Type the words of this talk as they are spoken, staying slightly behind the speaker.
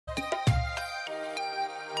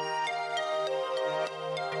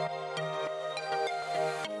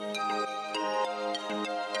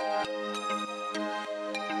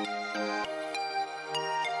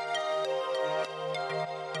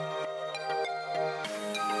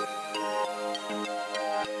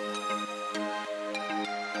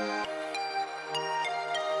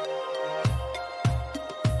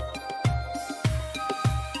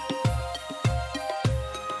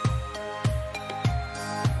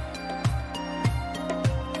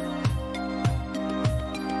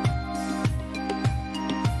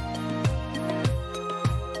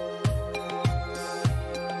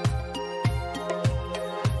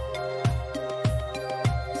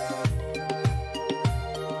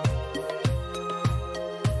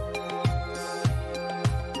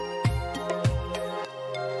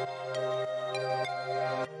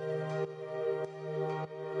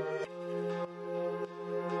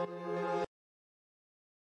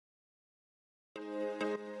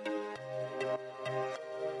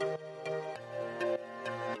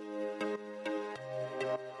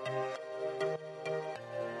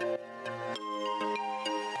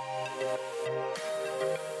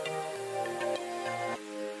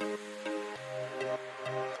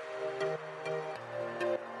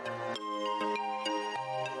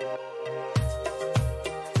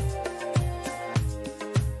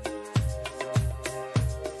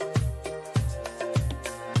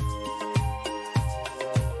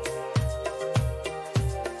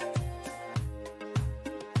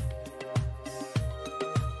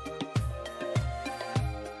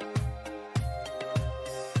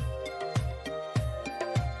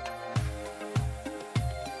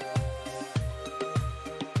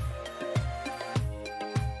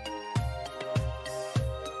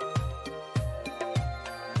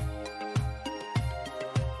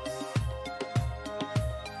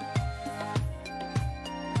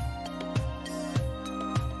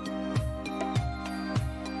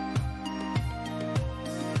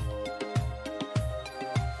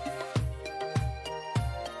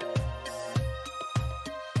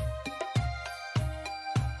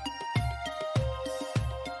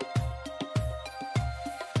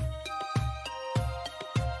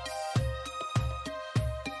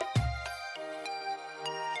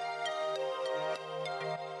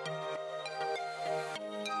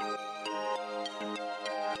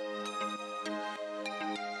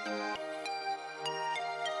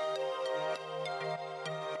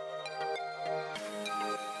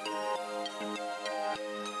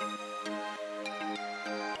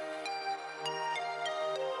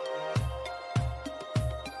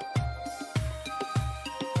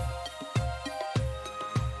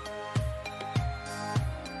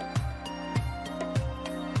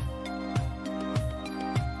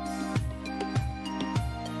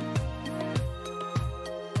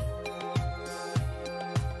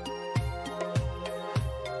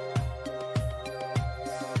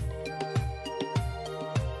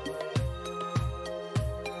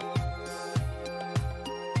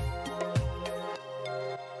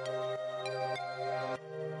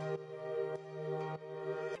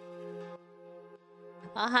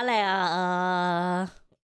Oh, hello.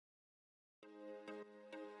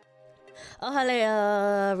 Oh,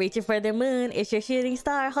 hello. Reaching for the moon. It's your shooting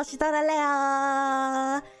star. Hoshitara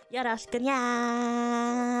Leo. Yoroshiku nya.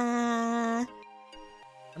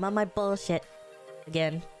 I'm on my bullshit.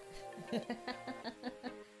 Again.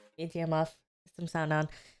 BGM off. System sound on.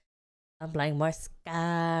 I'm playing more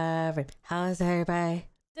SKYRIM. How's everybody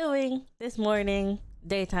doing this morning,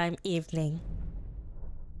 daytime, evening?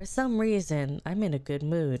 For some reason, I'm in a good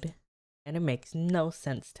mood, and it makes no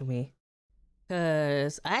sense to me.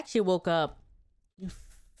 Cause I actually woke up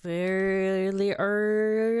fairly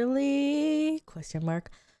early, question mark.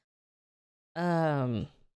 Let's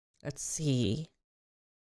see.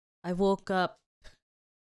 I woke up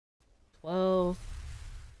 12,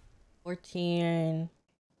 14,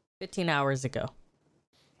 15 hours ago.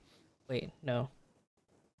 Wait, no.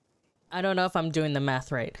 I don't know if I'm doing the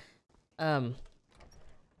math right.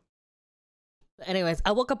 Anyways,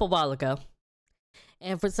 I woke up a while ago,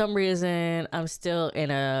 and for some reason, I'm still in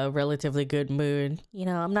a relatively good mood. You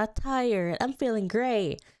know, I'm not tired. I'm feeling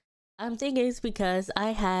great. I'm thinking it's because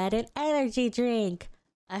I had an energy drink.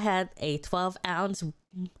 I had a 12-ounce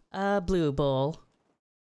Blue Bull,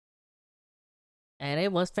 and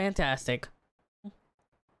it was fantastic.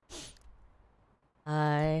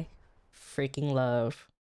 I freaking love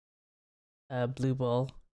Blue Bull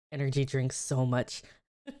energy drinks so much.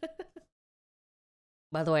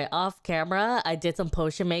 By the way, off camera, I did some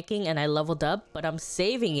potion making and I leveled up, but I'm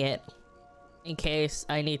saving it in case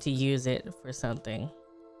I need to use it for something.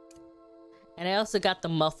 And I also got the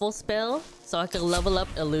muffle spell, so I could level up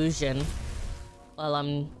illusion while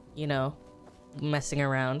I'm, you know, messing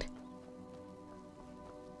around.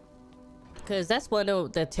 Because that's one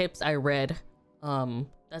of the tips I read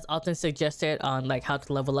that's often suggested on like how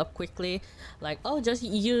to level up quickly. Like, oh, just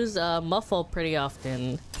use muffle pretty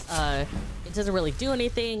often. It doesn't really do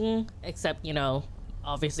anything except, you know,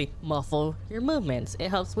 obviously muffle your movements. It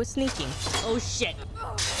helps with sneaking. Oh shit.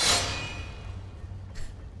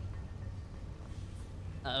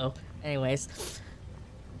 Uh-oh. Anyways,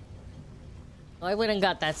 I went and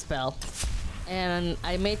got that spell, and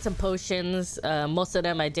I made some potions. Most of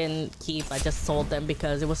them I didn't keep. I just sold them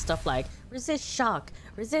because it was stuff like resist shock,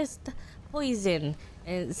 resist poison,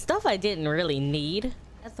 and stuff I didn't really need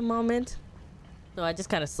at the moment. So I just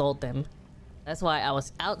kind of sold them. That's why I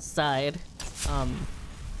was outside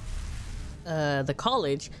the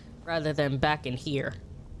college rather than back in here.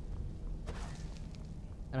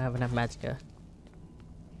 I don't have enough magicka.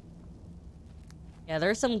 Yeah,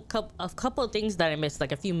 there's a couple of things that I missed,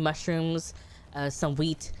 like a few mushrooms, some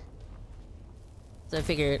wheat. So I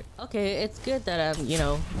figured, okay, it's good that I'm, you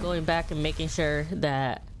know, going back and making sure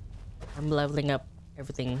that I'm leveling up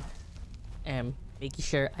everything and making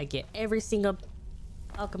sure I get every single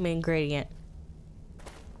alchemy ingredient.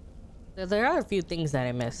 So there are a few things that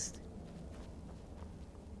I missed.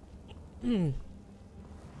 I'm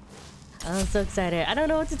so excited. I don't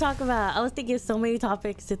know what to talk about. I was thinking of so many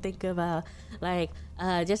topics to think about. Like,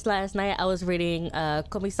 just last night I was reading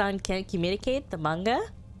Komi-san Can't Communicate, the manga.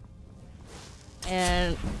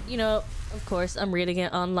 And, you know, of course, I'm reading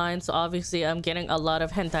it online, so obviously I'm getting a lot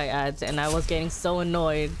of hentai ads, and I was getting so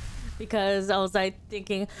annoyed because I was like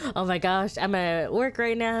thinking, oh my gosh, I'm at work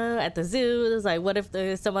right now at the zoo. It's like, what if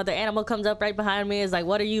some other animal comes up right behind me? It's like,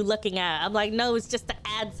 what are you looking at? I'm like, no, it's just the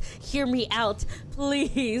ads. Hear me out,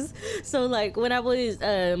 please. So like when I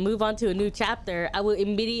would move on to a new chapter, I would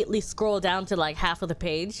immediately scroll down to like half of the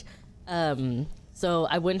page, so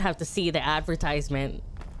I wouldn't have to see the advertisement.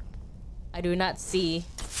 I do not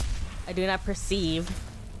perceive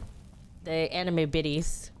the anime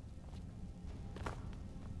biddies.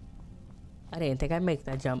 I didn't think I'd make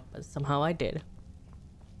that jump, but somehow I did.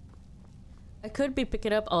 I could be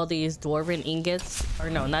picking up all these dwarven ingots, or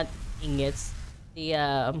no, not ingots,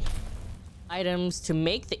 the items to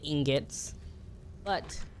make the ingots,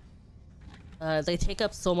 but they take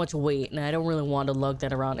up so much weight, and I don't really want to lug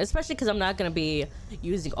that around, especially because I'm not going to be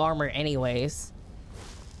using armor anyways.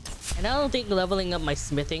 And I don't think leveling up my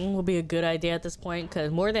smithing will be a good idea at this point,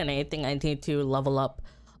 because more than anything, I need to level up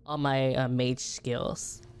all my mage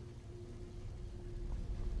skills.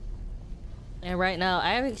 And right now,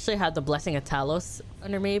 I actually have the Blessing of Talos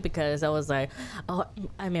under me, because I was like, oh,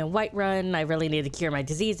 I'm in Whiterun, I really need to cure my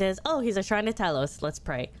diseases. Oh, he's a Shrine of Talos, let's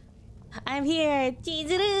pray. I'm here!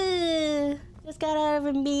 Just got out of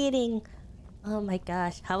a meeting. Oh my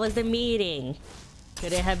gosh, how was the meeting?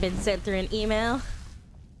 Could it have been sent through an email?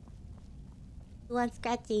 Who wants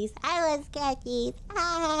scratchies? I want scratchies.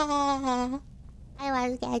 Ah, I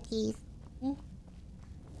want scratchies.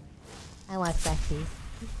 I want scratchies.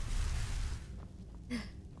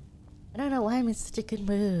 I don't know why I'm in such a good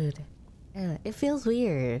mood. It feels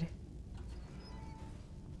weird.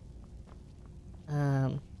 I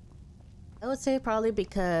would say probably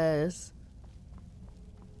because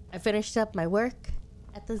I finished up my work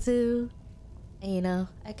at the zoo, and you know,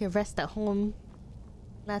 I could rest at home,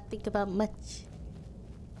 not think about much.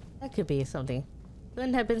 That could be something.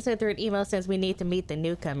 Couldn't have been sent through an email since we need to meet the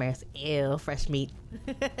newcomers. Ew, fresh meat.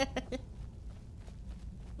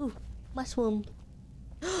 Ooh, mushroom.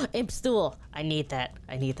 Imp stool. I need that.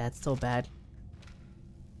 I need that so bad.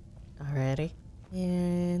 Alrighty.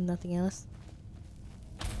 And nothing else.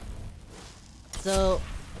 So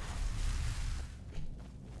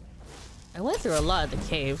I went through a lot of the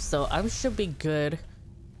caves, so I should be good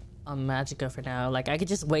on Magicka for now. Like I could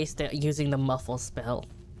just waste it using the muffle spell.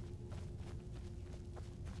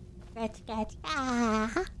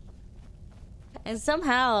 And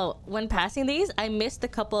somehow, when passing these, I missed a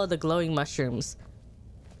couple of the glowing mushrooms.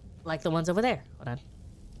 Like the ones over there. Hold on.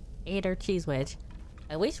 Ate our cheese wedge.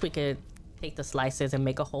 I wish we could take the slices and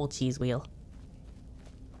make a whole cheese wheel.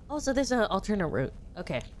 Oh, so there's an alternate route.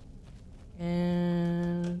 Okay.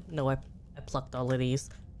 And no, I plucked all of these.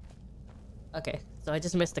 Okay, so I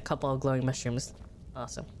just missed a couple of glowing mushrooms.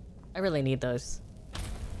 Awesome. I really need those.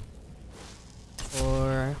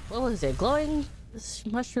 Or what was it? Glowing this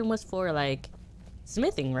mushroom was for like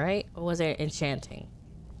smithing, right? Or was it enchanting?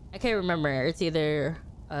 I can't remember. It's either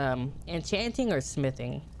enchanting or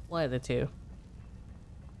smithing. One of the two.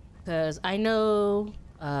 Because I know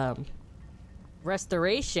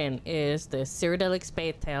restoration is the Cyrodiilic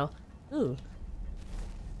Spade Tail. Ooh.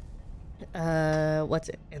 What's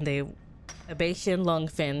it? And the Abation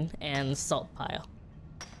Longfin and Salt Pile.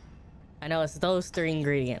 I know it's those three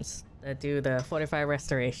ingredients that do the 45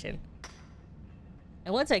 restoration.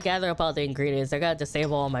 And once I gather up all the ingredients, I gotta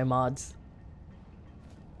disable all my mods.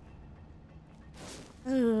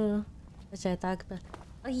 Oh, what should I talk about?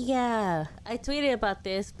 Oh yeah, I tweeted about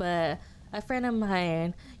this, but a friend of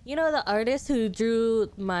mine, you know the artist who drew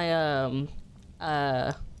my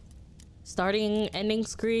starting ending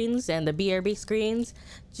screens and the BRB screens,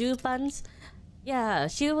 Jupan's. Yeah,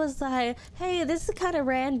 she was like, hey, this is kind of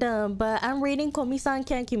random, but I'm reading Komi-san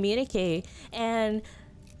Can't Communicate, and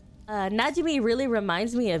Najimi really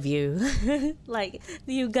reminds me of you. Like,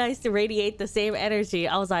 you guys radiate the same energy.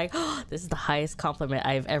 I was like, oh, this is the highest compliment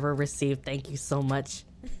I've ever received. Thank you so much.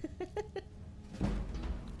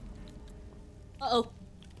 Uh-oh.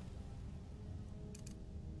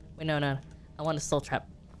 Wait, no. I want a soul trap.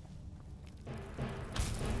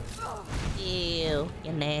 Ew. Ew,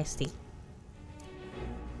 you're nasty.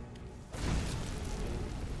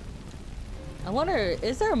 I wonder,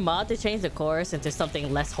 is there a mod to change the chorus into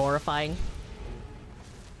something less horrifying?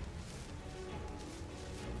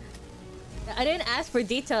 I didn't ask for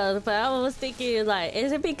details, but I was thinking, like,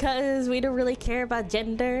 is it because we don't really care about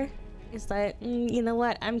gender? It's like, you know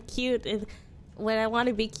what? I'm cute when I want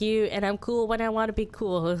to be cute, and I'm cool when I want to be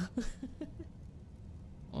cool.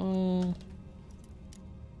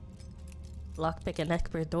 Lockpick an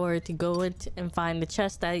expert door to go in and find the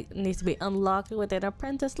chest that needs to be unlocked with an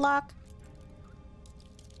apprentice lock.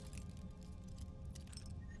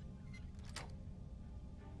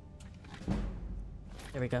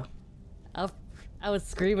 There we go. I was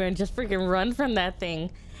screaming and just freaking run from that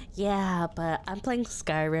thing. Yeah, but I'm playing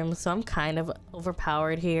Skyrim, so I'm kind of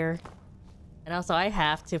overpowered here. And also I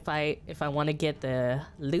have to fight if I want to get the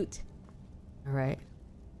loot. Alright.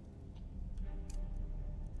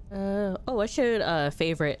 Oh, I should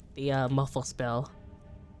favorite the muffle spell.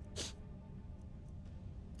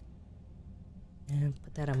 And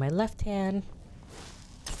put that on my left hand.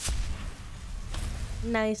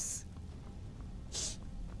 Nice.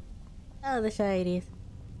 Oh, the shinies.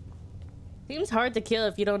 Seems hard to kill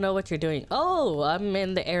if you don't know what you're doing. Oh, I'm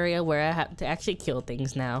in the area where I have to actually kill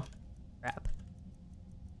things now. Crap.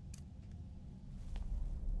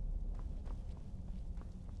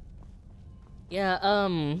 Yeah,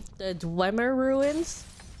 the Dwemer ruins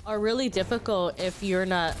are really difficult if you're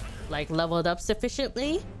not, like, leveled up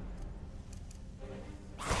sufficiently.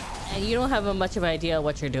 And you don't have much of an idea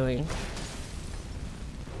what you're doing.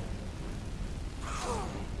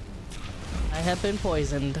 I have been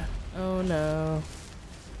poisoned. Oh no.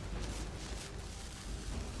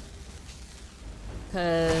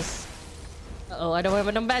 Cause... Uh-oh, I don't have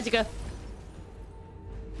enough magicka.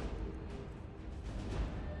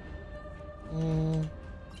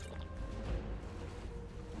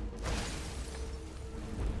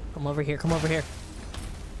 Come over here, come over here.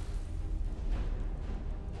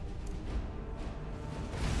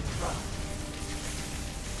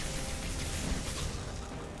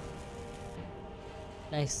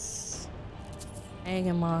 Nice. Hang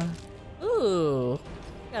him on. Ooh.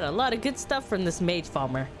 Got a lot of good stuff from this mage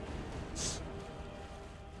farmer.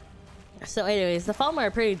 So anyways, the farmer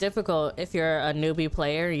are pretty difficult if you're a newbie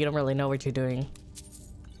player. You don't really know what you're doing.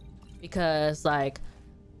 Because, like,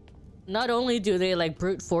 not only do they, like,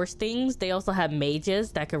 brute force things, they also have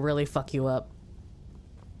mages that could really fuck you up.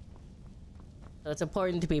 So it's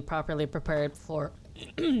important to be properly prepared for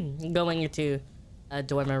going into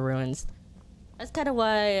Dwemer ruins. That's kind of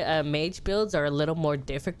why mage builds are a little more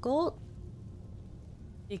difficult,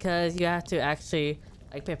 because you have to actually,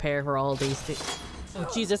 like, prepare for all these things. Oh,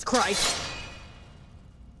 Jesus Christ!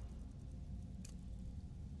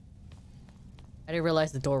 I didn't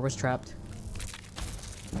realize the door was trapped.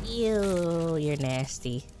 Ew, you're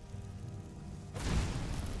nasty.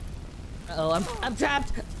 Uh-oh, I'm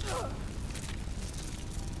trapped!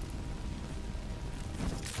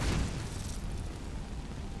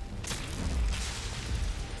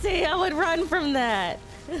 See, I would run from that.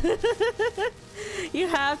 You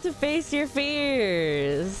have to face your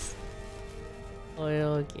fears.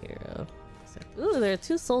 Oil gear. Ooh, there are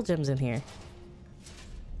 2 soul gems in here.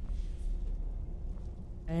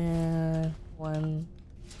 And 1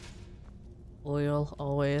 oil,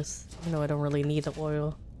 always. You know, I don't really need the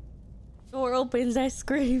oil. Door opens, I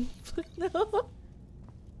scream. No.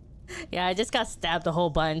 Yeah, I just got stabbed a whole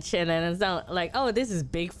bunch, and then it's not like, oh, this is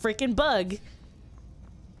big freaking bug.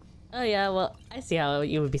 Oh yeah, well, I see how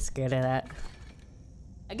you would be scared of that.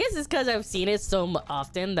 I guess it's because I've seen it so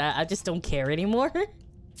often that I just don't care anymore.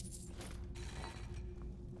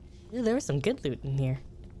 Ooh, there was some good loot in here.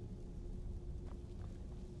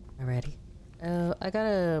 Alrighty. I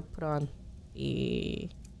gotta put on the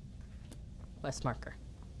quest marker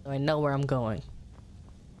so I know where I'm going.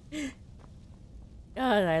 God,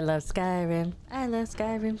 I love Skyrim. I love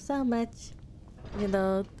Skyrim so much. You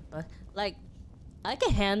know, like, I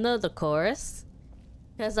can handle the chorus,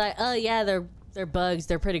 cause like, oh yeah, they're bugs,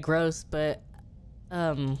 they're pretty gross, but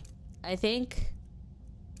I think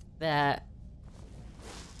that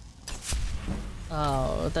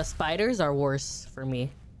the spiders are worse for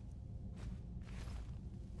me.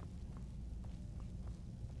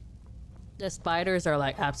 The spiders are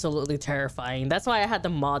like absolutely terrifying. That's why I had to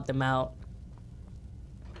mod them out.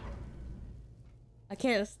 I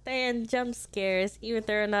can't stand jump scares, even if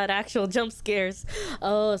they're not actual jump scares.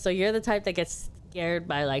 Oh, so you're the type that gets scared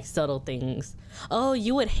by like subtle things. Oh,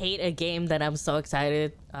 you would hate a game that I'm so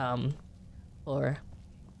excited for.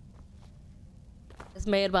 It's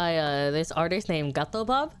made by this artist named Gato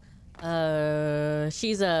Bob.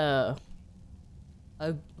 She's a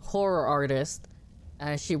a horror artist.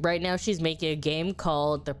 Right now she's making a game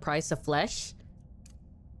called The Price of Flesh.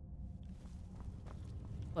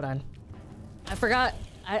 Hold on. I forgot.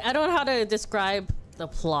 I don't know how to describe the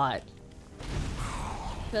plot.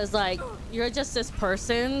 Because, like, you're just this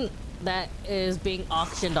person that is being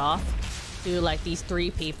auctioned off to, like, these 3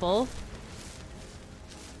 people.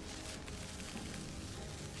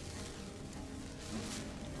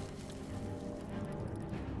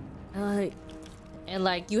 And,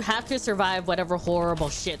 like, you have to survive whatever horrible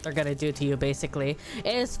shit they're gonna do to you, basically.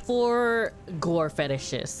 It's for gore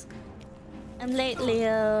fetishes. And lately,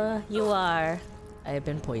 you are. I have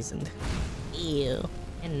been poisoned. Ew.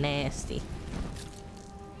 And nasty.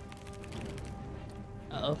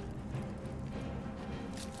 Uh-oh.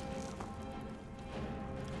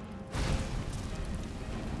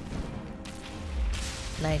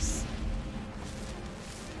 Nice.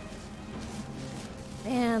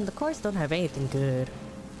 Man, the cores don't have anything good.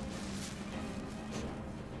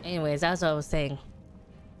 Anyways, as I was saying.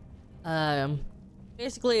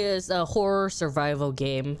 Basically it's a horror survival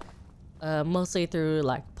game. Mostly through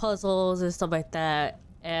like puzzles and stuff like that.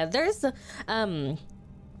 And there's I'm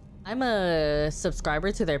a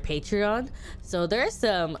subscriber to their Patreon, so there's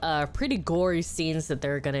some pretty gory scenes that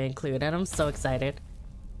they're gonna include, and I'm so excited.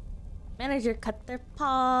 Manager cut their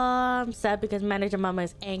paw. I'm sad because manager mama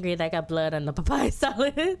is angry that I got blood on the papaya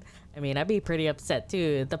salad. I mean, I'd be pretty upset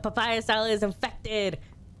too. The papaya salad is infected.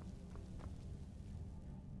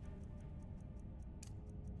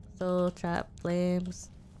 Soul trap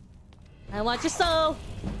flames. I want your soul.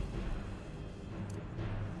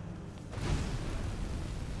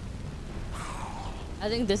 I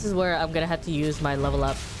think this is where I'm gonna have to use my level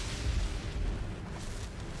up.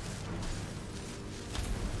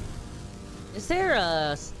 Is there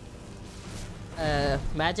a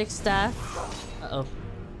magic staff? Uh-oh.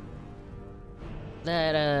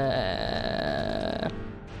 That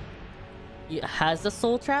has the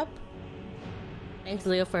soul trap? Thanks,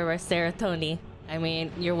 Leo, for our serotonin. I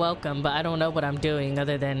mean, you're welcome, but I don't know what I'm doing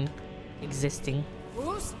other than existing.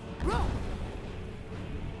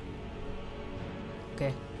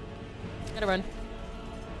 Okay. Gotta run.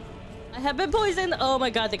 I have been poisoned! Oh my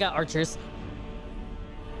god, they got archers.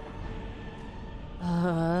 Oh,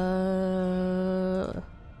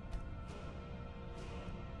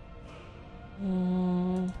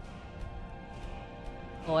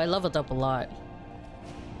 I leveled up a lot.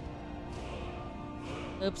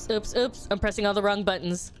 Oops, oops, oops. I'm pressing all the wrong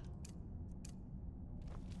buttons.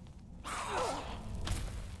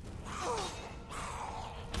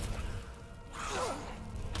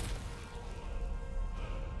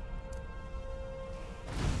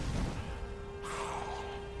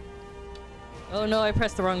 Oh no, I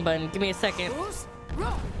pressed the wrong button. Give me a second.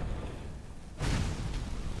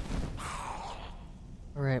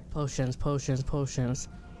 Alright, potions, potions, potions.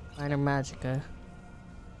 Minor Magica.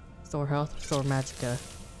 Store health, store Magica.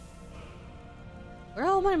 Where are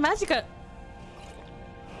all my Magica?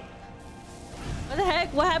 What the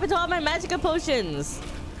heck? What happened to all my Magica potions?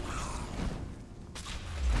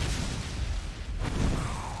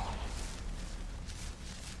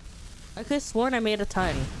 I could have sworn I made a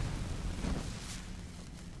ton.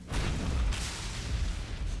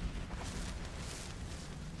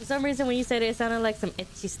 For some reason when you said it sounded like some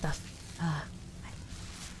itchy stuff.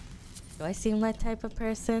 Do I seem that type of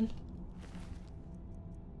person?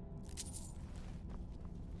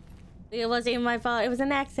 It wasn't even my fault. It was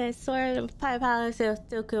an accident. Swear, pipe palace is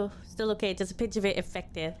still cool. Still okay. Just a pinch of it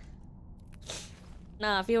infected.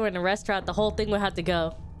 Nah, if you were in a restaurant, the whole thing would have to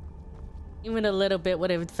go. Even a little bit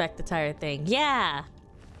would infect the entire thing. Yeah!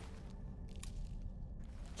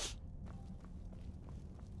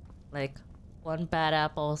 Like, one bad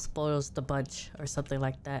apple spoils the bunch, or something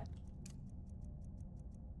like that.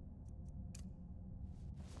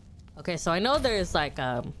 Okay, so I know there's like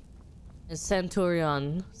a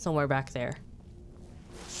Centurion somewhere back there.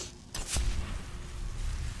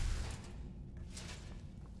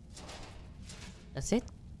 That's it?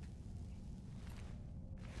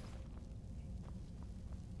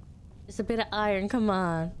 Just a bit of iron, come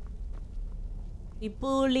on. The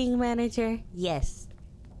bullying manager? Yes.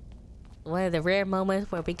 One of the rare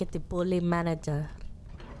moments where we get the bully manager.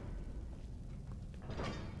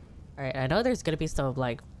 Alright, I know there's gonna be some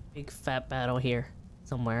like big fat battle here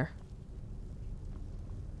somewhere.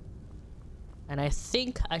 And I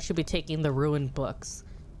think I should be taking the ruined books.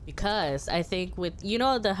 Because I think with, you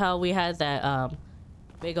know, how we had that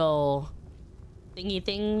big ol' thingy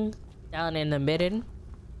thing down in the midden?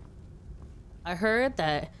 I heard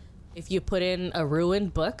that if you put in a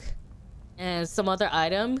ruined book and some other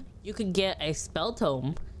item, you can get a spell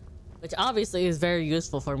tome. which obviously is very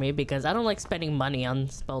useful for me because I don't like spending money on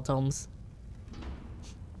spell tomes.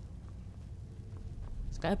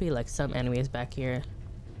 There's gotta be like some enemies back here.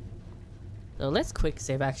 So let's quick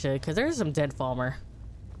save actually, because there's some dead farmer.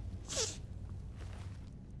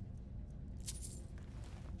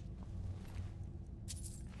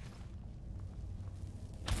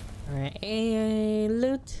 Alright, a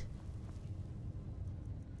loot.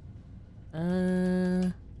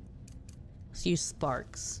 Let's use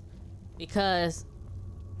sparks. Because...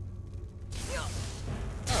 Oh.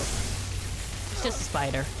 It's just a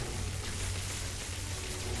spider.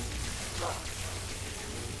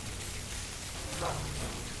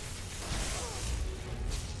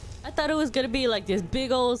 I thought it was gonna be like this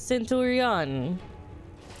big old centurion.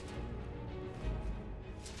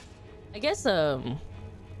 I guess, I'm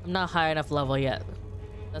not high enough level yet.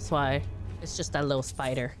 That's why it's just that little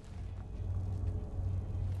spider.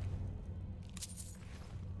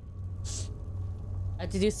 I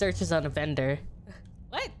had to do searches on a vendor.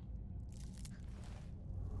 What?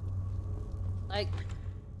 Like...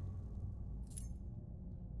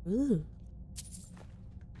 Ooh.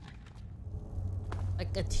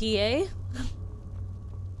 Like a TA?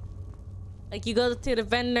 Like you go to the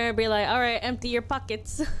vendor, be like, alright, empty your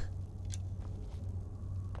pockets.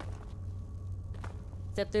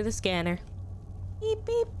 Step through the scanner. Beep,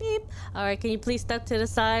 beep, beep. Alright, can you please step to the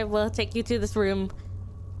side? We'll take you to this room.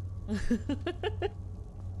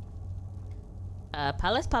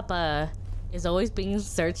 Palace Papa is always being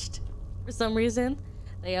searched for some reason.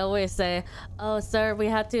 They always say, oh, sir, we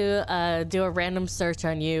have to do a random search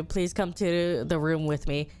on you. Please come to the room with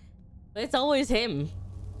me. But it's always him.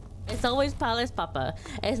 It's always Palace Papa.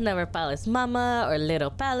 It's never Palace Mama or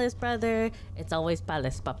Little Palace Brother. It's always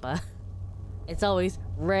Palace Papa. It's always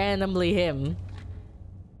randomly him.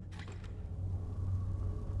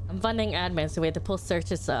 I'm funding admins so we have to pull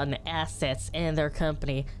searches on assets and their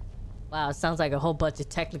company. Wow, it sounds like a whole bunch of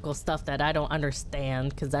technical stuff that I don't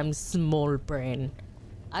understand because I'm small brain.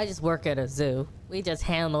 I just work at a zoo. We just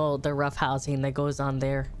handle the rough housing that goes on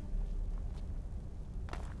there.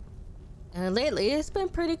 And lately, it's been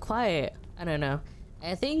pretty quiet. I don't know.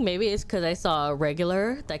 I think maybe it's because I saw a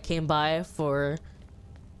regular that came by for,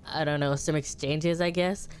 I don't know, some exchanges, I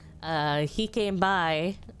guess. He came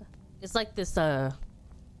by. It's like this, what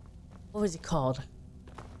was he called?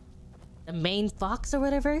 The main fox or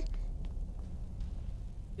whatever? It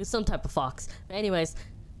was some type of fox. But anyways,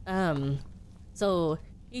 so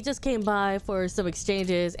he just came by for some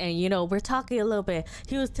exchanges and, you know, we're talking a little bit.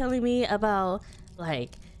 He was telling me about,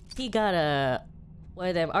 like, he got a, what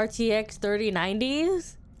are them, RTX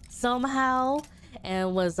 3090s somehow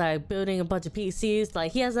and was, like, building a bunch of PCs.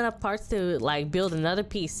 Like, he has enough parts to, like, build another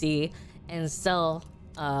PC and sell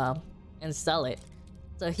it.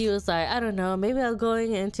 So he was like, I don't know, maybe I'm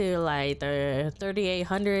going into, like, the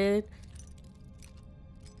 3800.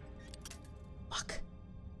 Fuck.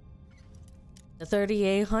 The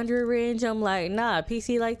 3800 range. I'm like, nah, a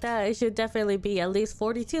PC like that, it should definitely be at least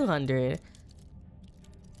 4200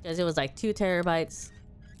 because it was like 2 terabytes.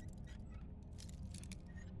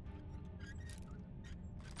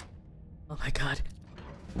 Oh my god.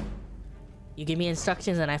 You give me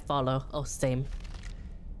instructions and I follow. Oh, same.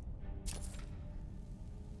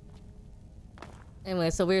 Anyway,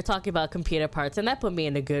 so we were talking about computer parts and that put me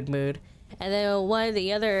in a good mood. And then one of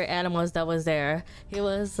the other animals that was there, he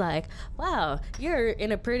was like, wow, you're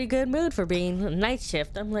in a pretty good mood for being night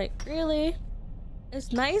shift. I'm like, really?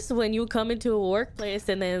 It's nice when you come into a workplace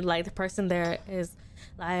and then like the person there is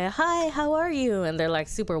like, hi, how are you? And they're like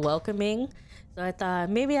super welcoming. So I thought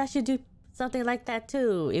maybe I should do something like that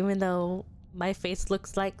too, even though my face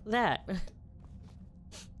looks like that.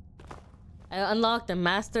 I unlocked a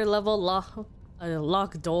master level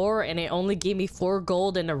lock door and it only gave me 4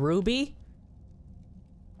 gold and a ruby.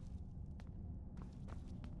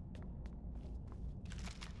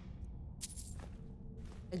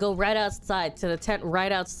 I go right outside to the tent right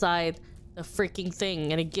outside the freaking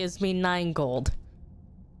thing and it gives me 9 gold.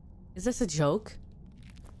 Is this a joke?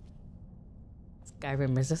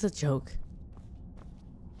 SKYRIM, is this a joke?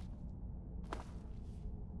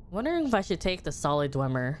 Wondering if I should take the solid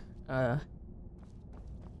dwemer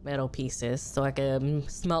metal pieces so I can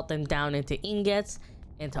smelt them down into ingots,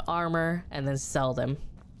 into armor, and then sell them.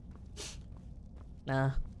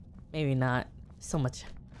 Nah, maybe not. So much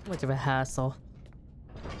of a hassle.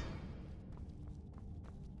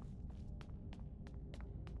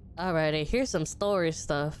 Alrighty, here's some storage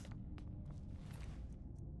stuff.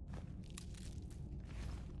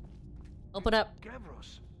 Open up.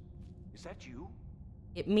 Gavros, is that you?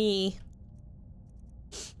 It me.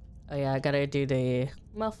 Oh yeah, I gotta do the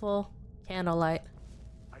muffle, candlelight.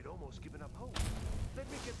 I'd almost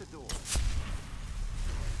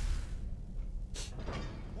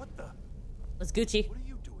What's Gucci? What are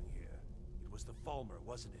you doing here? It was the Falmer,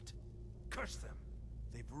 wasn't it? Curse them.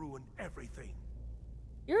 They've ruined everything.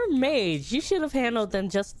 You're a mage. You should have handled them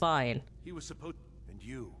just fine. He was supposed... And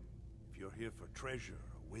you, if you're here for treasure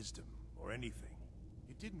or wisdom or anything,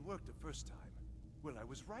 it didn't work the first time. Well, I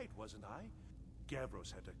was right, wasn't I?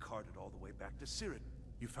 Gavros had to cart it all the way back to Sirit.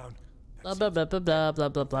 You found... Blah, blah, blah, blah, blah, blah,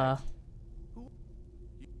 blah, blah. Who?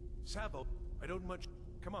 Savo, I don't much...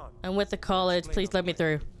 Come on. I'm with the college. Please let me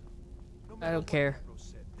through. No I matter don't what care.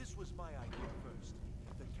 Gavros said, this was my idea first.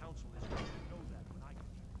 The council has got to know that when I get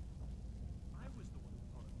there. I was the one who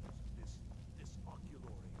thought of this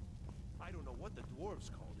oculory. I don't know what the dwarves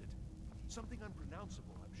called it. Something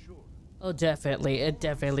unpronounceable, I'm sure. Oh, definitely. It'd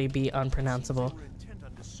definitely be unpronounceable. They were intent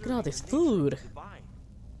on Look at all this discerning the nature food. of the divine.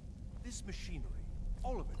 This machinery,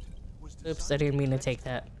 all of it, was Oops, I designed didn't mean to protect take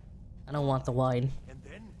that. I don't want the wine. And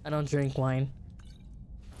then, I don't drink wine.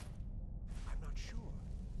 I'm not sure.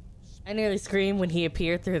 I nearly screamed when he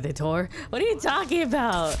appeared through the door. What are you talking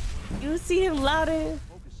about? You see him loud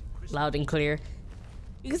and clear.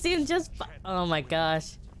 You can see him just... Oh my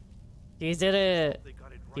gosh. He did it.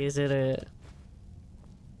 He did it.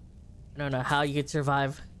 I don't know how you could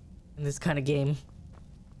survive in this kind of game.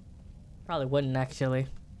 Probably wouldn't, actually.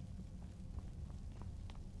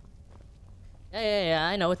 Yeah,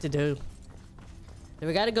 I know what to do. Then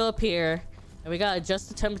we gotta go up here, and we gotta adjust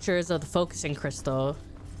the temperatures of the focusing crystal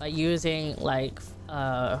by using, like,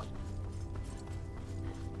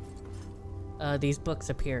 these books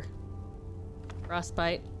up here.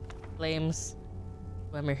 Frostbite, Flames,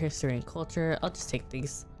 Glamour, History, and Culture. I'll just take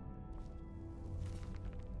these.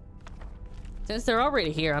 Since they're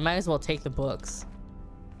already here, I might as well take the books.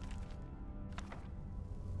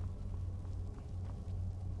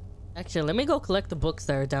 Actually, let me go collect the books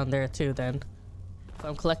that are down there too then. So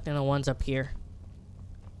I'm collecting the ones up here.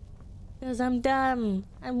 Because I'm dumb.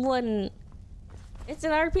 I'm one. It's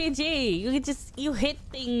an RPG. You hit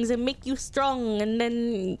things and make you strong, and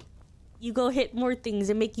then you go hit more things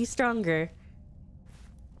and make you stronger.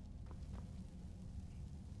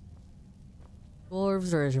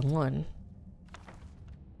 Dwarves version 1.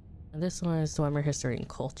 And this one is Glamour, History, and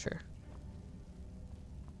Culture.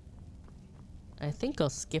 I think I'll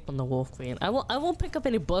skip on the Wolf Queen. I won't pick up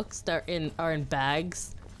any books that are in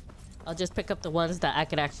bags. I'll just pick up the ones that I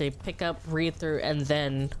could actually pick up, read through, and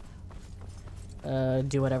then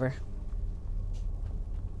do whatever.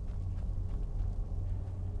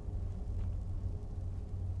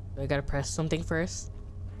 Do I gotta press something first?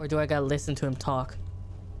 Or do I gotta listen to him talk?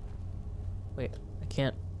 Wait, I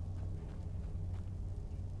can't.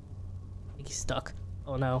 I think he's stuck.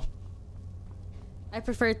 Oh no. I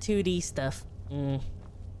prefer 2D stuff.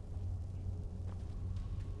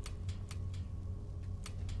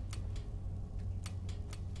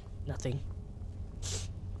 Nothing.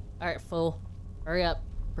 Alright, fool. Hurry up.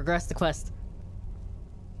 Progress the quest.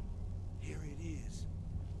 Here it is.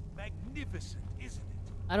 Magnificent, isn't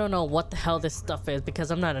it? I don't know what the hell this stuff is because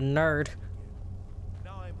I'm not a nerd.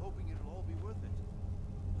 Now I'm hoping it'll all be worth it.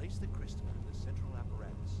 Place the crystal in the central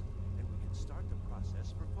apparatus, and we can start the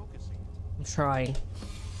process for focusing it. I'm trying.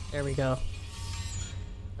 There we go.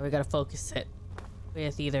 Now we gotta focus it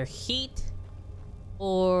with either heat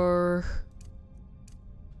or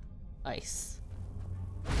ice.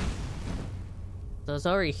 So it's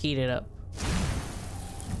already heated up.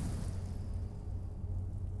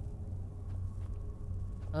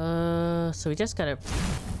 So we just gotta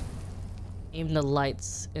aim the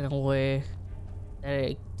lights in a way that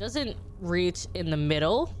it doesn't reach in the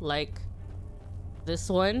middle like this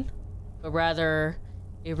one, but rather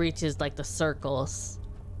it reaches like the circles.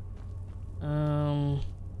 I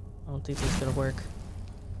don't think this is gonna work.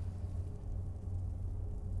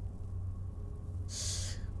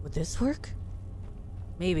 Would this work?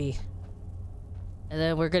 Maybe. And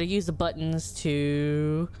then we're gonna use the buttons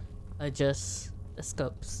to adjust the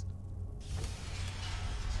scopes.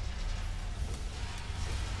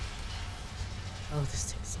 Oh,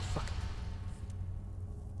 this thing's so fucking...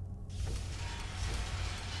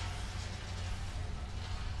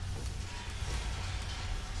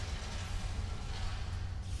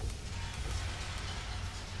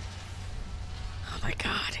 Oh my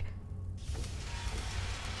god.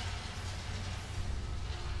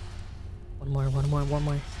 One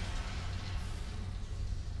more.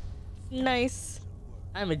 Nice.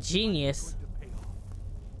 I'm a genius.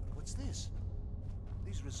 What's this?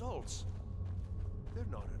 These results. They're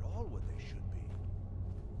not at all what they should be.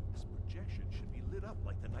 This projection should be lit up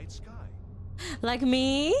like the night sky. Like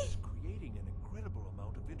me? It's creating an incredible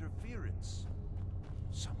amount of interference.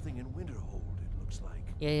 Something in Winterhold, it looks like.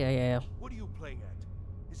 Yeah. What are you playing at?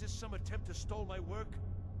 Is this some attempt to stall my work?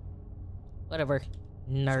 Whatever,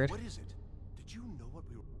 nerd. So what is it? Did you know what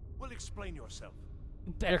we were? Well, explain yourself.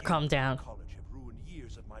 You better calm down. College have ruined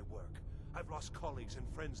years of my work. I've lost colleagues and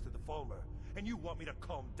friends to the Falmer, and you want me to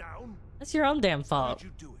calm down? That's your own damn Why fault. did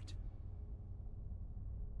you do it?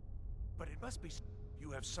 But it must be.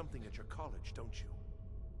 You have something at your college, don't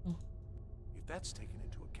you? If that's taken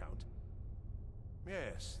into account.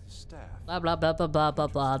 Yes, the staff. Blah blah blah blah blah blah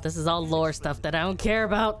blah. This is all lore stuff that I don't care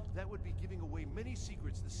about. That would be giving away many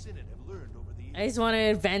secrets the Synod have learned over the years. I just want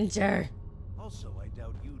an adventure. Also, I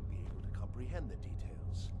doubt you'd be able to comprehend the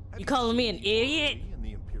details. You calling me an idiot? In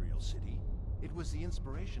the Imperial City, it was the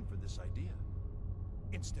inspiration for this idea.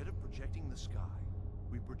 Instead of projecting the sky,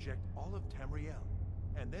 we project all of Tamriel,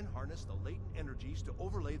 and then harness the latent energies to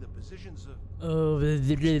overlay the positions of. Is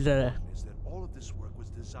that all of this work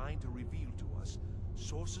was designed to reveal to us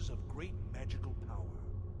sources of great magical power,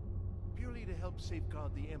 purely to help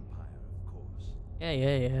safeguard the Empire, of course. Yeah.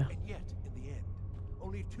 And yet, in the end,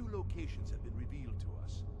 only 2 locations have been revealed to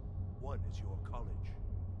us. One is your college.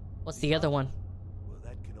 What's the other one? Well,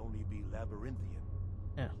 that can only be Labyrinthian.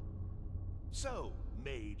 Yeah. So,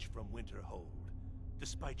 mage from Winterhold,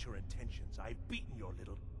 despite your intentions, I've beaten your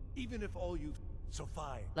little. Even if all you've. So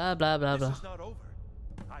fine. Blah blah blah This blah. is not over.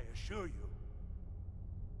 I assure you.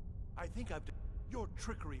 I think I've. Your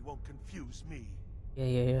trickery won't confuse me.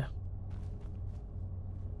 Yeah.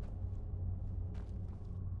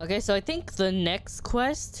 Okay, so I think the next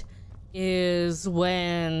quest is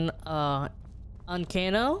when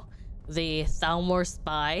Uncano, the Thalmor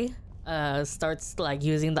spy, starts like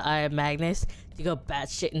using the Eye of Magnus to go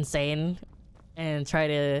batshit insane and try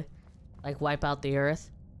to like wipe out the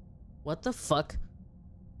Earth. What the fuck?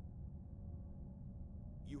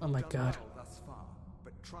 Oh my god. Thus far,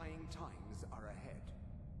 but trying times are ahead.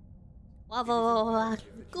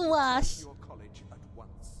 Gosh. Your college at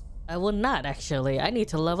once. I will not actually. I need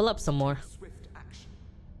to level up some more. Swift action.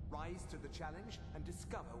 Rise to the challenge and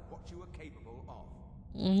discover what you are capable of.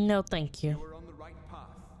 No, thank you. You are on the right path.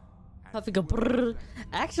 Coffee go brrr.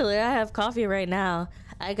 Actually, I have coffee right now.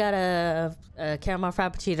 I got a caramel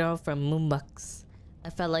frappuccino from Moonbucks. I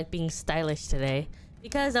felt like being stylish today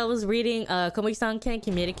because I was reading Komi-san Can't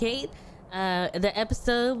Communicate, the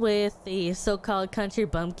episode with the so-called country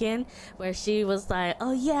bumpkin, where she was like,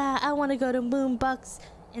 oh yeah, I want to go to Moonbucks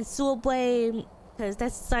and Subway because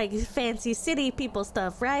that's like fancy city people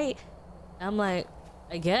stuff, right? I'm like,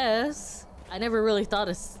 I guess. I never really thought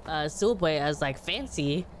of Subway as like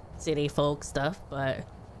fancy city folk stuff, but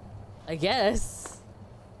I guess.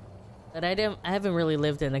 But I haven't really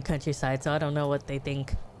lived in the countryside, so I don't know what they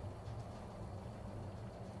think.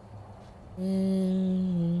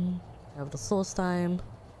 Have the soul's time.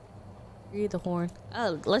 Read the horn.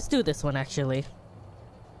 Oh, let's do this one actually.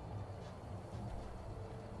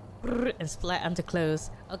 And splat onto clothes.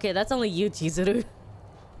 Okay, that's only you, Chizuru.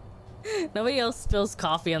 Nobody else spills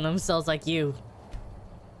coffee on themselves like you.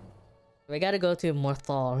 We gotta go to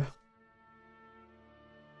Morthal.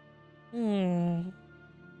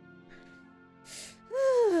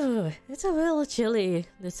 It's a little chilly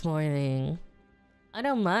this morning. I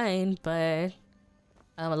don't mind, but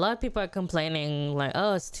a lot of people are complaining like,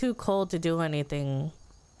 oh, it's too cold to do anything.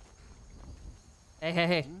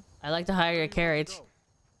 Hey. I like to hire a carriage.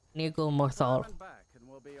 Need to go Morthal.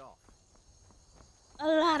 A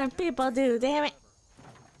lot of people do, damn it.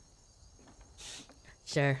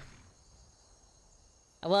 Sure.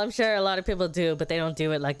 Well, I'm sure a lot of people do, but they don't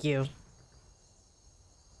do it like you.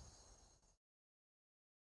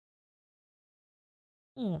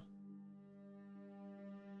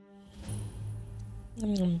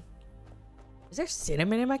 Is there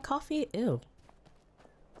cinnamon in my coffee? Ew.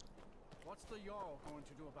 What's the Jarl going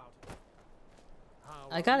to do about it?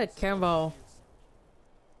 I got a caramel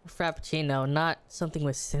frappuccino, not something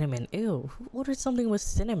with cinnamon. Ew. Who ordered something with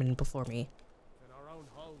cinnamon before me? In our own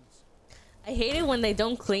homes. I hate it when they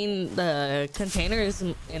don't clean the containers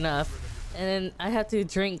enough, and then I have to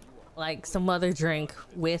drink like some other drink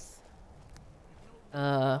with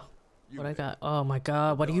what I got. Oh my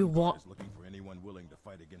god, what do you want? Looking for anyone willing to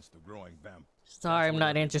fight against the growing vamp. Sorry, I'm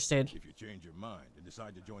not interested. If you change your mind and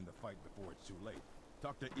decide to join the fight before it's too late,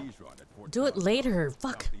 talk to Isran at Fort Do it Town, later.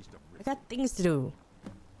 Fuck. southeast of I got things to do.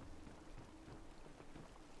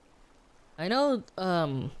 I know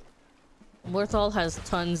Morthal has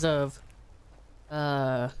tons of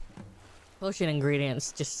potion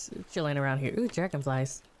ingredients just chilling around here. Ooh,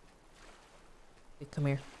 dragonflies. Hey, come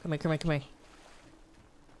here. Come here.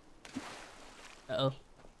 Uh-oh.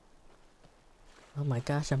 Oh my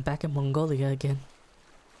gosh, I'm back in Mongolia again.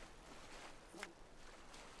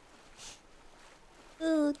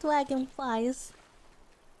 Ooh, dragonflies.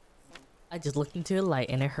 I just looked into the light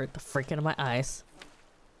and it hurt the freaking of my eyes.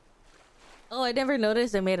 Oh, I never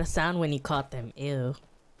noticed it made a sound when you caught them. Ew.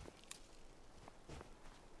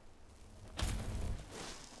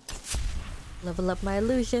 Level up my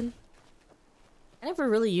illusion. I never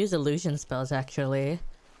really used illusion spells actually.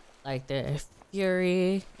 Like the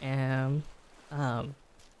fury and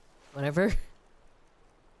whatever.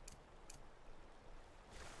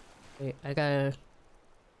 Wait, I got a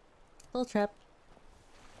soul trap.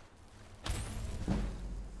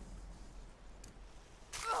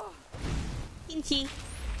 Pinchy.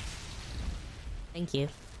 Thank you.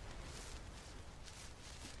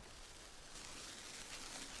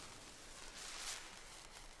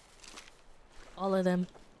 All of them.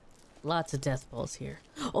 Lots of death balls here.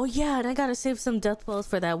 Oh yeah, and I gotta save some death balls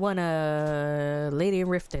for that one lady in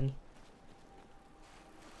Riften.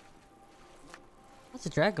 Lots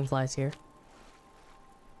of dragonflies here.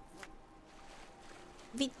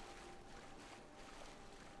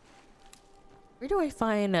 Where do I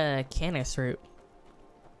find a canis root?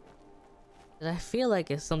 'Cause I feel like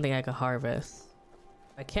it's something I could harvest.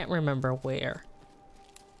 I can't remember where.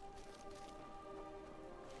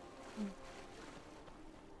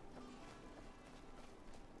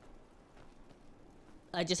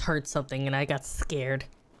 I just heard something and I got scared.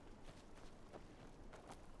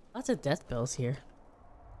 Lots of death bills here.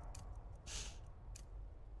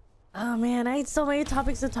 Oh man, I had so many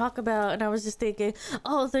topics to talk about and I was just thinking,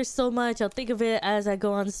 oh, there's so much. I'll think of it as I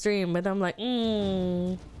go on stream. But I'm like,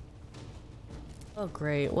 Oh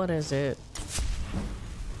great, what is it?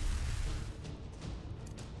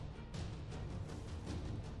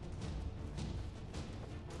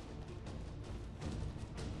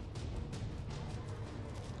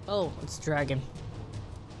 Oh, it's dragon.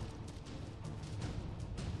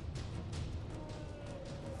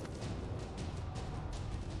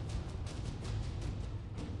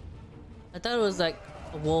 I thought it was like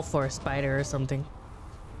a wolf or a spider or something.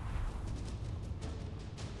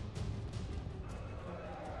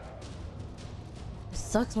 It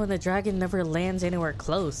sucks when the dragon never lands anywhere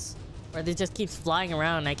close. Or it just keeps flying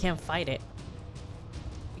around and I can't fight it.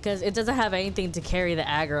 Because it doesn't have anything to carry the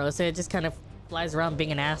aggro, so it just kind of flies around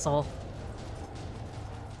being an asshole.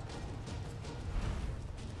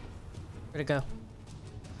 Where'd it go?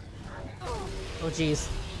 Oh jeez.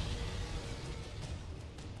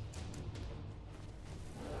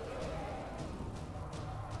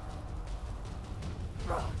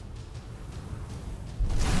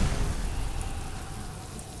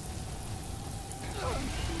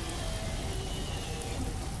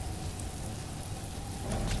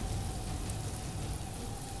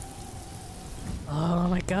 Oh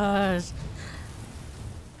my gosh.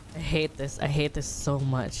 I hate this. I hate this so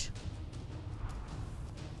much.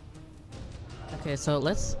 Okay, so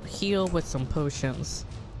let's heal with some potions.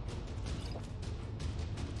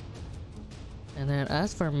 And then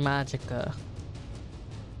as for magicka, what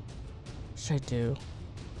should I do?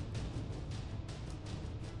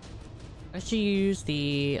 I should use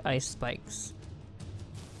the ice spikes.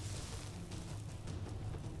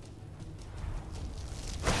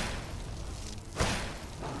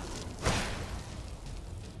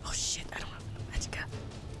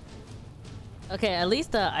 Okay, at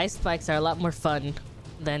least the ice spikes are a lot more fun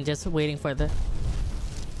than just waiting for the...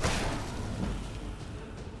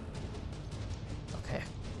 Okay.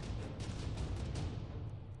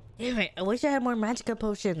 Damn it, I wish I had more magicka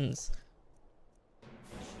potions.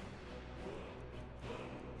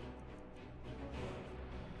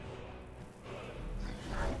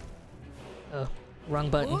 Oh, wrong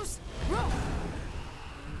button.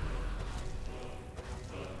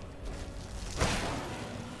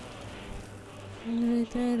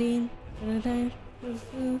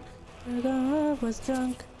 Was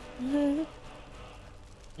drunk.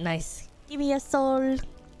 Nice. Give me a soul.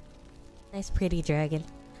 Nice pretty dragon.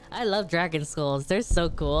 I love dragon skulls. They're so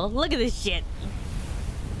cool. Look at this shit.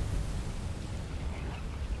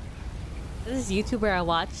 This YouTuber I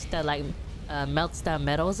watched that like melts down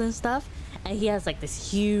metals and stuff, and he has like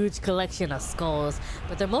this huge collection of skulls,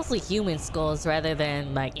 but they're mostly human skulls rather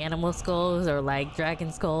than like animal skulls or like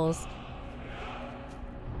dragon skulls.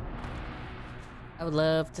 I would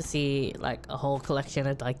love to see like a whole collection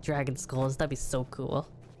of like dragon skulls. That'd be so cool.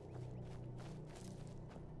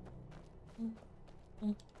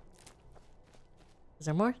 Is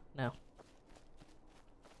there more? No.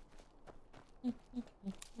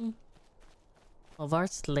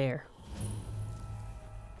 Alvar's lair.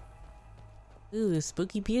 Ooh,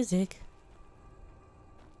 spooky music.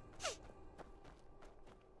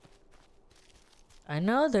 I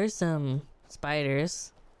know there's some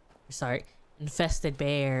spiders. Sorry. Infested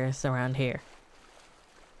bears around here.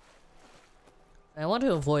 I want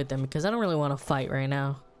to avoid them because I don't really want to fight right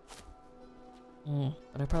now.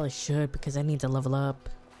 But I probably should because I need to level up.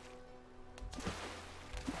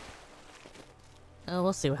 Oh,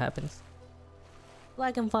 we'll see what happens.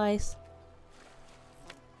 Dragonflies.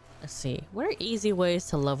 Let's see. What are easy ways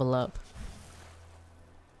to level up?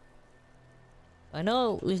 I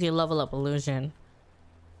know we can level up illusion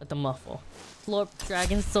with the muffle. Floor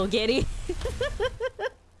dragon so giddy.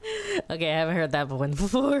 Okay, I haven't heard that one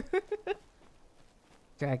before.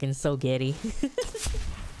 Dragon so giddy.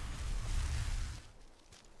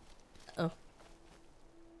 Oh.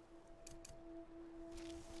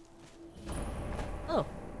 Oh.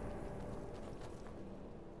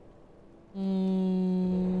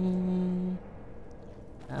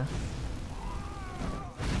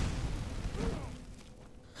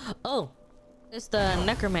 Oh, it's the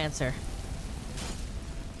necromancer.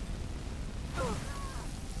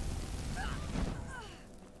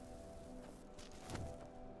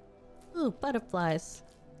 Ooh, butterflies.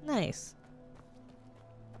 Nice.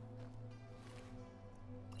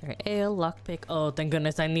 Alright, ale, lockpick. Oh, thank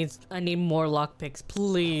goodness, I need more lockpicks,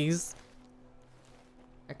 please.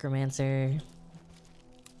 Necromancer.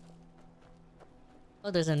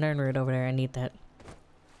 Oh, there's a nerd root over there. I need that.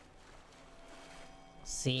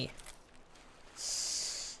 Let's see.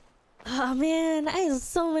 Oh man, I have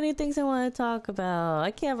so many things I want to talk about. I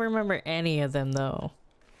can't remember any of them though.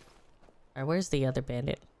 Alright, where's the other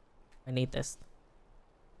bandit? I need this.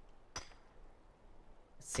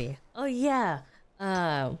 Let's see. Oh yeah.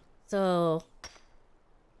 So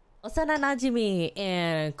Osana Najimi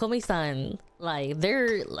and Komi-san, like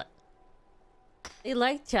they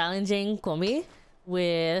like challenging Komi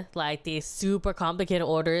with like these super complicated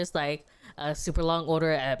orders, like a super long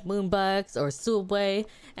order at Moonbucks or Subway.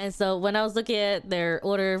 And so when I was looking at their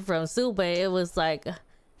order from Subway, it was like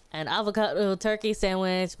an avocado turkey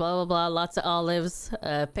sandwich, blah blah blah, lots of olives,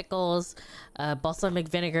 pickles, balsamic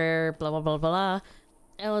vinegar, blah blah blah blah.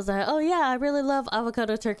 And I was like, oh yeah, I really love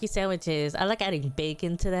avocado turkey sandwiches. I like adding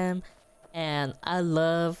bacon to them, and I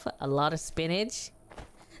love a lot of spinach.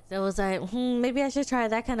 So I was like, maybe I should try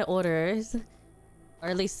that kind of orders, or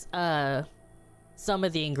at least some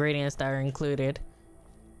of the ingredients that are included.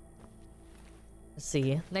 Let's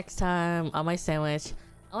see. Next time on my sandwich,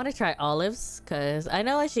 I want to try olives because I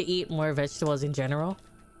know I should eat more vegetables in general.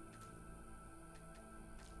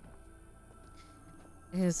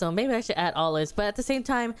 And so maybe I should add olives, but at the same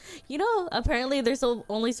time, you know, apparently they're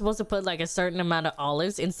only supposed to put like a certain amount of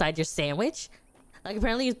olives inside your sandwich. Like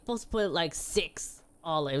apparently you're supposed to put like 6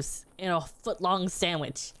 olives in a foot-long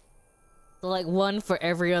sandwich. So like 1 for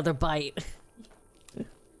every other bite.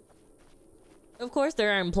 Of course,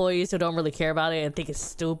 there are employees who don't really care about it and think it's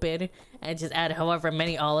stupid and just add however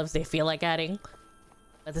many olives they feel like adding.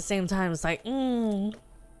 At the same time, it's like,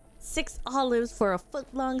 6 olives for a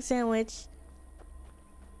foot-long sandwich.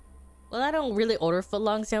 Well, I don't really order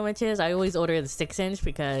foot-long sandwiches. I always order the 6-inch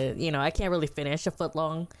because, you know, I can't really finish a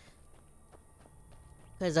foot-long.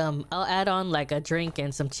 Because I'll add on like a drink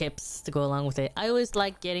and some chips to go along with it. I always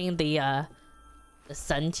like getting the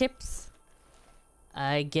sun chips.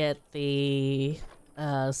 I get the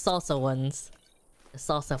salsa ones, the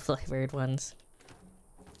salsa flavored ones.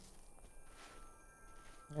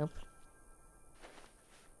 Nope.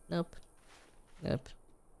 Nope. Nope.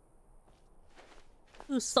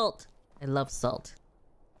 Ooh, salt. I love salt.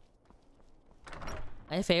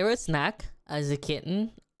 My favorite snack as a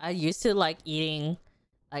kitten, I used to like eating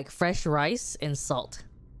like fresh rice and salt.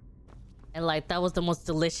 And like that was the most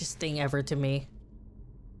delicious thing ever to me.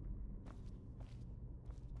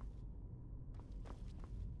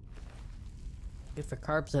 Good for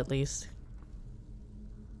carbs at least.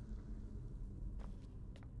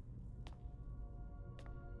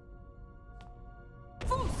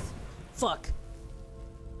 Fuck.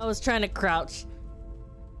 I was trying to crouch.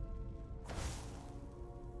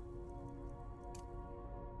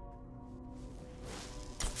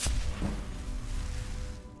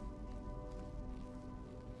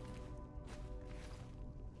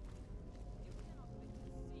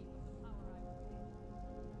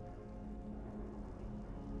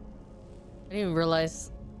 I didn't even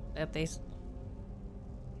realize that they...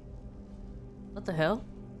 What the hell?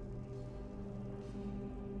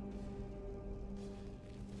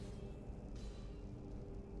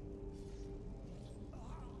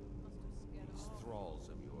 These thralls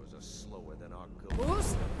of yours are slower than our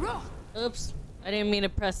ghosts. Oops. I didn't mean to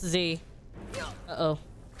press Z. Uh-oh.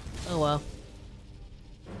 Oh well.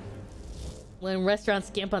 When restaurants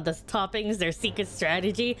skimp on the toppings, their secret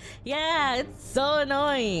strategy. Yeah, it's so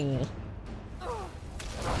annoying.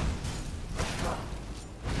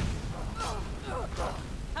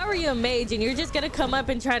 How are you, a mage, and you're just gonna come up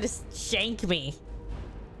and try to shank me?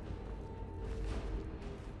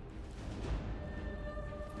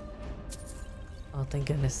 Oh, thank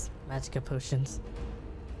goodness. Magicka potions.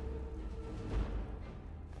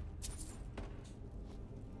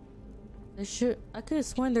 I could have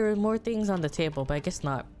sworn there were more things on the table, but I guess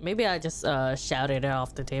not. Maybe I just shouted it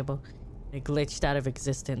off the table. It glitched out of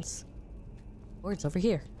existence. Or it's over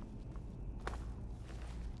here.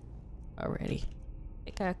 Alrighty.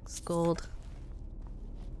 Pickaxe, gold.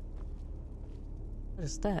 What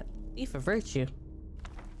is that? Thief of virtue.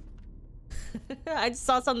 I just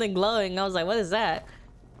saw something glowing. I was like, what is that?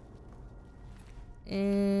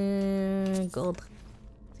 And gold.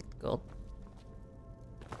 Take the gold.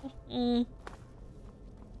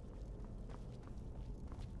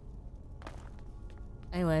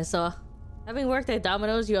 Anyway, so having worked at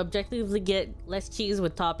Domino's, you objectively get less cheese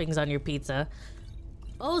with toppings on your pizza.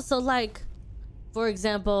 Oh, so like, for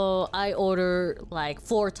example, I order like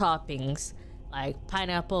 4 toppings, like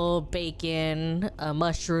pineapple, bacon,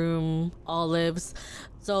 mushroom, olives.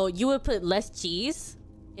 So you would put less cheese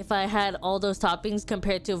if I had all those toppings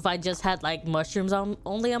compared to if I just had like mushrooms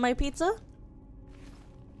only on my pizza?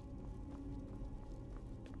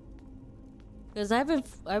 Because I've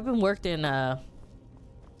been worked in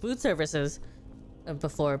food services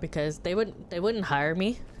before, because they wouldn't hire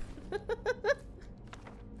me.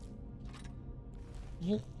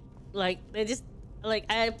 Like they just, like,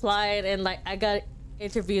 I applied and like I got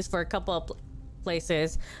interviews for a couple of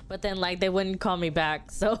places, but then like they wouldn't call me back,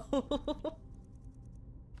 so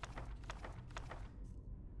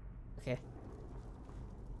okay.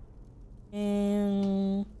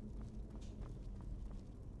 And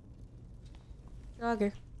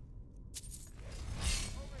jogger.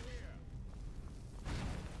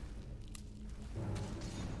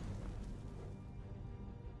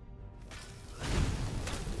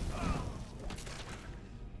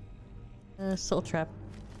 Soul trap.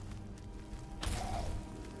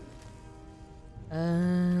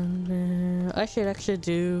 I should actually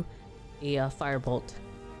do a firebolt.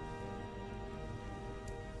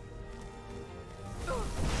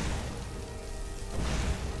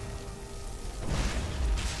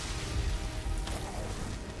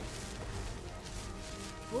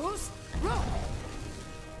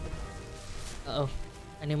 Uh-oh,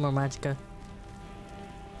 I need more magicka.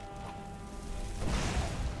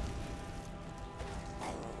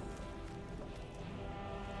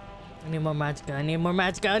 I need more magicka. I need more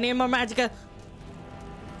magicka. I need more magicka.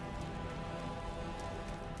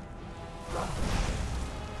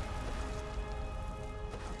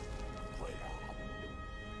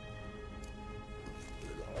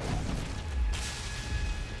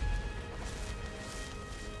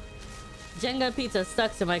 Jenga pizza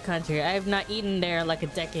sucks in my country. I have not eaten there in like a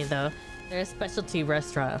decade though. They're a specialty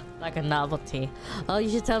restaurant, like a novelty. Oh, you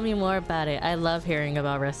should tell me more about it. I love hearing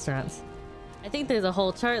about restaurants. I think there's a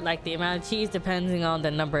whole chart, like the amount of cheese depending on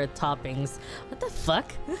the number of toppings. What the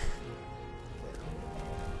fuck?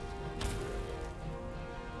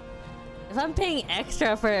 If I'm paying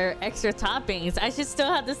extra for extra toppings, I should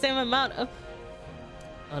still have the same amount of...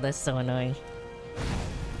 Oh, that's so annoying.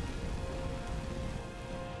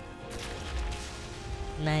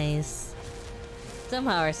 Nice.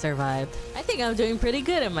 Somehow I survived. I think I'm doing pretty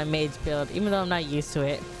good in my mage build, even though I'm not used to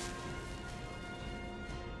it.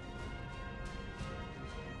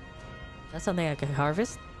 That's something I can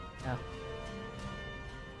harvest? No.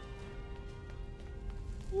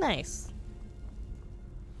 Nice.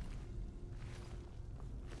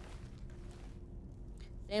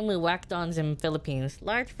 Same with whack-dons in Philippines.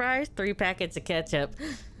 Large fries, 3 packets of ketchup.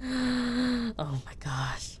 Oh my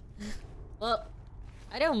gosh. Well,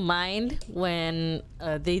 I don't mind when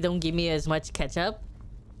they don't give me as much ketchup,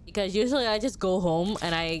 because usually I just go home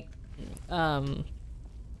and I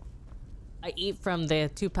eat from the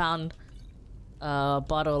 2-pound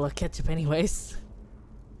bottle of ketchup anyways.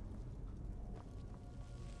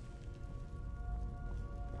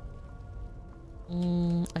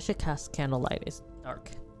 I should cast candlelight. It's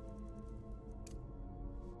dark.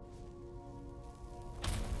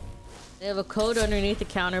 They have a code underneath the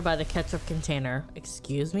counter by the ketchup container.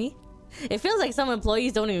 Excuse me? It feels like some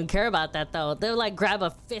employees don't even care about that though. They'll like grab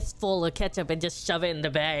a fistful of ketchup and just shove it in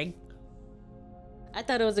the bag. I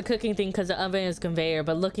thought it was a cooking thing because the oven is conveyor,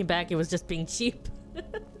 but looking back, it was just being cheap.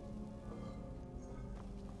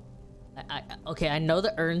 Okay, I know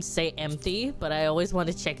the urns say empty, but I always want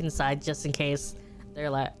to check inside just in case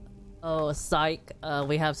they're like, oh, psych,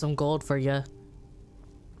 we have some gold for you.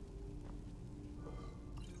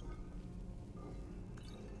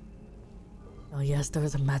 Oh yes, there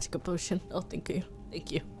was a magicka potion. Oh, thank you.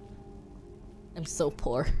 Thank you. I'm so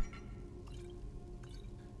poor.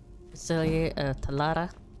 Silly Talata.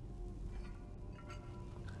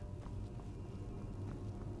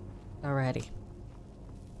 Alrighty.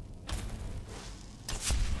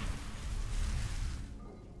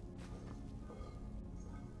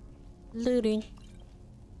 Looting.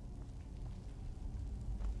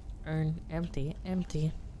 Earn empty,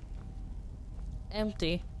 empty.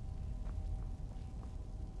 Empty.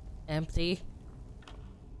 Empty.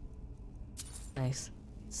 Nice.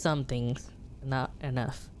 Some things, not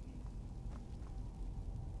enough.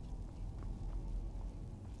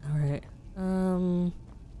 Alright.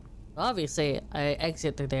 Obviously, I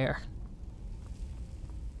exit through there.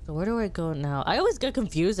 So where do I go now? I always get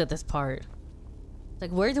confused at this part.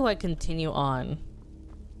 Like, where do I continue on?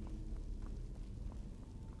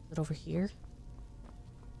 Is it over here?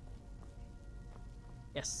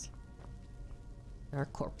 Yes. There are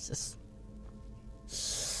corpses.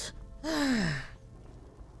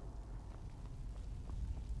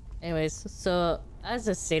 Anyways, so as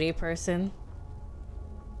a city person,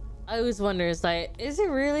 I always wonder, is like, is it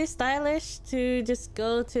really stylish to just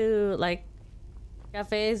go to like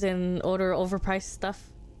cafes and order overpriced stuff?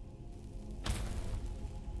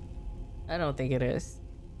 I don't think it is.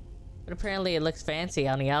 But apparently it looks fancy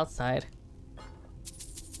on the outside.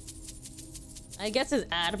 I guess it's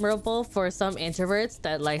admirable for some introverts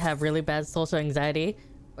that like have really bad social anxiety,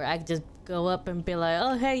 where I can just go up and be like,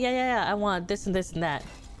 oh hey, yeah, I want this and this and that.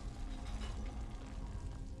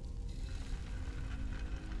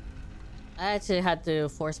 I actually had to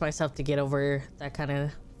force myself to get over that kind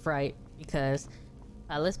of fright because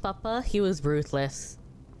Alice Papa, he was ruthless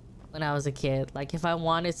when I was a kid. Like if I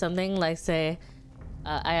wanted something, like say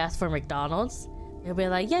I asked for McDonald's, he'll be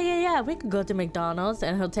like, yeah, we could go to McDonald's,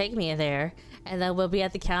 and he'll take me there, and then we'll be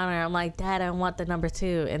at the counter. I'm like, Dad, I want the number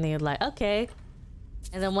 2, and he'd like, okay.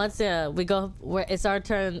 And then once we go where it's our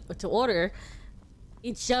turn to order,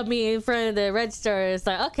 he'd shove me in front of the register. It's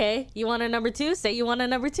like, okay, you want a number 2? Say you want a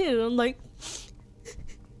number 2. I'm like,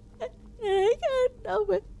 I got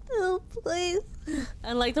number 2, please.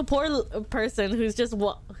 And like the poor person who's just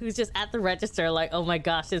at the register, like, oh my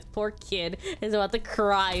gosh, this poor kid is about to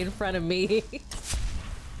cry in front of me.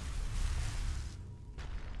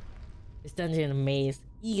 This dungeon a maze.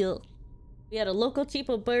 Ew. We had a local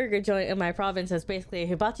cheapo burger joint in my province that's basically a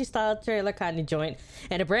hibachi style trailer kind of joint,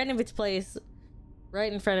 and a brand new place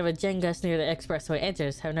right in front of a Jenga's near the expressway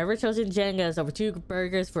enters. Have never chosen Jenga's over 2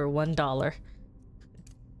 burgers for $1.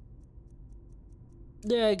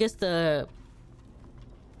 Yeah, I guess the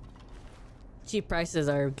cheap prices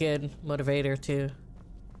are a good motivator too.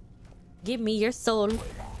 Give me your soul.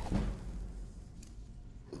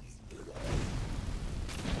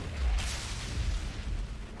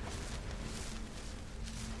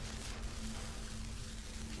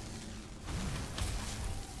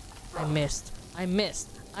 I missed. I missed.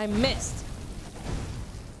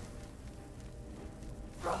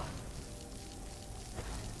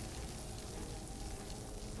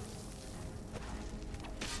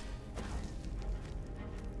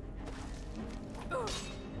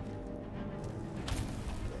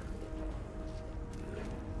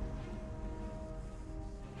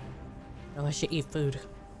 Oh, I should eat food.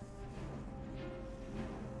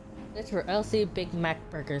 That's for LC Big Mac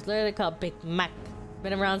burgers. Literally called Big Mac.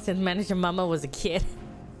 Been around since Manager Mama was a kid.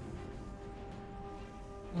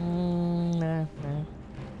 Nah.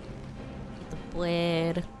 Get the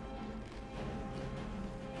bread.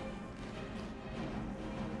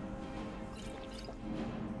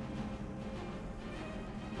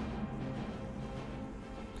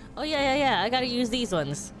 Oh yeah. I gotta use these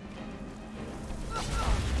ones.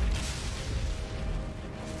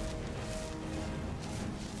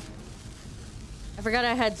 I forgot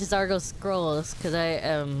I had Jizargo's scrolls because I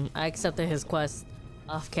accepted his quest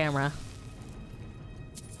off camera.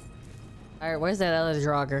 Alright, where's that other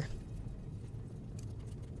Draugr?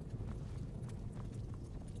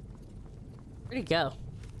 Where'd he go?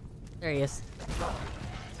 There he is.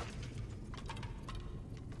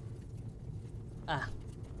 Ah.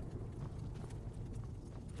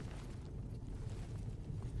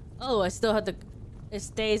 Oh, I still have to... It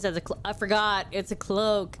stays as a cloak. I forgot. It's a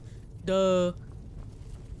cloak. Duh.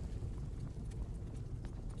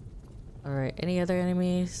 Alright, any other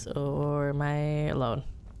enemies? Or am I alone?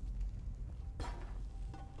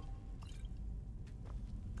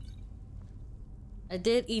 I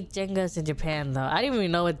did eat Jenga's in Japan though. I didn't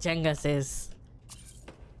even know what Jenga's is.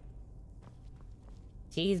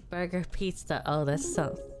 Cheeseburger pizza. Oh, that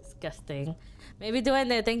sounds disgusting. Maybe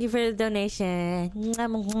Duende, thank you for the donation. My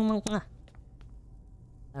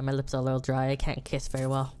lips are a little dry. I can't kiss very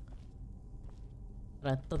well.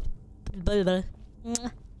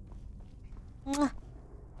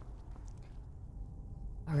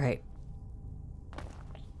 Alright.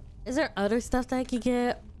 Is there other stuff that I could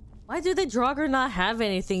get? Why do the Draugr not have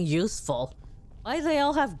anything useful? Why do they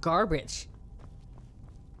all have garbage?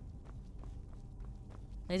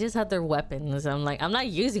 They just have their weapons. I'm like, I'm not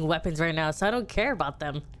using weapons right now, so I don't care about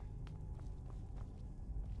them.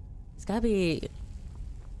 It's gotta be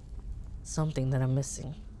something that I'm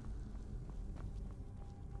missing.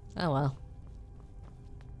 Oh well.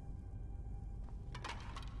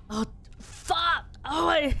 Oh, fuck! Oh,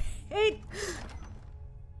 I hate...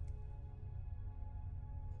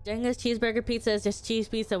 Jenga's cheeseburger pizza is just cheese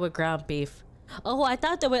pizza with ground beef. Oh, I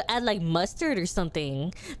thought they would add like mustard or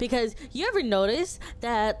something. Because you ever notice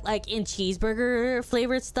that like in cheeseburger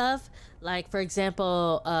flavored stuff, like for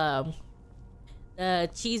example, the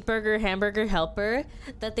cheeseburger hamburger helper,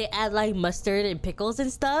 that they add like mustard and pickles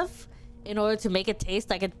and stuff in order to make it taste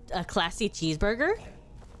like a classy cheeseburger?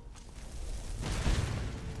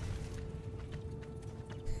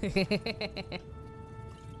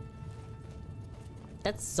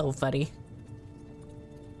 That's so funny.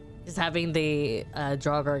 Just having the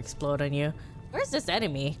Draugr explode on you. Where's this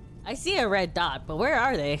enemy? I see a red dot, but where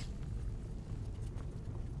are they?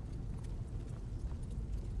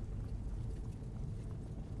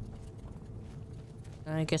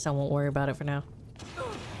 I guess I won't worry about it for now.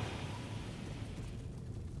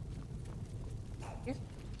 Here.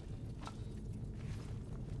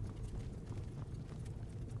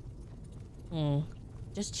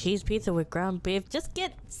 Just cheese pizza with ground beef. Just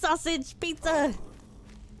get sausage pizza!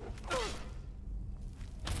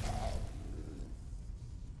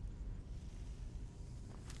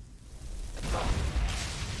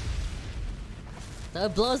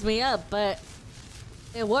 That blows me up, but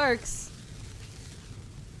it works.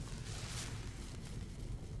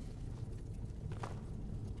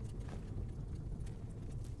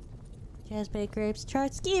 Just baked grapes,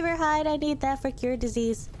 charred skeever hide. I need that for cure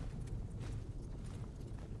disease.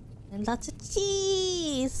 And lots of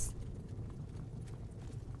cheese.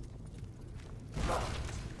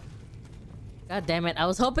 God damn it. I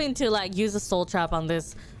was hoping to like use a soul trap on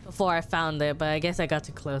this before I found it, but I guess I got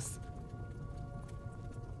too close.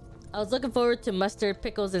 I was looking forward to mustard,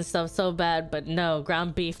 pickles, and stuff so bad, but no,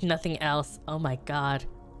 ground beef, nothing else. Oh my god.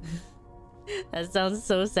 That sounds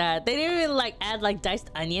so sad. They didn't even like add like diced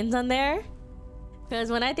onions on there. Because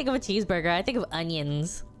when I think of a cheeseburger, I think of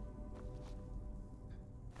onions.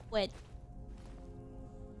 What?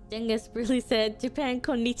 Genghis really said, Japan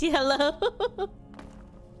konnichi, hello.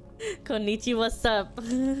 Konnichi, what's up?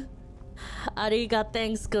 Ariga,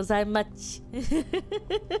 thanks, gozaimachi.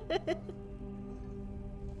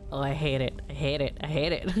 Oh, I hate it. I hate it. I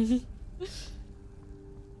hate it.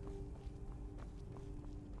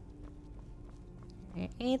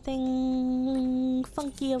 Anything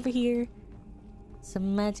funky over here?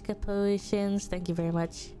 Some magica potions. Thank you very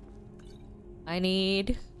much. I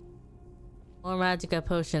need more magica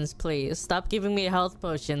potions, please. Stop giving me health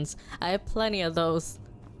potions. I have plenty of those.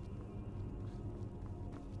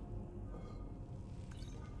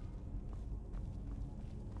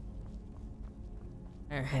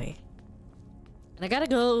 Alrighty. And I gotta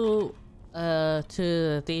go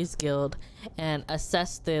to Thieves Guild and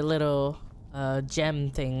assess the little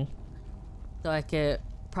gem thing so I could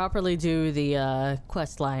properly do the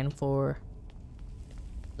quest line for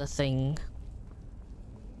the thing.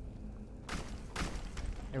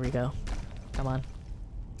 There we go. Come on.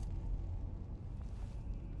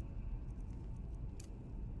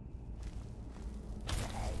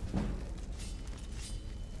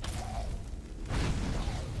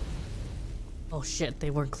 Oh shit, they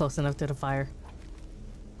weren't close enough to the fire.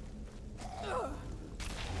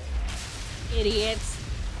 Idiots.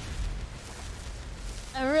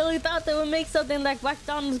 I really thought they would make something like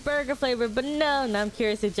McDonald's burger flavor, but no. Now I'm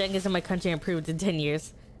curious if Jenga's in my country improved in 10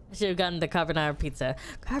 years. I should have gotten the carbonara pizza.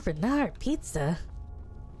 Carbonara pizza?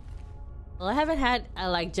 Well, I haven't had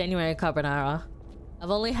like genuine carbonara. I've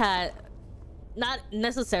only had, not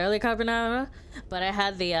necessarily carbonara, but I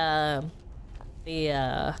had the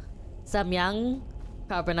samyang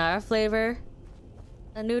carbonara flavor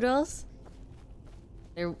noodles.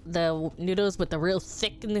 They're the noodles with the real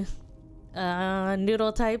thick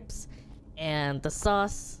noodle types, and the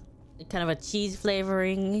sauce, kind of a cheese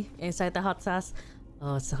flavoring inside the hot sauce.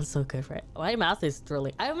 Oh, it sounds so good, right? My mouth is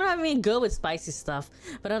drooling. I'm not even good with spicy stuff,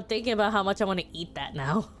 but I'm thinking about how much I want to eat that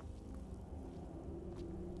now.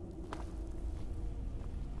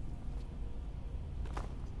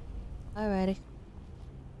 Alrighty.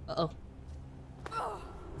 Uh-oh.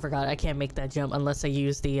 I forgot I can't make that jump unless I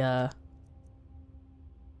use the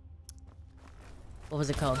what was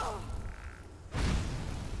it called?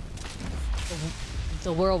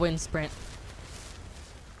 The whirlwind sprint.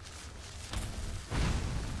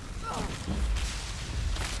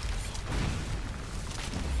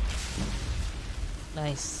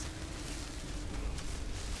 Nice.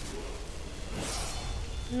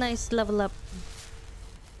 Nice level up.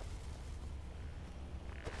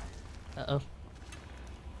 Uh-oh.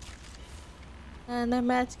 And the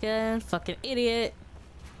match gun. Fucking idiot.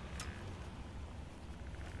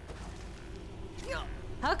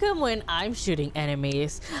 How come when I'm shooting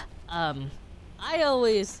enemies, I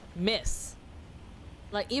always miss?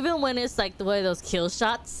 Like, even when it's like the way those kill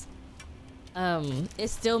shots, it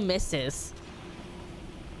still misses.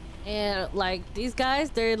 And like these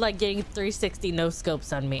guys, they're like getting 360 no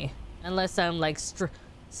scopes on me, unless I'm like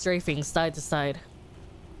strafing side to side.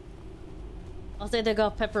 I'll say they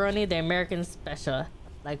got pepperoni, the American special,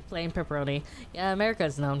 like plain pepperoni. Yeah,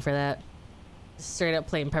 America's known for that. Just straight up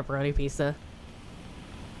plain pepperoni pizza.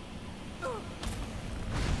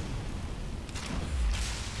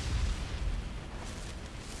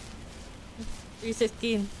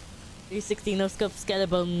 360 no scope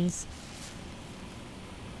skeletons.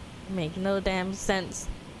 Make no damn sense.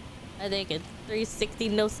 I think it 360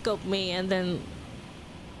 no scope me and then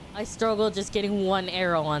I struggle just getting one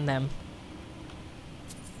arrow on them.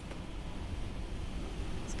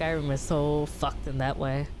 Skyrim is so fucked in that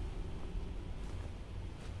way.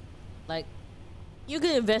 Like, you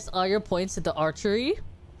can invest all your points into archery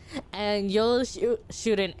and you'll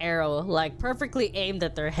shoot an arrow like perfectly aimed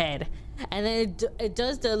at their head, and then it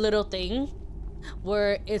does the little thing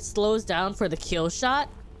where it slows down for the kill shot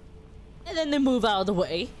and then they move out of the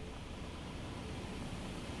way.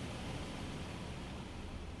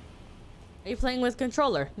 Are you playing with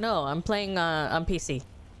controller? No, I'm playing on PC.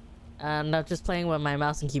 I'm not just playing with my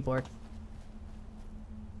mouse and keyboard.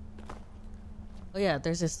 Oh yeah,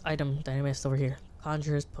 there's this item that I missed over here.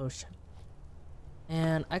 Conjurer's Potion.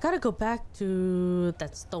 And I gotta go back to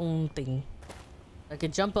that stone thing. I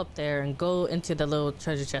could jump up there and go into the little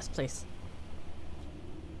treasure chest place.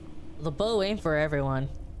 The bow ain't for everyone.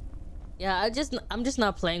 Yeah, I'm just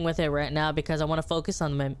not playing with it right now because I want to focus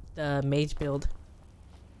on the mage build.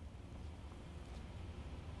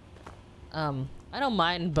 I don't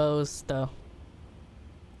mind bows though.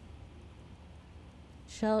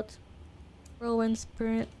 Shout. Whirlwind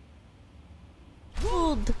sprint.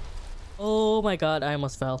 Hold. Oh my god, I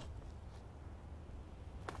almost fell.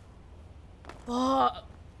 Oh.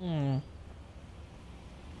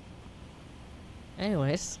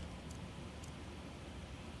 Anyways.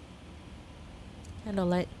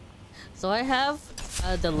 Candlelight. So I have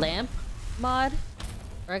the lamp mod,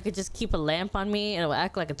 where I could just keep a lamp on me and it will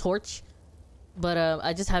act like a torch. But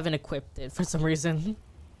I just haven't equipped it for some reason.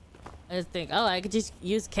 I just think, oh, I could just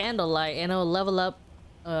use candlelight and it'll level up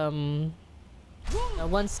one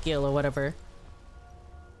skill or whatever.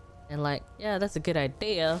 And like, yeah, that's a good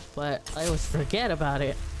idea, but I always forget about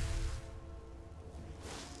it.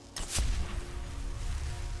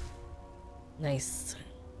 Nice.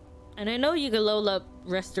 And I know you can level up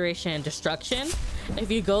restoration and destruction if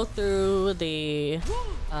you go through the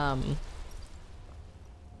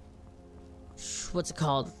what's it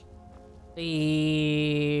called?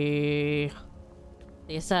 The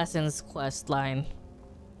Assassin's Quest line.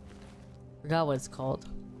 Forgot what it's called.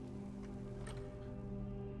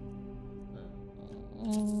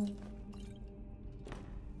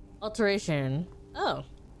 Alteration. Oh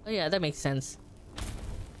yeah, that makes sense.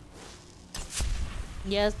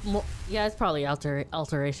 Yeah, it's probably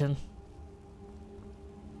alteration.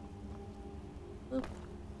 Oop.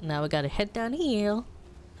 Now we gotta head down here.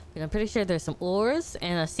 And I'm pretty sure there's some ores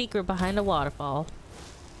and a secret behind the waterfall.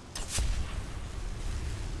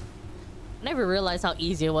 I never realized how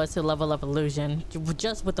easy it was to level up illusion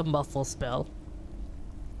just with the muffle spell.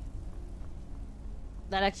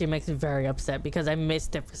 That actually makes me very upset because I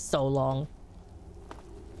missed it for so long.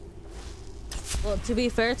 Well, to be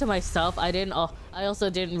fair to myself, I also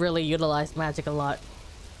didn't really utilize magic a lot.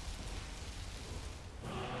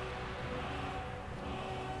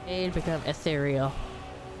 It become ethereal.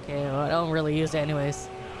 Okay, well, I don't really use it anyways.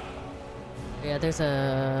 Yeah, there's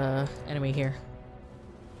a enemy here.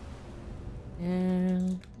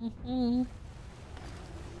 And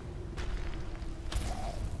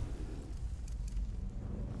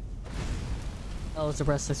oh, it's the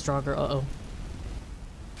rest is stronger. Uh-oh.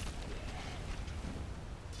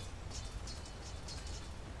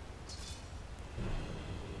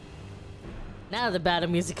 Now the battle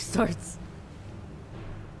music starts.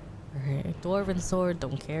 Alright, dwarven sword,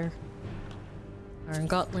 don't care. Iron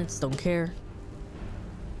gauntlets, don't care.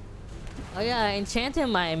 Oh yeah, I enchanted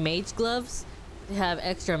my mage gloves to have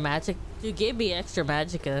extra magic, to give me extra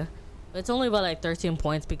magicka. It's only about like 13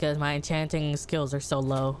 points because my enchanting skills are so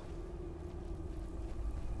low.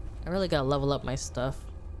 I really gotta level up my stuff.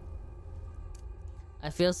 I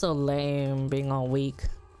feel so lame being all weak.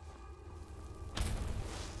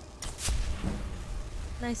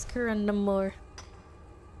 Nice Kurandamore.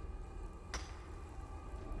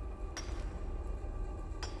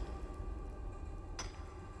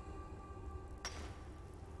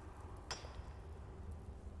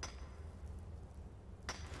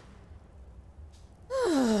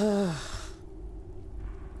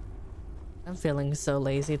 I'm feeling so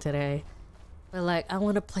lazy today. But like, I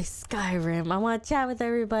want to play Skyrim. I want to chat with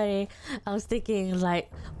everybody. I was thinking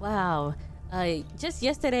like, wow. Just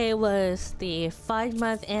yesterday was the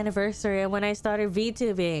 5-month anniversary of when I started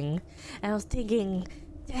VTubing. And I was thinking,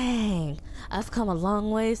 dang, I've come a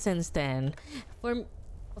long way since then.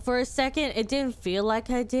 For a second, it didn't feel like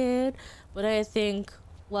I did. But I think,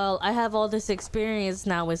 well, I have all this experience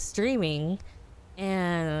now with streaming.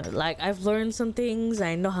 And like, I've learned some things.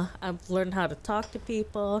 I've learned how to talk to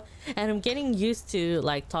people, and I'm getting used to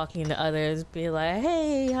like talking to others, be like,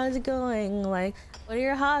 hey, how's it going, like, what are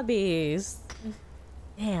your hobbies?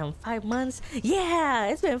 Damn, 5 months. Yeah,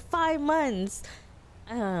 it's been 5 months.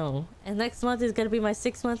 Oh, and next month is gonna be my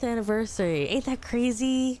 6-month anniversary. Ain't that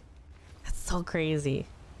crazy? That's so crazy.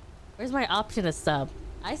 Where's my option to sub?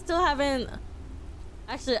 I still haven't.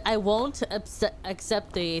 Actually, I won't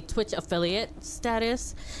accept the Twitch affiliate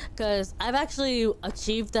status because I've actually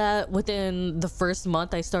achieved that within the first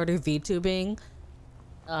month I started VTubing.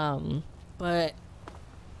 But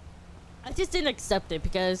I just didn't accept it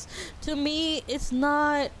because to me, it's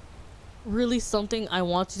not really something I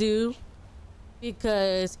want to do,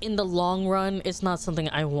 because in the long run, it's not something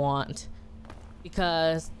I want,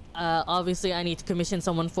 because obviously I need to commission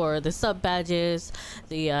someone for the sub badges,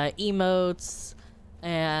 the emotes.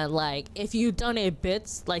 And like, if you donate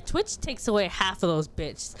bits, like Twitch takes away half of those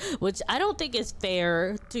bits, which I don't think is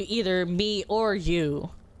fair to either me or you.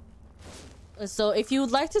 So if you would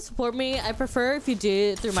like to support me, I prefer if you do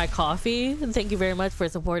it through my Ko-fi. Thank you very much for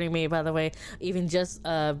supporting me, by the way, even just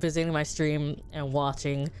visiting my stream and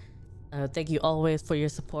watching. Thank you always for your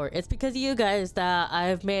support. It's because of you guys that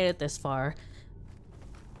I've made it this far.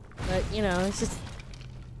 But you know, it's just,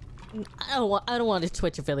 I don't want a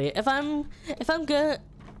Twitch affiliate. If I'm good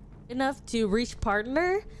enough to reach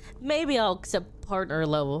partner, maybe I'll accept partner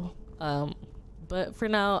level. But for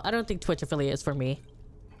now, I don't think Twitch affiliate is for me.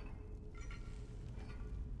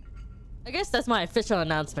 I guess that's my official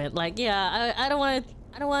announcement. Like, yeah, I don't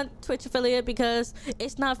want Twitch affiliate because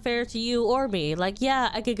it's not fair to you or me. Like,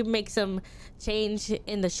 yeah, I could make some change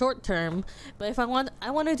in the short term, but if I want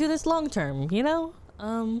to do this long term, you know?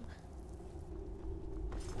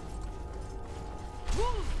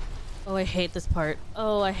 Oh, I hate this part.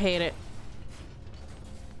 Oh, I hate it.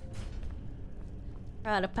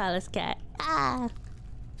 Proud of Palace Cat. Ah!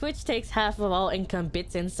 Twitch takes half of all income,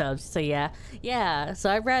 bits, and subs. So yeah. Yeah, so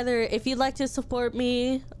I'd rather, if you'd like to support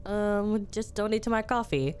me, just donate to my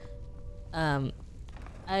Ko-fi. I'm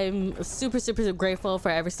super grateful for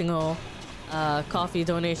every single Ko-fi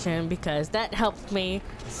donation because that helped me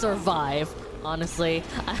survive, honestly.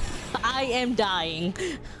 I am dying.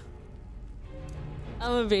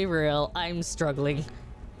 I'm gonna be real, I'm struggling,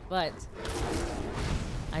 but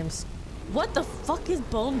what the fuck is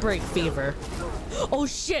bone break fever? Oh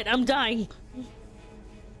shit, I'm dying.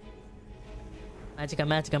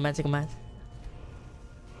 Magica.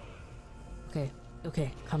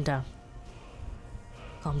 Okay, calm down.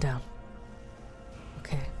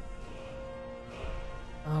 Okay.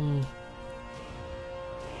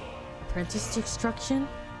 Apprentice destruction?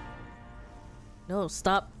 No,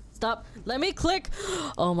 stop. Let me click.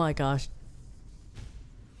 Oh my gosh.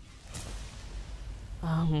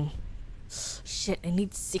 Shit, I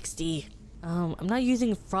need 60. I'm not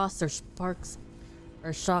using frost or sparks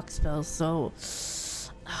or shock spells, so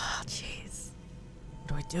jeez. What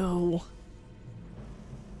do I do?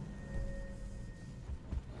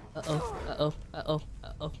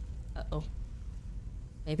 Uh-oh.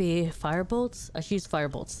 Maybe firebolts? I should use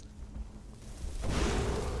firebolts.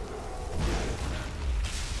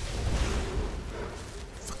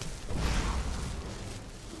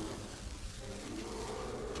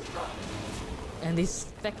 And these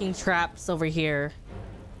fucking traps over here.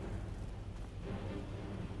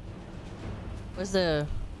 Where's the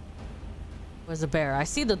bear? I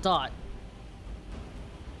see the dot.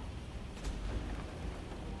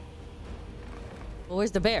 Well,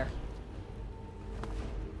 where's the bear?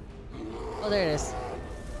 Oh, there it is.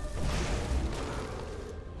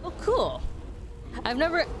 Oh, cool.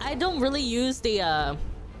 I don't really use the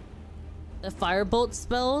firebolt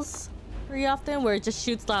spells very often, where it just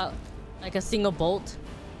shoots out like a single bolt.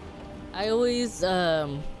 I always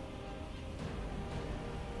where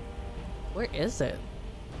is it?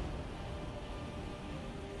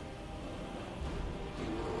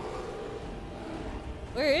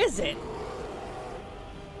 Where is it?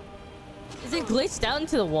 Is it glitched out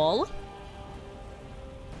into the wall?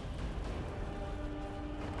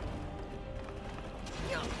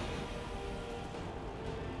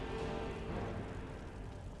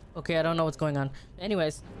 Okay, I don't know what's going on.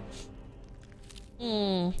 Anyways.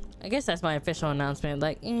 I guess that's my official announcement.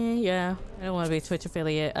 Like, yeah, I don't want to be a Twitch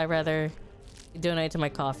affiliate. I'd rather donate to my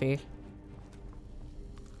coffee.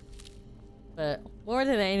 But more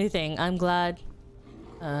than anything, I'm glad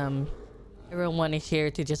everyone is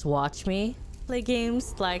here to just watch me play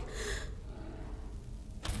games. Like,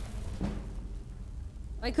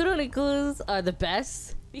 my Kuronikos are the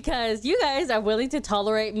best because you guys are willing to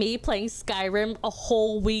tolerate me playing Skyrim a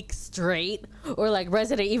whole week straight, or like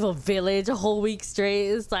Resident Evil Village a whole week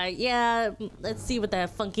straight. It's like, yeah, let's see what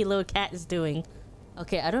that funky little cat is doing.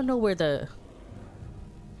 Okay, I don't know where the...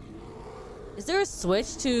 Is there a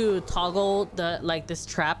switch to toggle the, like, this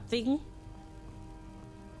trap thing?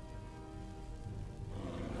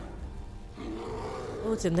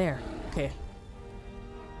 Oh, it's in there. Okay.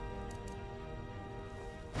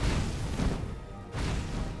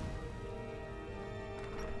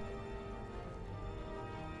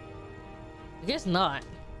 I guess not.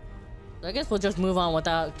 I guess we'll just move on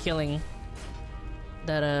without killing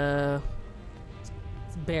that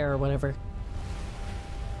bear or whatever.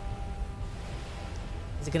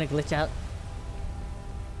 Is it gonna glitch out?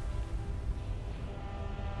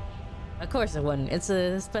 Of course it wouldn't. It's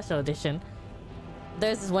a special edition.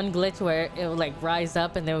 There's this one glitch where it would like rise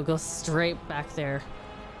up and then it would go straight back there.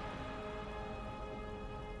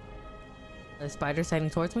 Are the spiders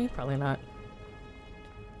heading towards me? Probably not.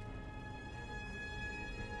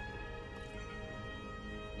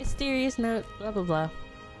 Mysterious note, blah blah blah.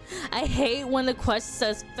 I hate when the quest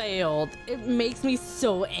says failed. It makes me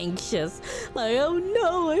so anxious. Like, oh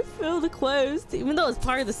no, I failed the quest. Even though it's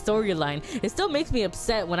part of the storyline, it still makes me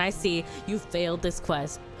upset when I see you failed this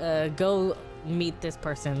quest. Go meet this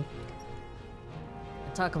person.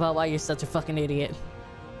 Talk about why you're such a fucking idiot.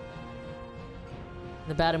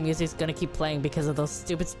 The battle music's gonna keep playing because of those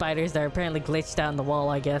stupid spiders that are apparently glitched out in the wall,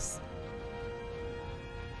 I guess.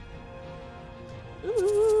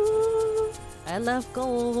 Ooh, I love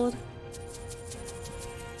gold.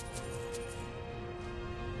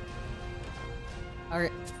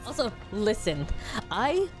 Alright, also, listen.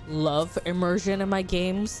 I love immersion in my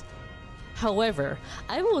games. However,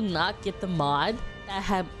 I will not get the mod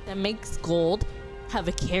that makes gold have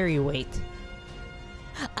a carry weight.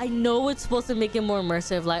 I know it's supposed to make it more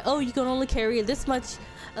immersive, like, oh, you can only carry this much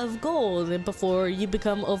of gold before you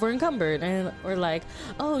become over encumbered, and or like,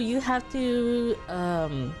 oh, you have to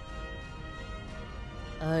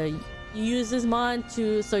use this mod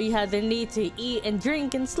to so you have the need to eat and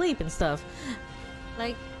drink and sleep and stuff.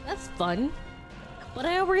 Like, that's fun, but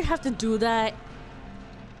I already have to do that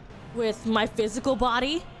with my physical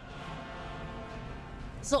body,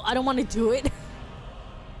 so I don't want to do it.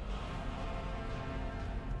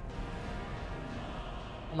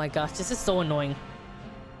 Oh my gosh, this is so annoying.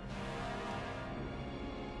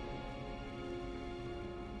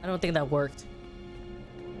 I don't think that worked.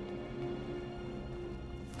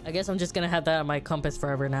 I guess I'm just gonna have that on my compass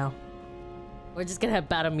forever now. We're just gonna have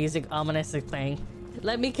battle music ominously playing.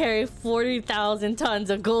 Let me carry 40,000 tons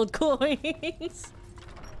of gold coins.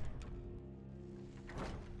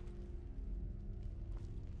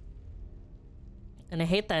 And I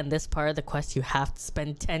hate that in this part of the quest you have to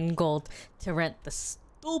spend 10 gold to rent the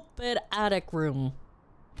stupid attic room.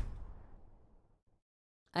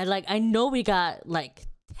 I know we got like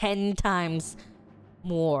 10 times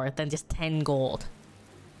more than just 10 gold,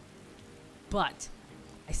 but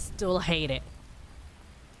I still hate it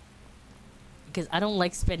because I don't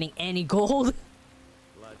like spending any gold.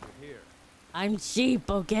 Glad you're here. I'm cheap,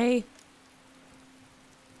 okay?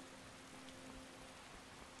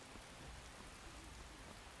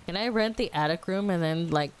 Can I rent the attic room and then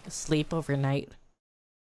like sleep overnight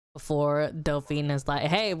before Delphine is like,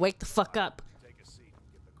 hey, wake the fuck up? Take a seat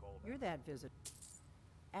and get the cold. You're that visit.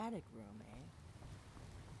 Attic room, eh?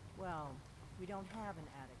 Well, we don't have an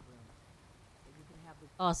attic room. But you can have the...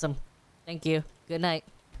 Awesome. Thank you. Good night.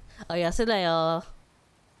 Oyasudayo.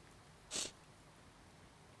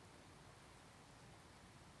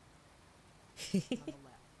 on the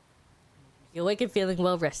left. You're awake and feeling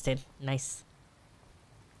well rested. Nice.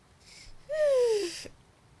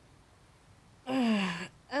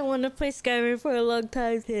 I want to play Skyrim for a long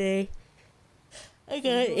time today. I got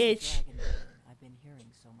an itch. Dragon I've been hearing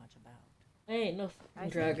so much about. I ain't no I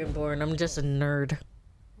fucking think you- Dragonborn. I'm just a nerd.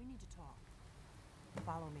 We need to talk.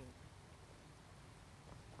 Follow me.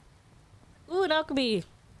 Ooh, an alchemy.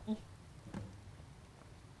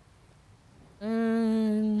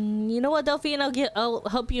 You know what, Delphine? I'll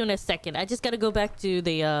help you in a second. I just gotta go back to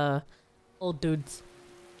the old dudes.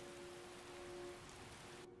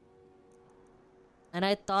 And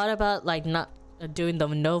I thought about like not doing the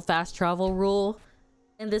no fast travel rule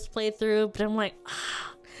in this playthrough, but I'm like,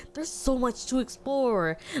 there's so much to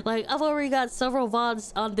explore. Like, I've already got several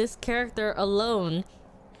VODs on this character alone,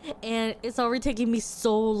 and it's already taking me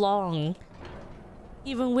so long,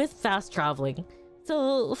 even with fast traveling.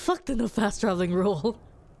 So fuck the no fast traveling rule.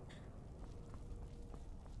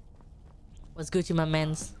 What's Gucci, my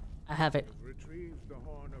mans? I have it. Retrieved the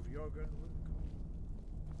horn of Jürgen Wilco.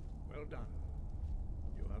 Well done.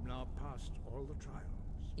 You have now passed all the trials.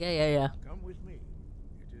 Yeah. Come with me.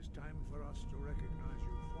 It is time for us to recognize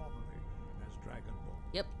you formally as Dragonborn.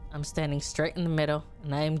 Yep, I'm standing straight in the middle,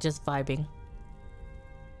 and I am just vibing.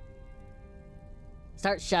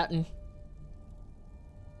 Start shouting.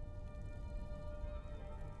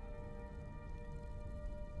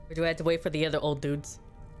 Or do I have to wait for the other old dudes?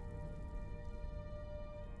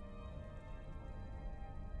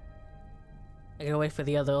 I gotta wait for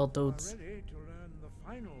the other old dudes. Ready to learn the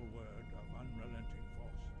final word of unrelenting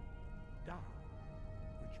force. Da,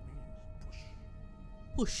 which means push.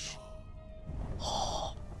 Push.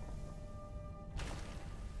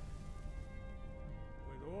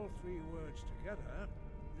 With all three words together,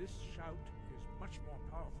 this shout is much more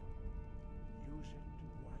powerful. Use it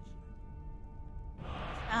wisely.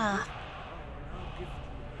 Ah. I will now gift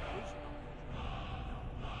you this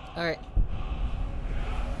knowledge. Alright.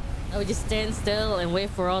 I would just stand still and wait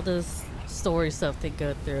for all this story stuff to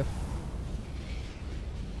go through.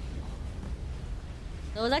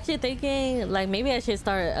 I was actually thinking, like, maybe I should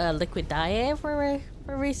start a liquid diet for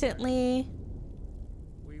recently.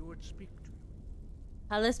 We would speak to you.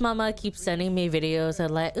 Alice Mama keeps sending me videos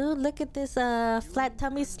of like, ooh, look at this flat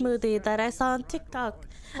tummy smoothie that I saw on TikTok.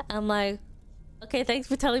 I'm like, okay, thanks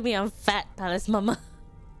for telling me I'm fat, Alice Mama.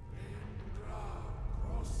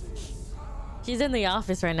 She's in the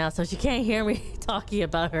office right now, so she can't hear me talking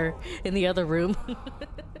about her in the other room.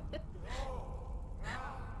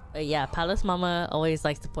 But yeah, Palace Mama always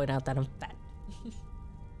likes to point out that I'm fat.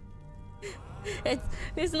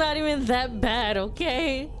 It's not even that bad,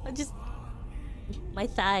 okay? I just... my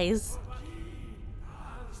thighs.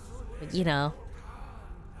 But you know,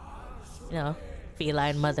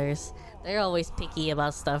 feline mothers. They're always picky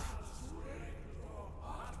about stuff.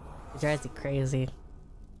 It drives me crazy.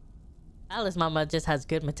 Alice Mama just has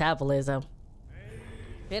good metabolism.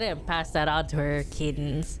 They didn't pass that on to her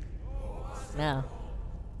kittens. No.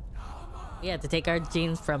 We had to take our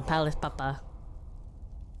genes from Palace Papa.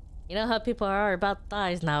 You know how people are about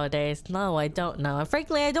thighs nowadays? No, I don't know. And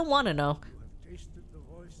frankly, I don't want to know. You have tasted the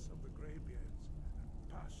voice of the graybeards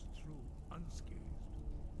and passed through unscathed.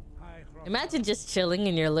 Imagine just chilling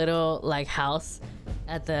in your little, like, house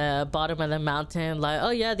at the bottom of the mountain. Like, oh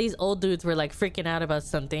yeah, these old dudes were, like, freaking out about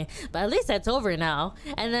something. But at least that's over now.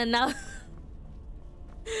 And then now...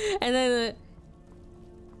 and then...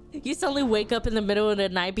 you suddenly wake up in the middle of the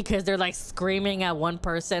night because they're, like, screaming at one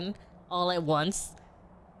person all at once.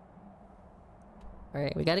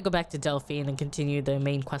 Alright, we gotta go back to Delphine and continue the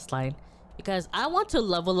main quest line. Because I want to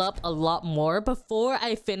level up a lot more before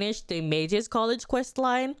I finish the Mage's College quest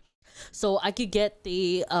line. So I could get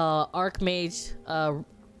the Archmage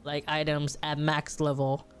like items at max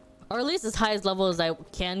level. Or at least as high as level as I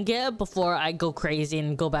can get before I go crazy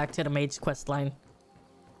and go back to the Mage quest line.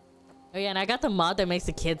 Oh yeah, and I got the mod that makes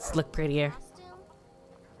the kids look prettier. Costume?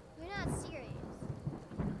 You're not serious.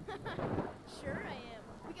 Sure I am.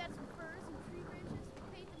 We got some furs and tree branches,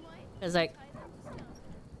 paint them white. Cause like, tie them to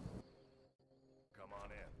stuff. Come on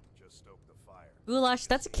in. Just stoke the fire. goulash,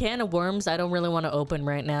 that's a can of worms I don't really want to open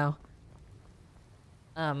right now.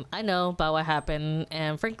 I know about what happened,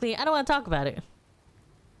 and frankly, I don't want to talk about it.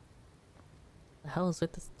 The hell is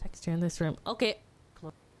with this texture in this room? Okay.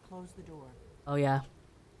 Close the door. Oh yeah.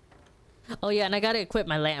 Oh yeah, and I gotta equip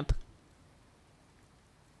my lamp.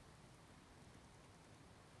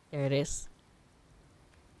 There it is.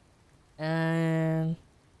 And...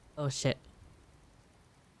 oh shit.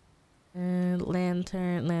 And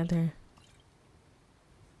lantern. Now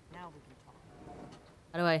we can talk.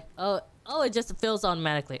 How do I... oh, it just fills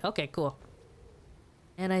automatically. Okay, cool.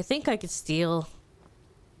 And I think I could steal...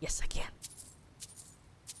 yes, I can.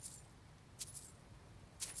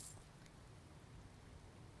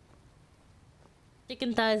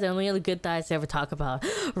 Chicken thighs are the only good thighs to ever talk about.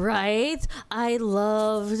 Right? I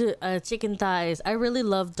loved chicken thighs. I really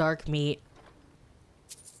love dark meat.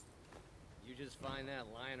 find that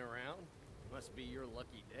lying around? Must be your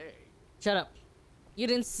lucky day. Shut up. You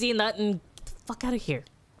didn't see nothing. Get the fuck out of here.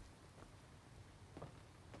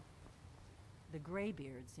 The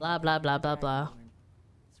graybeards. Blah, blah, blah, blah, blah.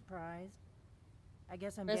 Surprised? I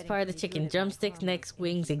guess I'm First getting part of the pretty chicken. good at my Drumsticks combat next,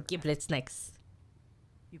 wings, and skills. giblets next.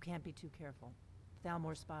 You can't be too careful.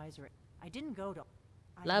 Thalmor spies are. I didn't go to.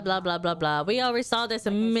 I Blah, am blah, not blah, blah, blah. We already saw this a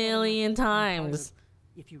Like I said, I'm million not part times. of-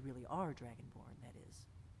 If you really are Dragonborn, that is.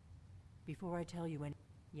 Before I tell you any.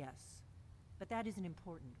 Yes. But that isn't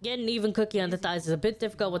important. Getting even cookie on the thighs is a bit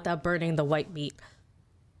difficult without burning the white meat.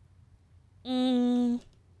 I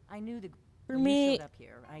knew the. For when you me, showed up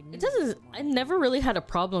here, I knew it you doesn't. were I one of never them. really had a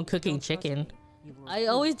problem cooking Don't trust chicken. me. You were a I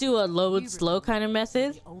fool. always do a load You slow remember kind of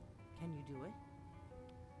method. the o- Can you do it?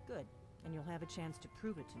 Good. And you'll have a chance to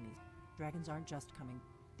prove it to me. Dragons aren't just coming.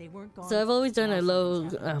 They weren't gone. So I've always done Now a low,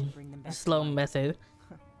 something's happening to bring them back to slow life. method.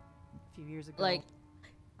 A few years ago, Like,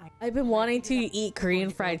 I- I've been I wanting to figured out eat you're Korean going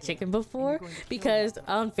to go fried there, chicken and you're before going to kill because that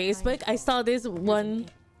on Facebook I saw this one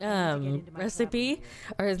recipe,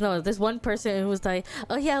 or no, this one person who was like,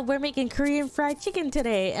 oh yeah, we're making Korean fried chicken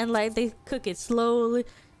today, and like they cook it slowly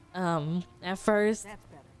at first, That's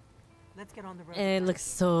better. Let's get on the road. and it looks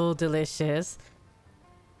so delicious.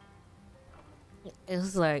 It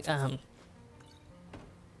was like what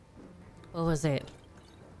was it?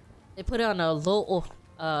 They put it on a low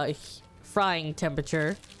frying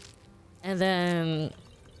temperature, and then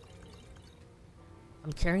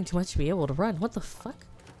I'm carrying too much to be able to run. What the fuck?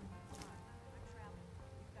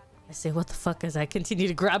 I say what the fuck as I continue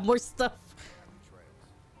to grab more stuff.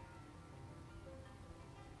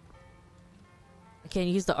 I can't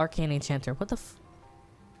use the arcane enchanter. What the f—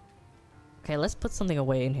 okay, let's put something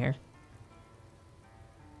away in here.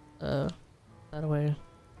 That away.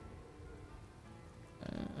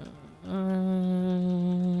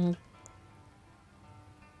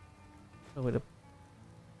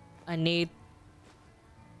 I need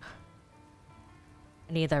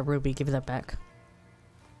that ruby. Give me that back.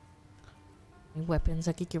 Any weapons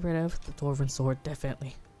I could get rid of? The dwarven sword,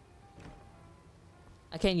 definitely.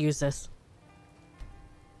 I can't use this.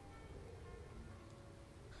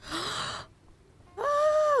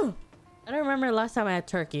 I don't remember the last time I had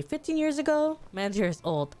turkey. 15 years ago? Manager is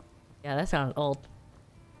old. Yeah, that sounds old.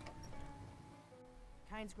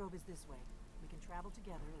 Kynes Grove is this way. We can travel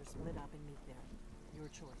together or split up and meet there. Your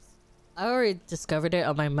choice. I already discovered it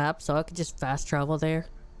on my map, so I could just fast travel there.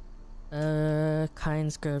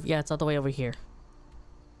 Kynes Grove. Yeah, it's all the way over here.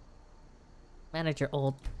 Manager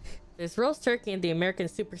old. There's roast turkey in the American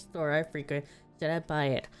Superstore I frequent. Should I buy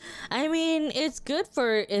it? I mean, it's good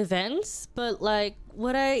for events, but like,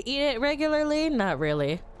 would I eat it regularly? Not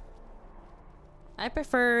really. I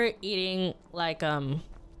prefer eating like Costco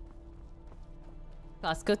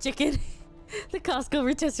chicken. The Costco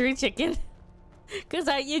rotisserie chicken. Cause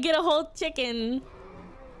you get a whole chicken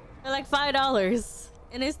for like $5,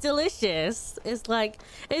 and it's delicious. It's like,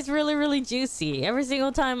 it's really, really juicy. Every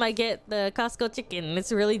single time I get the Costco chicken,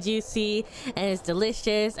 it's really juicy and it's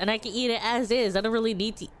delicious, and I can eat it as is. I don't really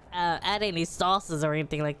need to add any sauces or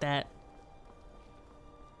anything like that.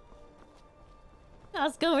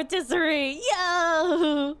 Costco rotisserie,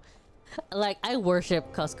 yo! Like, I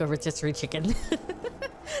worship Costco rotisserie chicken.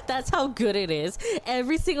 That's how good it is.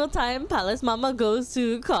 Every single time Palace Mama goes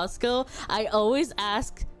to Costco, I always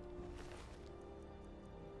ask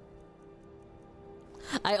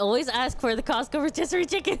for the Costco rotisserie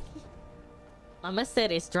chicken. Mama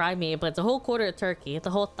said it's dry meat, but it's a whole quarter of turkey. It's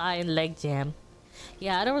a whole thigh and leg jam.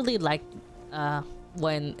 Yeah, I don't really like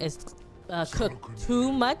when it's cooked too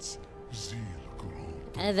much,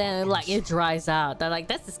 and then like it dries out.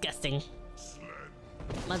 That's disgusting.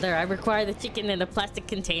 Mother, I require the chicken in a plastic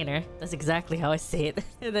container. That's exactly how I say it.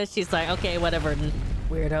 And then she's like, okay, whatever,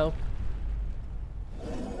 weirdo.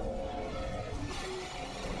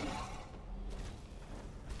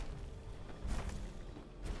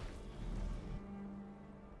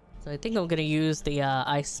 So I think I'm gonna use the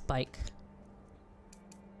ice spike.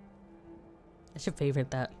 I should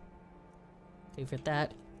favorite that. Favorite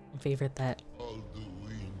that. And favorite that.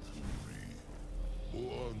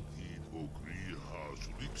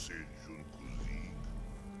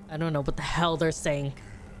 I don't know what the hell they're saying.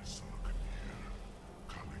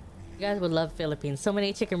 You guys would love Philippines. So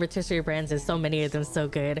many chicken rotisserie brands and so many of them so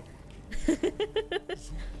good.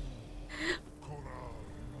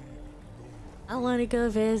 I want to go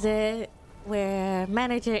visit where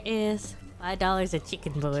manager is. $5 a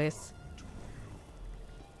chicken, boys.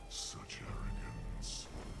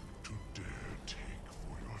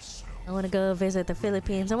 I want to go visit the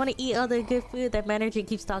Philippines. I want to eat all the good food that manager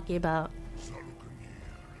keeps talking about.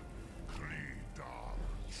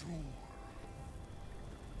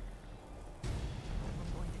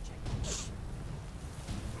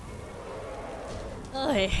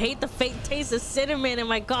 I hate the fake taste of cinnamon in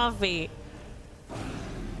my coffee.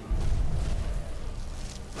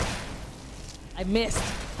 I missed.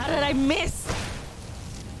 How did I miss?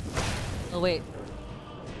 Oh, wait.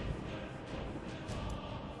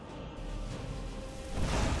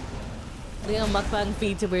 Leo Mukbang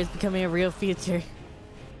VTuber is becoming a real future.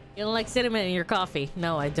 You don't like cinnamon in your coffee?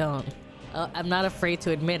 No, I don't. I'm not afraid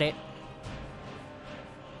to admit it.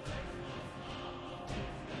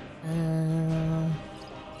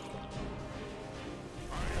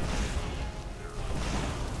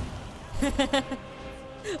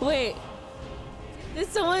 Wait.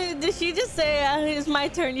 Did she just say, it's my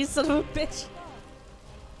turn, you son of a bitch?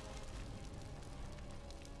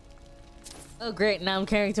 Oh great, now I'm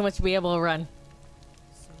carrying too much to be able to run.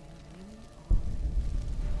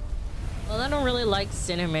 Well, I don't really like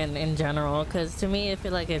cinnamon in general, because to me I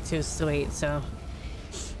feel like it's too sweet, so...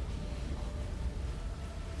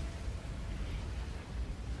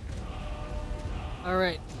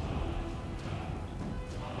 Alright.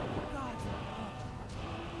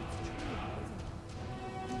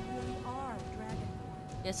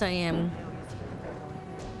 Yes, I am.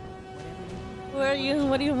 Where are you?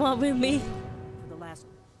 What do you want with me? The last,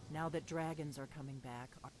 now that dragons are coming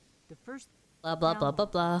back, the first blah blah blah blah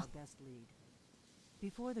blah. Best lead.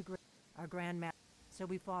 Before our grandmaster, so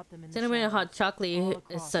we fought them in cinnamon and hot chocolate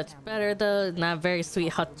is such better though. Not very sweet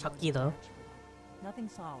hot chocolate though. Nothing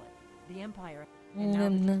solid. The Empire.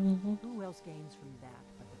 And now who else gains from that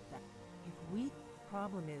but the fact? If we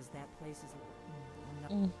problem is that place is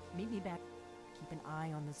meet me back. Keep an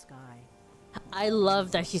eye on the sky. I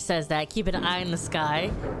love that she says that. Keep an eye on the sky.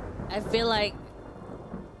 I feel like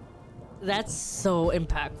that's so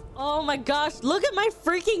impactful. Oh my gosh, look at my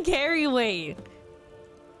freaking carry weight.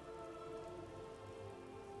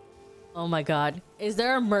 Oh my god. Is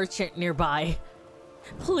there a merchant nearby?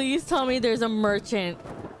 Please tell me there's a merchant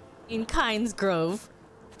in Kynes Grove.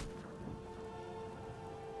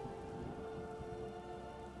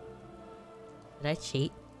 Did I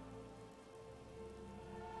cheat?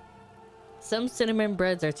 Some cinnamon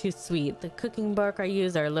breads are too sweet. The cooking bark I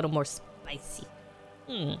use are a little more spicy.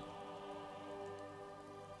 Oh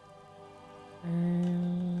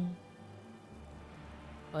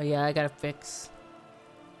yeah, I gotta fix.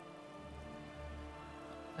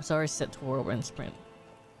 It's already set to whirlwind sprint.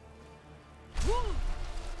 Oh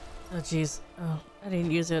jeez. Oh, I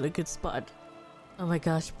didn't use it at a good spot. Oh my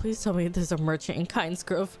gosh, please tell me there's a merchant in Kynes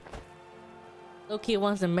Grove. Loki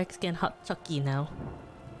wants a Mexican hot chucky now.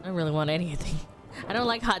 I don't really want anything. I don't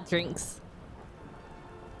like hot drinks.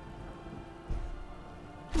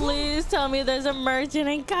 Please tell me there's a merchant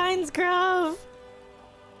in Kynes Grove.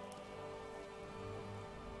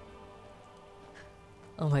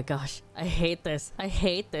 Oh my gosh. I hate this. I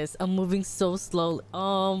hate this. I'm moving so slowly.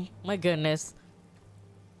 Oh my goodness.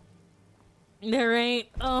 There ain't.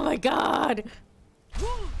 Oh my god.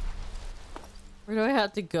 Where do I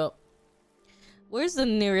have to go? Where's the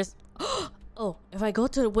nearest? Oh, if I go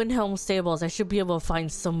to the Windhelm stables, I should be able to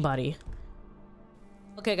find somebody.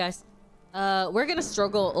 Okay, guys. We're gonna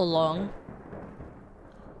struggle along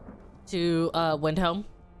to Windhelm.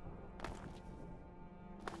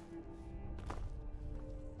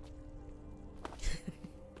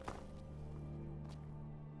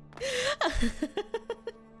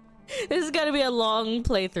 This is gonna be a long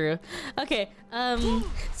playthrough. Okay,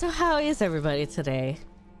 so how is everybody today?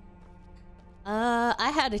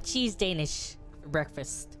 I had a cheese Danish for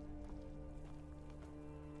breakfast.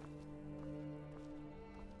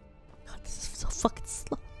 God, this is so fucking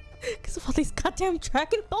slow because of all these goddamn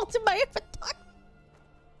Dragon Balls in my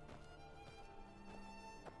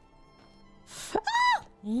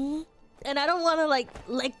inventory. And I don't want to like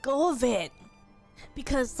let go of it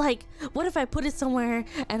because like what if I put it somewhere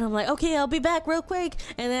and I'm like, okay, I'll be back real quick,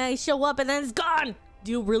 and then I show up and then it's gone.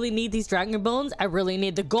 Do you really need these dragon bones? I really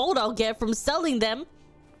need the gold I'll get from selling them.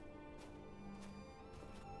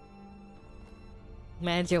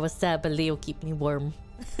 Manager was sad, but Leo keep me warm.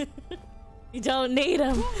 You don't need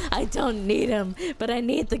them. I don't need them, but I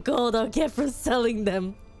need the gold I'll get from selling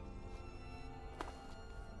them.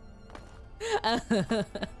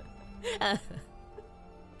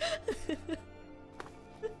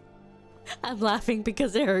 I'm laughing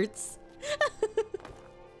because it hurts.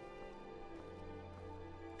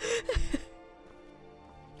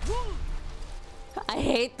 I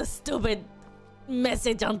hate the stupid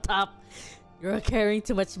message on top. You're carrying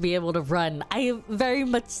too much to be able to run. I very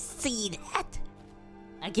much see that.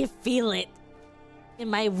 I can feel it in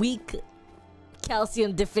my weak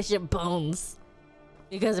calcium deficient bones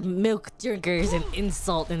because milk drinker is an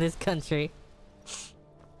insult in this country.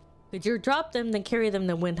 Could you drop them then carry them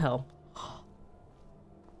to Windhelm?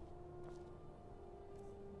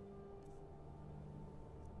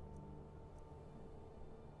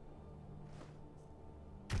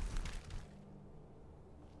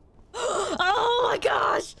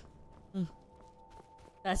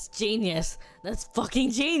 That's genius. That's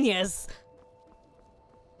fucking genius.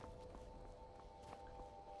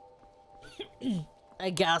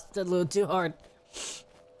 I gasped a little too hard.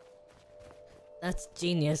 That's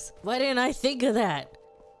genius. Why didn't I think of that?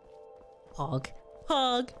 Pog.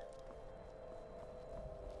 Pog.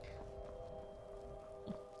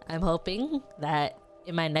 I'm hoping that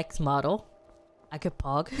in my next model, I could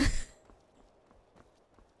pog.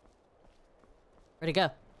 Where'd it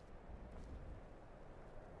go?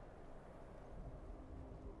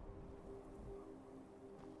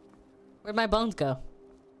 Where'd my bones go?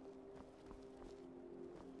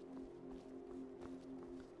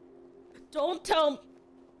 Don't tell me.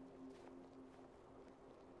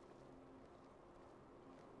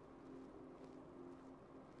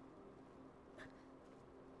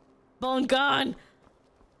 Bone gone.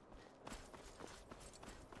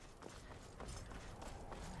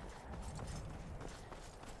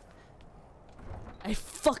 I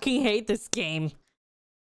fucking hate this game.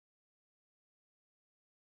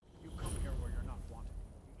 You come here where you're not wanted.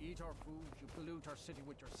 You eat our food, you pollute our city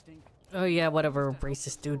with your stink. Oh yeah, whatever,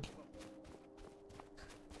 racist dude.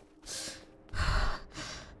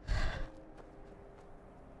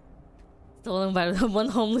 Stolen by the one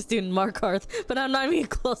homeless dude in Markarth, but I'm not even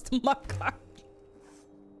close to Markarth.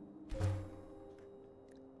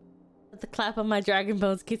 The clap on my dragon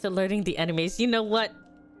bones keeps alerting the enemies. You know what?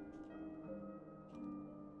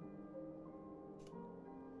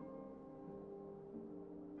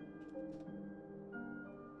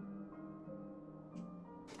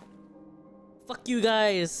 Fuck you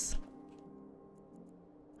guys.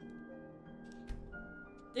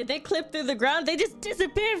 Did they clip through the ground? They just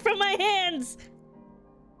disappeared from my hands.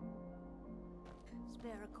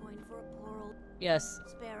 Spare a coin for a poor old. Yes.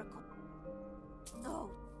 Spare a coin. Oh,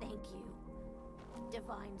 thank you.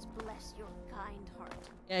 Divines bless your kind heart.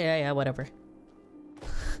 Yeah, whatever.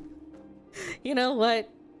 You know what?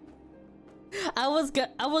 I was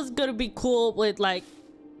gonna be cool with like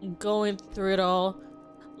going through it all.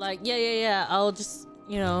 Like, yeah. I'll just,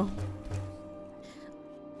 you know,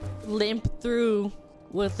 limp through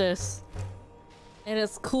with this. And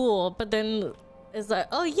it's cool, but then it's like,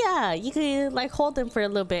 oh yeah, you can like hold them for a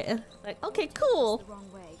little bit. Like, okay, cool. The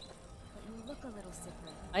wrong way, but you look a little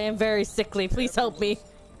sickly. I am very sickly. Please help me.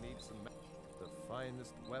 Need the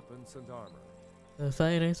finest weapons and armor. The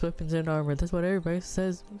finest weapons and armor. That's what everybody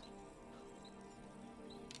says.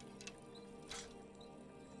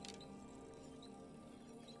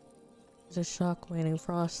 There's a shock waning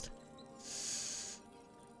frost.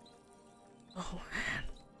 Oh man.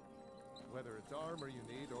 Whether it's armor you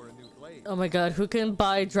need or a new blade. Oh my god, who can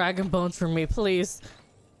buy dragon bones for me, please?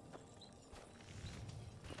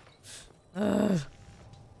 Ugh.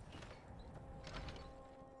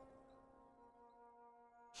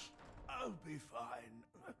 I'll be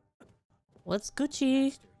fine. What's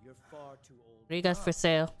Gucci? You're far too old. What do you got for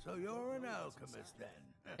sale? So you're an alchemist then?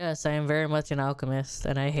 Yes, I am very much an alchemist,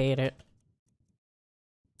 and I hate it.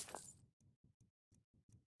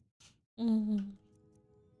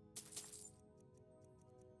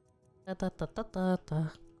 Da.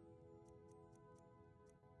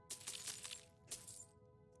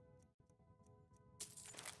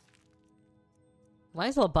 Might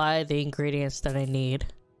as well buy the ingredients that I need.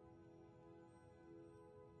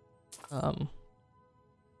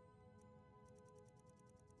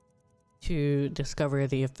 To discover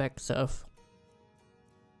the effects of.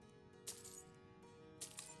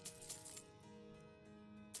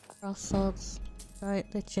 Raw salts, right,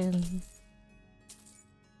 the chin.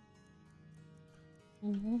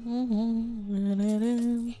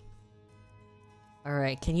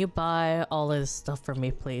 Alright, can you buy all of this stuff for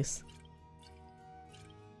me, please?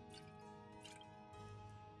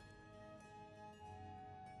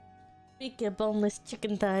 Speaking of boneless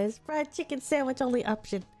chicken thighs, fried chicken sandwich only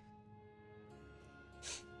option.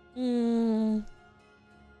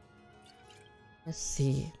 Let's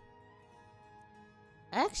see.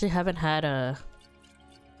 I actually haven't had a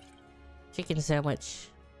chicken sandwich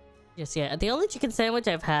just yet. The only chicken sandwich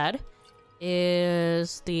I've had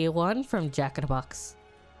is the one from Jack in the Box.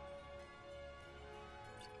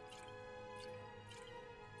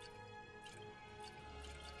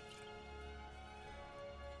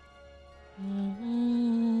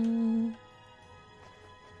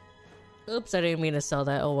 Oops, I didn't mean to sell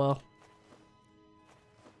that. Oh well.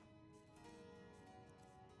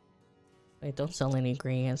 Wait, don't sell any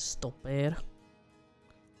ingredients, stupid.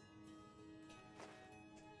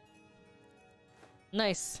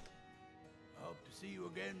 Nice. Hope to see you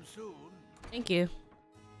again soon. Thank you.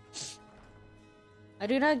 I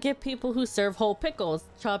do not get people who serve whole pickles.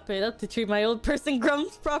 Chop it up to treat my old person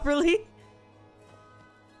grums properly.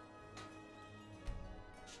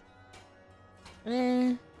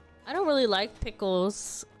 I don't really like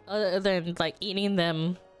pickles other than like eating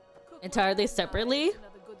them entirely separately.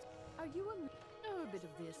 Are you a bit of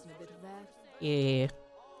this and a bit of that? Yeah.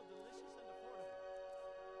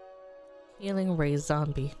 Healing Ray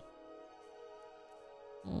Zombie.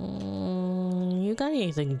 You got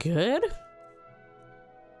anything good?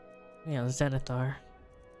 Yeah, Zenithar.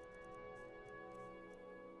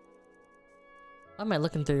 Why am I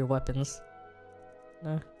looking through your weapons?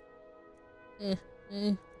 No.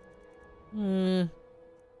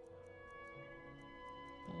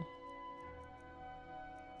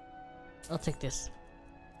 I'll take this.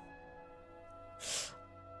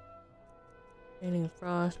 Raining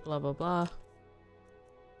Frost, blah blah blah.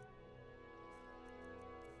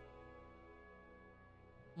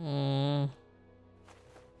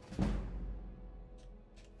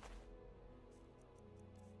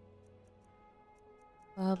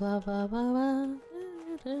 Blah blah blah blah blah.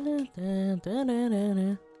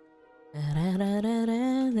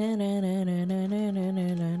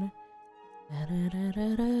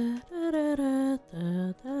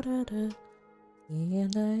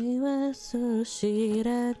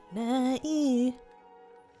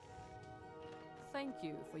 Thank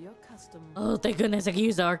you for your custom. Oh, thank goodness I can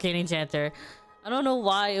use the Arcane Enchanter. I don't know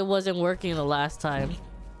why it wasn't working the last time.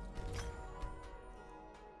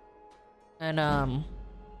 And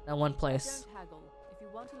that one place. Don't haggle. If you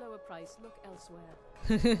want a lower price, look elsewhere.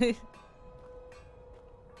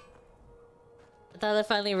 I thought I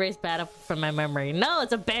finally erased Battle from my memory. No,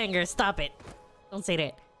 it's a banger. Stop it. Don't say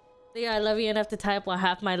that. So yeah, I love you enough to type while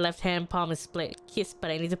half my left hand palm is split. Kiss,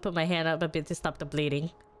 but I need to put my hand up a bit to stop the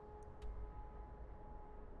bleeding.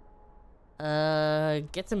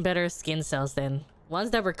 Get some better skin cells then.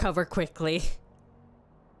 Ones that recover quickly.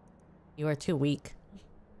 You are too weak.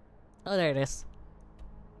 Oh, there it is.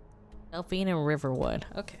 Delphine and Riverwood.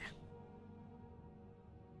 Okay.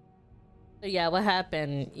 So yeah, what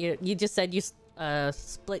happened? You just said you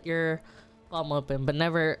split your palm open, but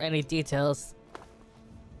never any details.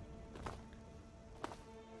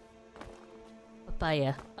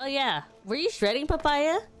 Papaya. Oh yeah, were you shredding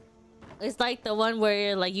papaya? It's like the one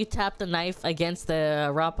where like you tap the knife against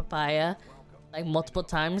the raw papaya like multiple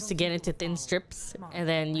times to get into thin strips, and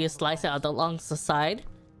then you slice it out along the side.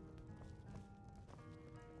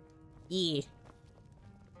 Yeah.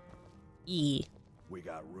 Yeah. We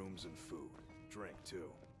got rooms and food, drink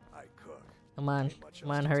too. I cook. Come on,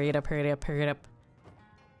 hurry it up.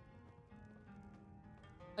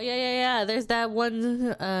 Oh yeah. There's that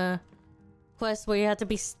one quest where you have to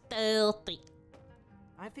be stealthy.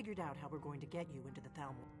 I figured out how we're going to get you into the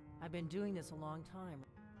Thalmor. I've been doing this a long time.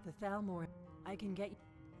 The Thalmor, I can get you.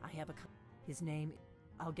 I have his name.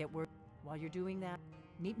 I'll get word. While you're doing that,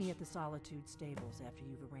 meet me at the Solitude Stables after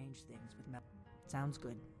you've arranged things with Mel. Sounds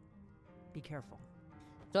good. Be careful.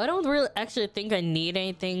 So I don't really actually think I need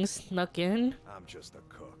anything snuck in. I'm just a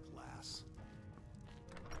cook, lass.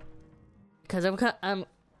 Because I'm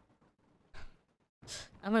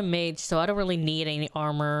a mage, so I don't really need any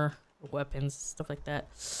armor, weapons, stuff like that.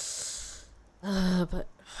 But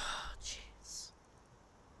jeez.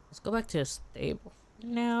 Let's go back to the stable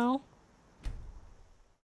now.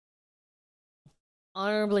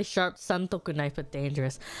 Honorably sharp Santoku knife, but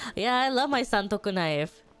dangerous. Yeah, I love my Santoku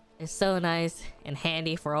knife. It's so nice and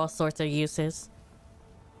handy for all sorts of uses.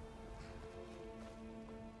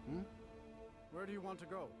 Where do you want to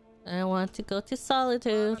go? I want to go to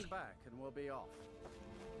Solitude. And back and we'll be off.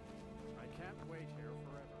 I can't wait here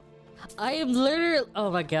forever. I am literally...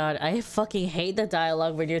 Oh my god, I fucking hate the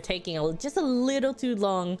dialogue when you're taking just a little too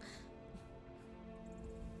long.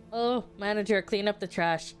 Oh, manager, clean up the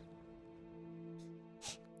trash.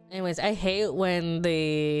 Anyways, I hate when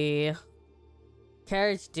the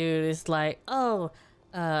carriage dude is like, oh,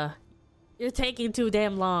 you're taking too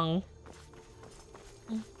damn long.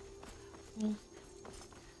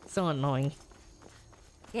 So annoying.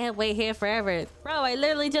 Can't wait here forever. Bro, I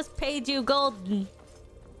literally just paid you gold.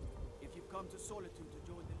 If you've come to Solitude to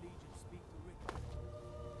join the Legion, speak to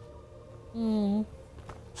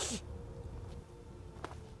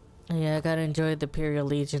Rick. Yeah, I gotta enjoy the Imperial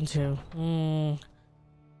Legion too.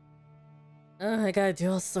 I gotta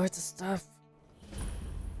do all sorts of stuff.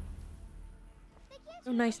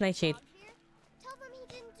 Oh, nice Nightshade. Tell them he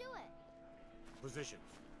didn't do it. Positions.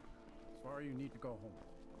 Sorry, you need to go home.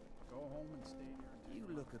 Go home and stay here.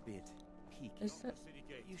 You look a bit peaky.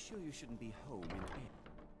 You sure you shouldn't be home in bed?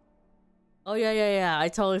 Oh yeah. I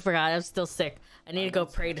totally forgot. I'm still sick. I need to go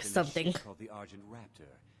pray to something. Called the Argent Raptor.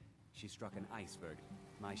 She struck an iceberg.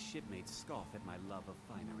 My shipmates scoff at my love of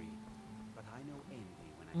finery, but I know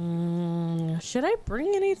envy when I. Should I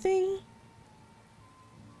bring anything?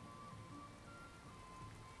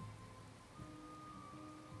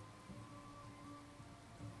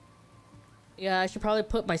 Yeah, I should probably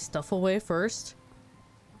put my stuff away first.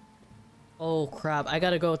 Oh crap, I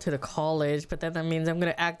gotta go to the college, but then that means I'm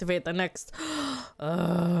gonna activate the next...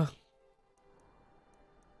 Well,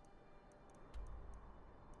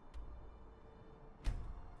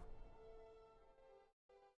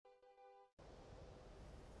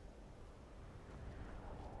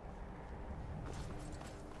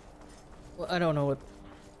 I don't know what...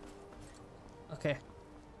 Okay.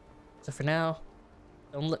 So for now,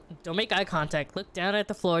 don't make eye contact. Look down at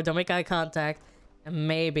the floor, don't make eye contact, and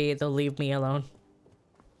maybe they'll leave me alone.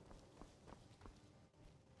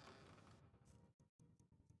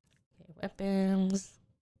 Okay, weapons.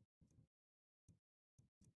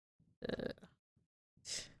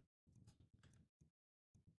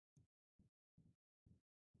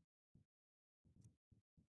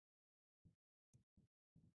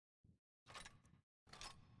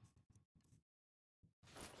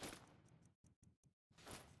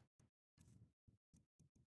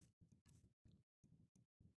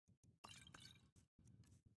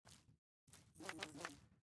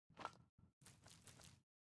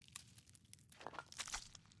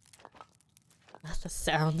 The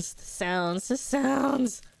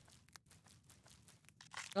sounds.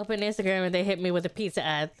 Open Instagram and they hit me with a pizza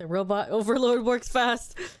ad. The robot overload works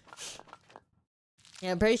fast.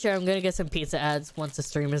 Yeah, I'm pretty sure I'm gonna get some pizza ads once the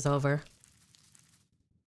stream is over.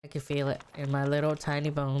 I can feel it in my little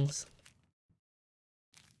tiny bones.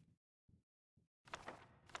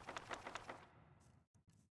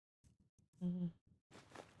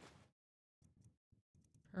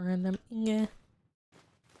 Turn them in.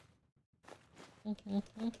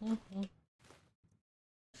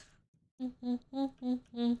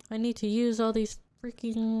 I need to use all these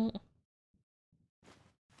freaking...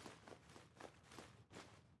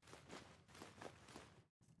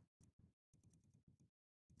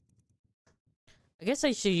 I guess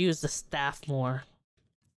I should use the staff more.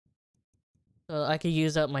 So I could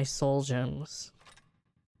use up my soul gems.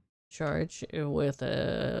 Charge it with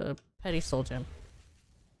a petty soul gem.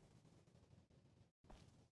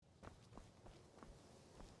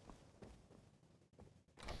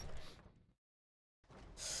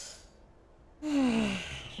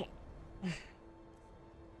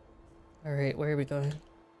 Alright, where are we going?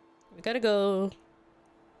 We gotta go...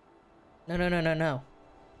 No.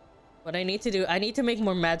 What I need to do, I need to make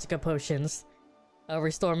more magicka potions.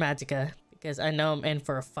 Restore magicka, because I know I'm in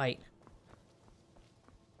for a fight.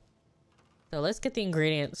 So let's get the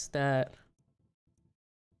ingredients that...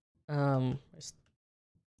 oh my god,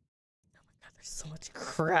 there's so much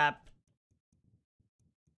crap.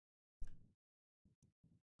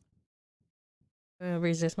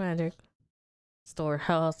 Resist magic. Restore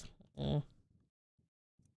health.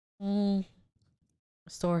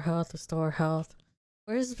 Restore health.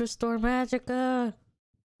 Where's restore magicka?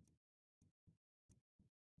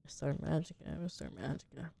 Restore magicka.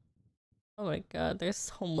 Oh my god, there's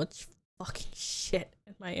so much fucking shit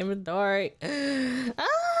in my inventory.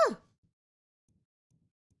 Ah!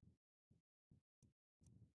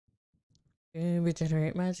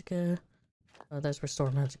 Regenerate magicka. Oh, that's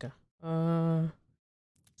restore magicka.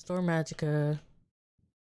 Restore magicka.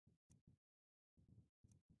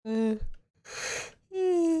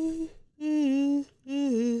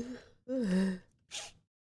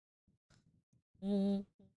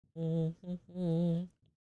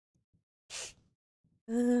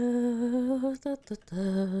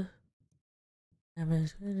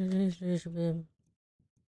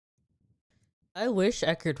 I wish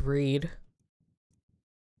I could read.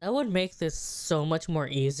 That would make this so much more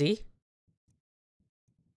easy.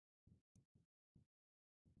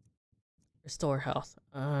 Restore health.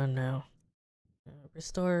 No.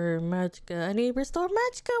 Restore magicka. I need restore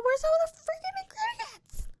magicka. Where's all the freaking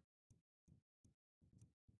ingredients?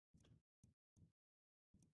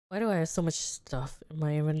 Why do I have so much stuff in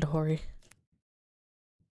my inventory?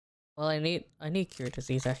 Well, I need cure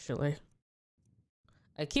disease actually.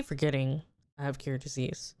 I keep forgetting I have cure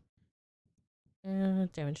disease.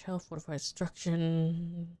 Damage health, fortified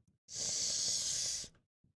destruction.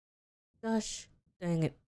 Gosh, dang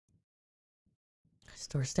it.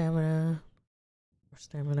 Restore stamina.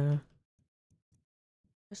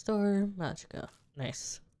 Restore magicka.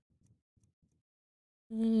 Nice.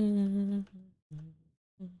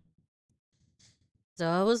 So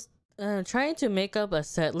I was trying to make up a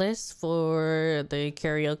set list for the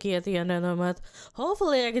karaoke at the end of the month.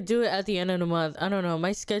 Hopefully I could do it at the end of the month. I don't know,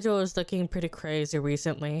 my schedule is looking pretty crazy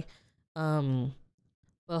recently. But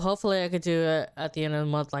hopefully I could do it at the end of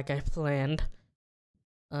the month like I planned.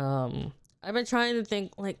 I've been trying to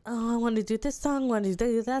think like, oh, I want to do this song, I want to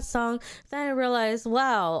do that song. Then I realized,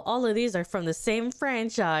 wow, all of these are from the same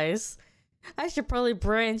franchise. I should probably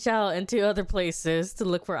branch out into other places to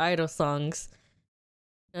look for idol songs.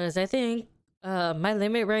 Because I think my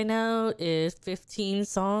limit right now is 15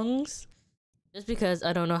 songs. Just because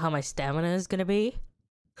I don't know how my stamina is gonna be.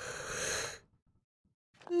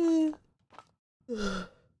 But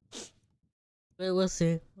we'll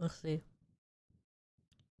see. We'll see.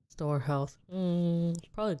 Restore health.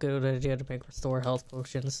 Probably a good idea to make restore health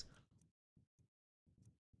potions.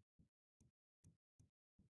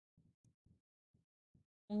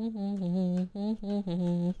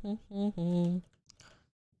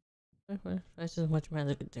 Twice as much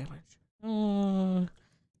magic damage.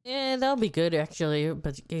 Yeah, that'll be good actually,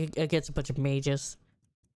 but it gets a bunch of mages.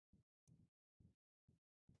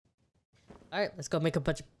 Alright, let's go make a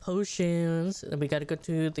bunch of potions. And we gotta go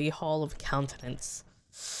to the Hall of Countenance.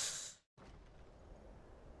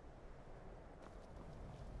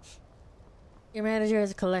 Your manager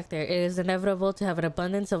is a collector. It is inevitable to have an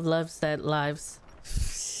abundance of lives.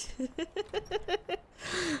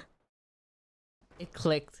 It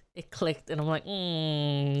clicked, and I'm like,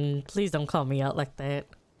 please don't call me out like that.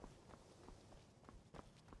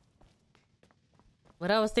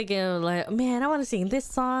 But I was thinking, like, man, I want to sing this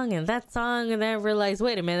song and that song, and then I realized,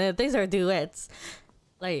 wait a minute, these are duets.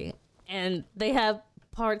 Like, and they have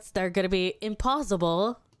parts that are gonna be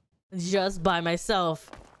impossible just by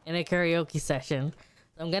myself in a karaoke session.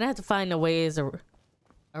 So I'm gonna have to find a ways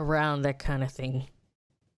around that kind of thing.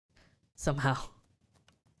 Somehow.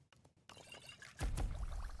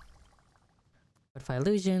 Butterfly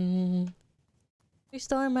illusion.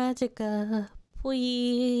 Restore magicka,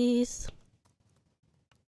 please.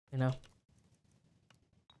 You know.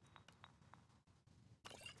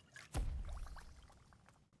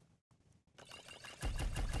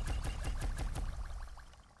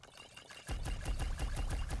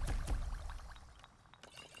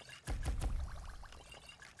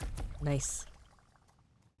 Nice.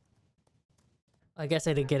 I guess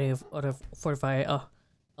I did get it out of fortify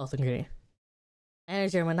health ingredient.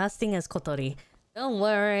 Manager, we're not singing as Kotori. Don't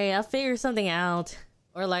worry, I'll figure something out.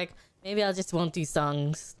 Or like, maybe I just won't do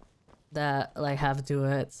songs that like have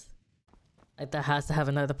duets. Like that has to have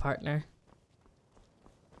another partner.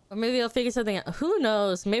 Or maybe I'll figure something out. Who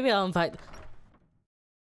knows? Maybe I'll invite...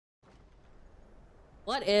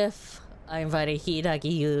 What if I invited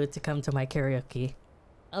Hidagiyu to come to my karaoke?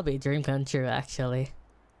 That'll be a dream come true, actually.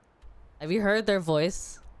 Have you heard their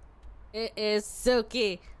voice? It is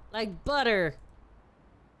silky, like butter.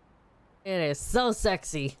 It is so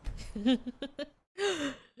sexy.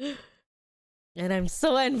 And I'm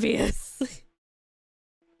so envious.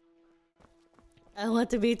 I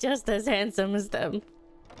want to be just as handsome as them.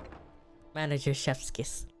 Manager chef's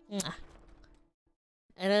kiss. Mwah.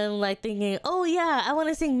 And I'm like thinking, oh yeah, I want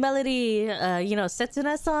to sing Melody, you know,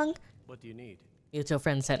 Setsuna song. What do you need? Mutual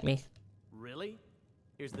friend sent me. Really?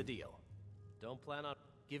 Here's the deal. Don't plan on...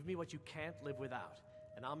 Give me what you can't live without,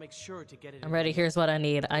 and I'll make sure to get it. I'm ready. Here's what I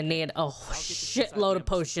need. I need a shitload of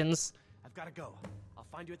potions. I've got to go. I'll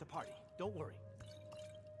find you at the party. Don't worry.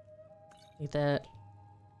 Need that.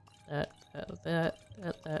 That.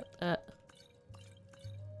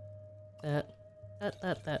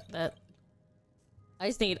 I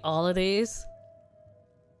just need all of these.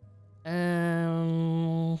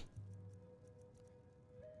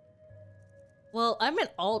 Well, I'm an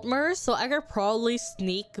Altmer, so I could probably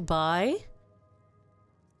sneak by.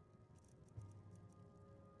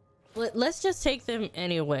 Let's just take them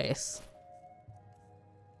anyways.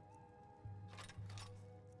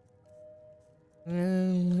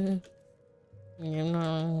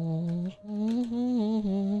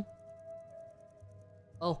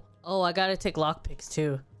 Oh, I gotta take lockpicks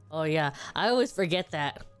too. Oh yeah, I always forget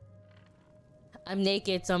that. I'm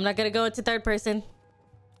naked, so I'm not gonna go into third person.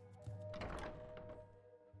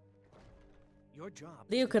 Your job.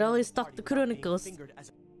 Leo could always stalk the Chronicles.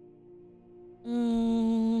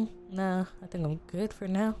 Nah, I think I'm good for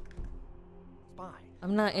now.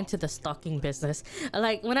 I'm not into the stalking business.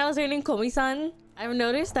 Like, when I was reading Komi-san, I've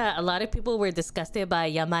noticed that a lot of people were disgusted by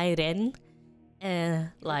Yamai Ren. And,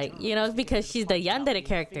 like, you know, because she's the yandere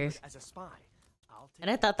character. And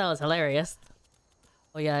I thought that was hilarious.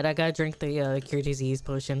 Oh yeah, and I gotta drink the cure disease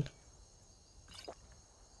potion.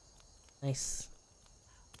 Nice.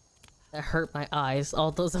 That hurt my eyes,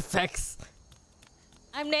 all those effects.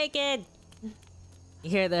 I'm naked! You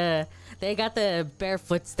hear they got the bare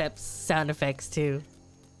footsteps sound effects too.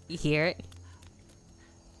 You hear it?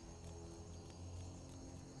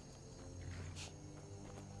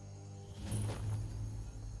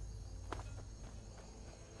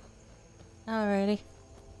 Alrighty.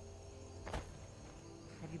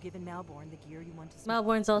 Have you given Malborn the gear you want to see?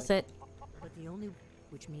 Malborn's all set. But the only...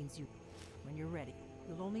 which means you... when you're ready.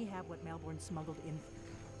 You'll only have what Melbourne smuggled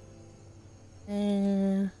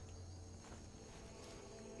in.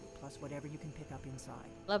 Plus whatever you can pick up inside.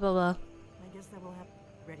 Blah blah blah. I guess that will have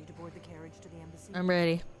ready to board the carriage to the embassy. I'm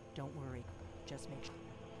ready. Don't worry. Just make sure.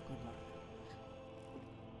 Good luck.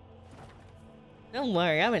 Don't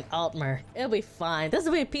worry, I'm an Altmer. It'll be fine. This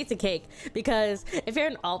will be a piece of cake because if you're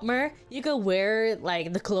an Altmer, you could wear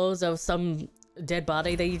like the clothes of some dead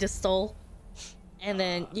body that you just stole, and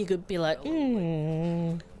then you could be like,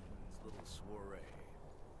 Little soiree.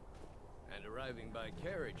 And arriving by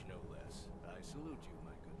carriage, no less. I salute you,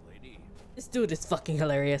 my good lady. This dude is fucking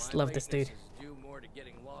hilarious. My Love this dude. lateness is due more to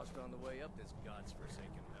getting lost on the way up this god's-forsaken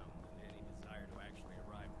mountain than any desire to actually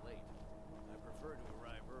arrive late. I prefer to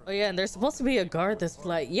arrive early. Oh yeah, and there's supposed to be a guard that's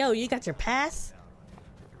like, yo, you got your pass?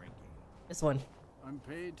 This one. I'm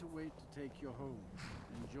paid to wait to take you home.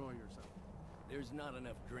 Enjoy yourself. There's not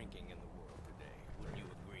enough drinking in the world today. Would you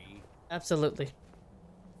agree? Absolutely.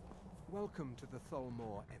 Welcome to the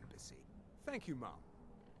Tholmor Embassy. Thank you, Mom.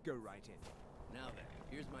 Go right in. Now then,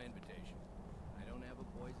 here's my invitation. I don't have a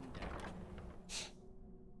poison dagger.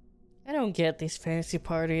 I don't get these fantasy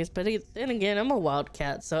parties, but then again, I'm a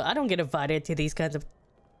wildcat, so I don't get invited to these kinds of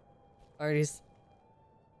parties.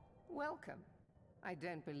 Welcome. I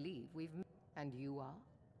don't believe we've met. And you are?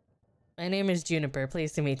 My name is Juniper.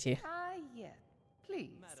 Pleased to meet you. Ah, yes.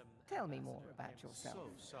 Please, Madam, tell me more about yourself.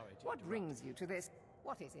 So sorry to What interrupt. brings you to this?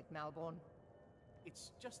 What is it, Malborn?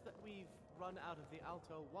 It's just that we've run out of the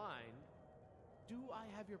Alto wine. Do I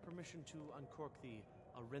have your permission to uncork the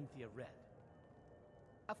Arenthia Red?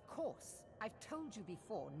 Of course. I've told you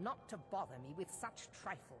before not to bother me with such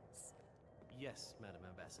trifles. Yes, Madam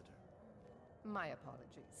Ambassador. My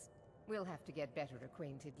apologies. We'll have to get better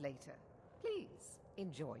acquainted later. Please,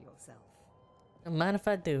 enjoy yourself. Don't mind if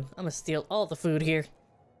I do. I'm gonna steal all the food here.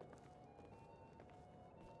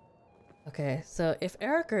 Okay, so if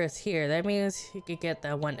Erica is here, that means he could get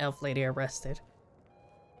that one elf lady arrested.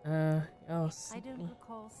 I don't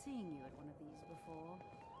recall seeing you at one of these before,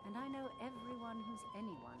 and I know everyone who's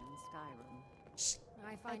anyone in Skyrim.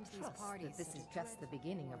 I find these parties that this such is a just the dreadful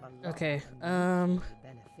beginning of a bore. long Okay, and mutually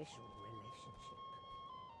beneficial relationship.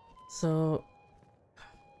 So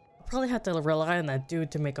I'll probably have to rely on that dude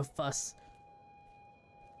to make a fuss.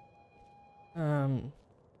 The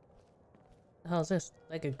hell is this?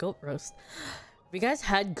 Like a goat roast. Have you guys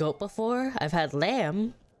had goat before? I've had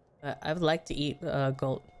lamb, but I would like to eat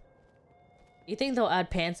goat. You think they'll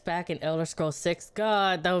add pants back in Elder Scrolls 6?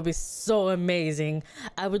 God, that would be so amazing.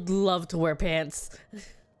 I would love to wear pants.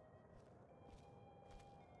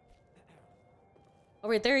 Oh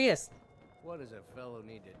wait, there he is. What does a fellow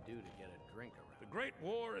need to do to get a drink around? The Great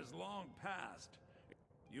War is long past.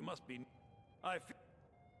 You must be... I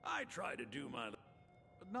try to do my...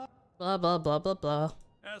 But not... Blah blah blah blah blah.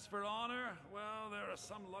 As for honor, well, there are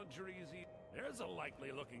some luxuries. There's a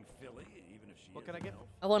likely-looking filly, even if she What can I get?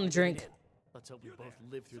 I want a drink. Let's hope we both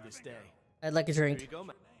live through this day. I'd like a Here drink. you go,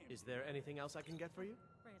 Is there anything else I can get for you?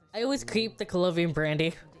 I always keep the Colovian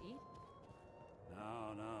brandy.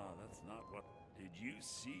 No, that's not what... Did you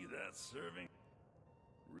see that serving?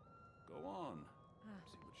 Go on.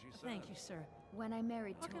 See what she said. Thank you, sir. When I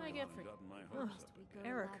married What can I get for you? Gotten my Tor, hopes up. we go to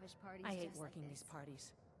Eric, lavish parties I hate just working like these this.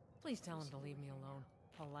 parties. Please tell him to leave me alone,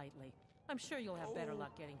 politely. I'm sure you'll have better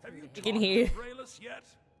luck getting Have through you to You him. can hear. talked to Brayless yet?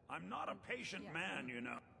 I'm not a patient man, you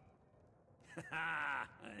know.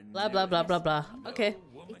 Blah blah blah blah blah. Okay.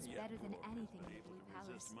 It's better than anything in the Blue Palace.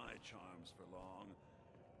 Resist my charms for long.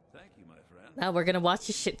 Thank you, my friend. Now we're gonna watch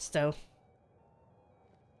the shit stove.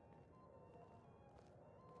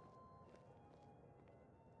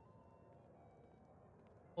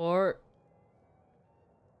 Or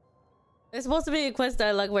it's supposed to be a quest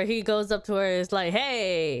dialogue where he goes up to her and is like,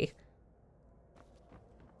 "Hey."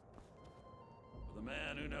 For the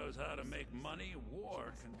man who knows how to make money,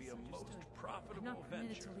 war can be a most I'm profitable not permitted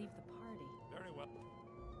venture. to leave the party. Very well.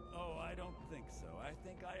 Oh, I don't think so. I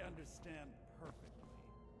think I understand perfectly.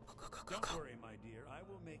 Don't worry, my dear. I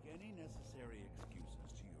will make any necessary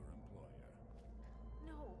excuses to your employer.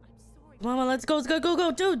 No, I'm sorry. Mama, let's go,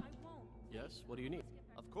 dude. Yes, what do you need?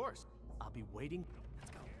 Of course. I'll be waiting.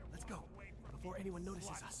 Let's go. Before anyone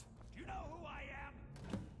notices us. Do you know who I am?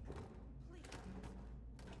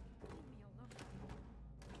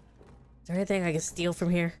 Is there anything I can steal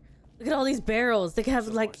from here? Look at all these barrels. They can have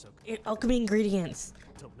like alchemy ingredients.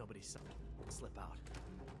 Let's hope nobody slip out.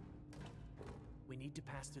 We need to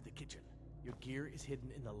pass through the kitchen. Your gear is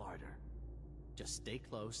hidden in the larder. Just stay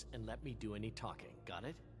close and let me do any talking. Got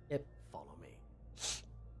it? Yep. Follow me.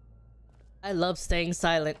 I love staying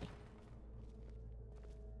silent.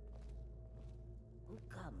 Who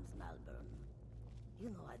comes, Malvern? You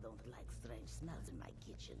know I don't like strange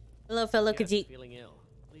Hello, fellow Yes, Khajiit. feeling ill.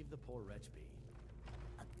 Leave the poor wretch be.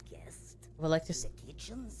 A guest? Would like to. The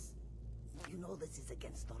kitchens? You know this is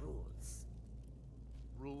against the rules.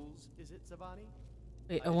 Rules, is it, Zavani?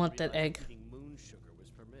 Wait, I want that realized egg. Eating moon sugar was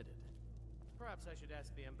permitted. Perhaps I should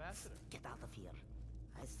ask the ambassador. Get out of here.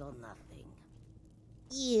 I saw nothing.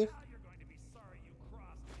 Yeah.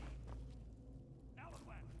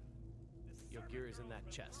 Your gear is in that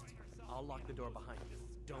chest. I'll lock the door behind you.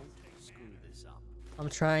 Don't screw this up. I'm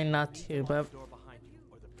trying not to, but Lock the door behind you,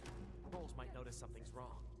 or the patrols might notice something's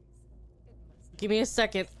wrong. give me a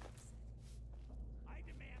second.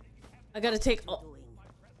 I gotta take all.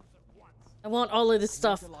 I want all of this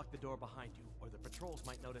stuff. You need to lock the door behind you, or the patrols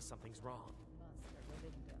might notice something's wrong.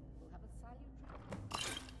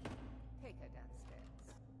 Take her downstairs.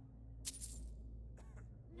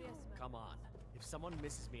 Come on. If someone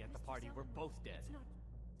misses me at the party, we're both dead.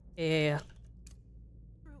 Yeah.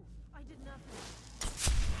 I did nothing.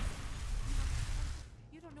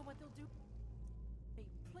 You don't know what they'll do. Hey,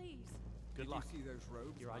 please. Good luck. Did you see those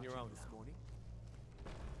robes? You're on your own this now. morning?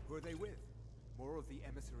 Who are they with? More of the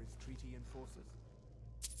emissaries' treaty enforcers?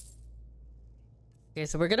 Okay,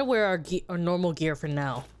 so we're gonna wear our normal gear for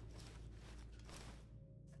now.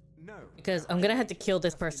 No. Because I'm gonna have to kill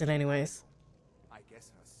this person anyways. I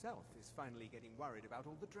guess herself is finally getting worried about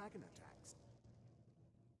all the dragon attacks.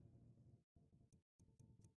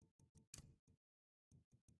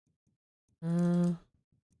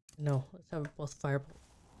 No, let's have both fireball.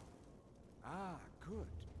 Ah, good.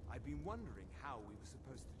 I've been wondering how we were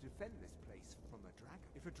supposed to defend this place from a dragon.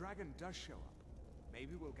 If a dragon does show up,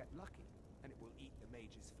 maybe we'll get lucky, and it will eat the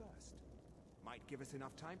mages first. Might give us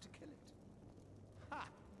enough time to kill it. Ha!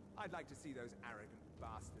 I'd like to see those arrogant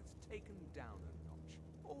bastards taken down a notch.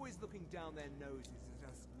 Always looking down their noses at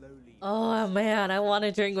us lowly. Oh man, I want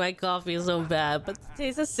to drink my coffee so bad, but the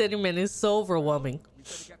taste of cinnamon is so overwhelming. We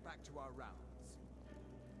better get back to our rounds.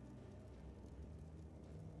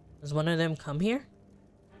 Does one of them come here?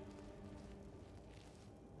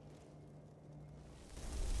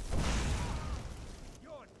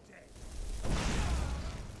 You're dead.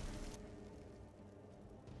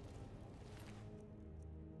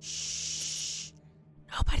 Shh.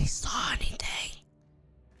 Nobody saw anything.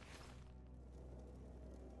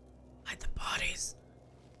 Hide the bodies.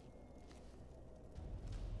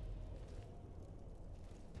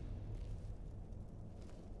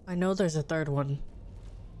 I know there's a third one.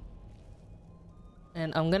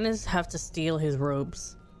 And I'm gonna have to steal his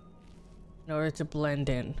robes in order to blend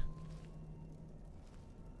in.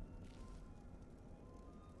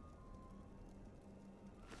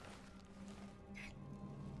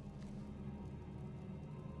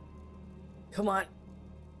 Come on.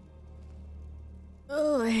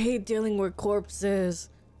 Oh, I hate dealing with corpses.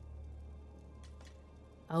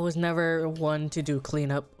 I was never one to do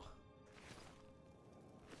cleanup.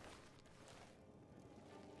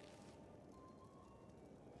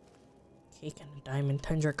 Cake and a diamond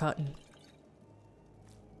tundra cotton.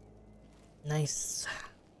 Nice.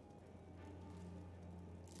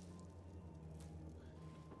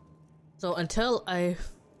 So until I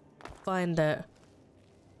find that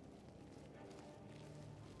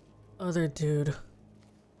other dude,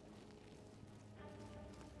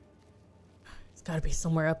 it's gotta be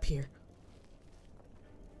somewhere up here.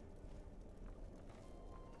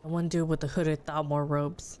 The one dude with the hooded Thalmor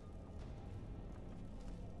robes.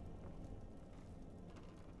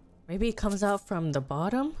 Maybe it comes out from the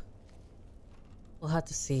bottom? We'll have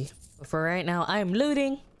to see. But for right now, I am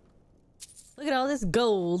looting. Look at all this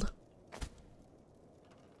gold.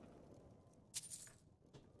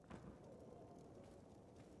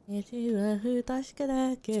 Actually,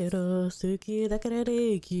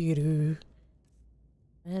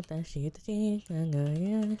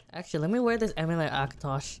 let me wear this amulet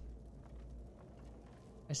Akatosh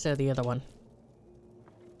instead of the other one.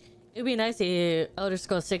 It'd be nice if Elder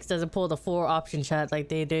Scrolls 6 doesn't pull the 4 option chat like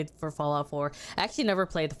they did for Fallout 4. I actually never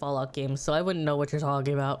played the Fallout games, so I wouldn't know what you're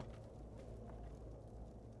talking about.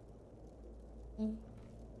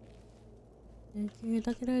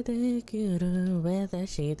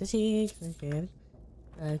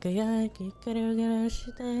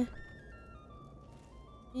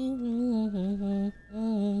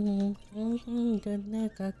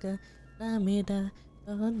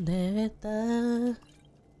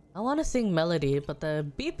 I want to sing melody, but the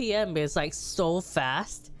BPM is like so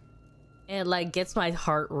fast. And like gets my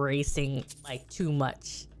heart racing like too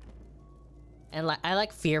much. And like I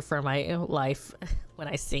like fear for my life when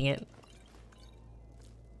I sing it.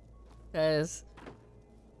 Cause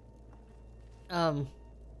I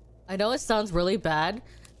know it sounds really bad,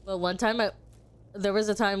 but one time there was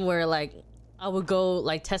a time where like I would go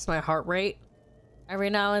like test my heart rate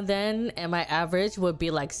every now and then, and my average would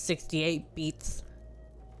be like 68 beats.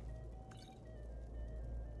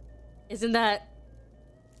 Isn't that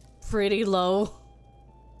pretty low?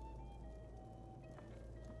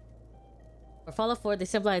 For Fallout 4, they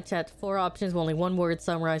simplified chat 4 options with only 1 word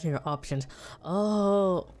summarizing your options.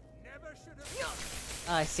 Oh.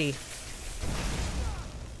 I see.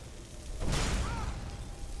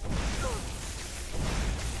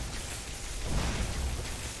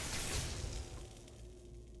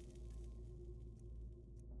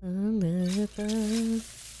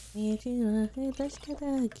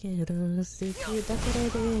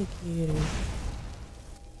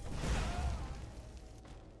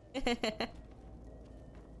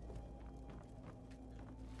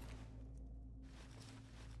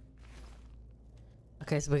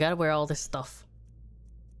 Okay, so we gotta wear all this stuff.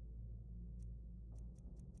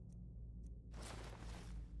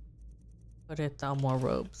 Put it down more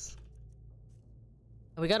robes.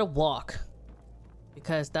 And we gotta walk,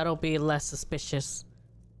 because that'll be less suspicious.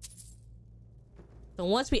 So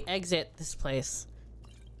once we exit this place,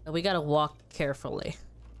 we gotta walk carefully.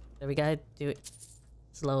 So we gotta do it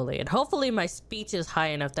slowly. And hopefully my speech is high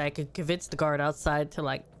enough that I could convince the guard outside to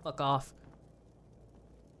like fuck off.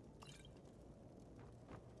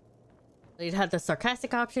 You'd have the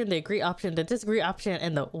sarcastic option, the agree option, the disagree option,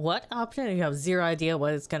 and the what option, and you have zero idea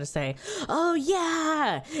what it's gonna say. Oh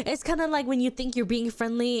yeah! It's kind of like when you think you're being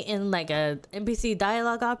friendly in like a NPC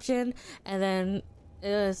dialogue option, and then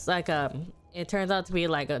it's like it turns out to be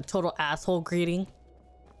like a total asshole greeting.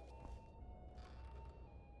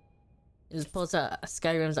 As opposed to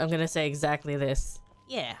Skyrim's, I'm gonna say exactly this.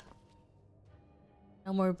 Yeah.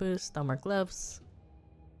 No more boots, no more gloves.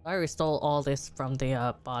 I already stole all this from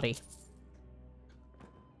the body.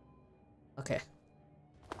 Okay.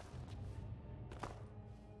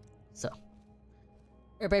 So.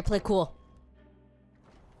 Everybody play cool.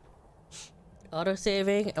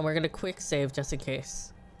 Auto-saving, and we're gonna quick save just in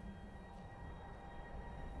case.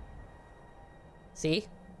 See?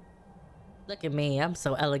 Look at me, I'm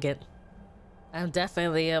so elegant. I'm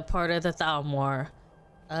definitely a part of the Thalmor.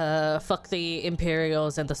 Fuck the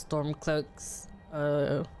Imperials and the Stormcloaks.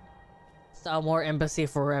 Thalmor Embassy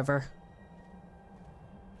forever.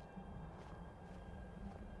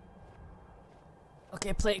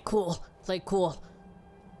 Okay, play it cool. Play it cool.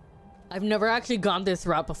 I've never actually gone this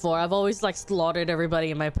route before. I've always like slaughtered everybody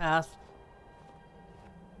in my path.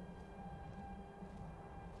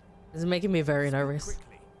 This is making me very nervous.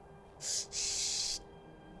 Shh.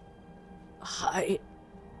 Hi.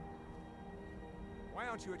 Why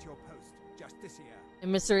aren't you at your post? Just this here.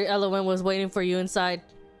 And Mystery Element was waiting for you inside.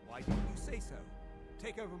 Why didn't you say so?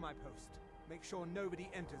 Take over my post. Make sure nobody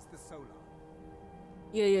enters the solar.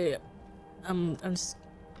 Yeah. I'm just...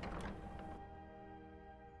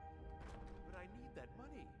 But I need that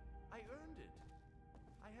money. I earned it.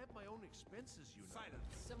 I have my own expenses, you know. Silence.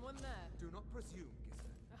 Someone there. Do not presume,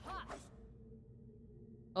 Gister. Aha!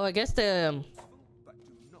 Oh, I guess the... But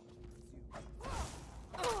do not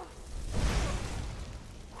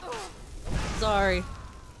presume. Sorry.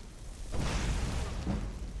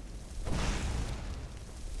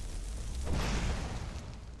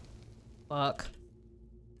 Fuck.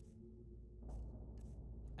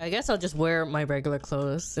 I guess I'll just wear my regular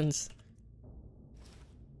clothes since...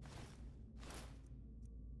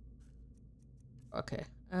 Okay.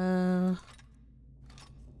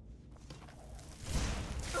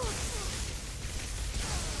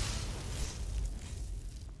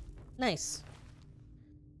 Nice.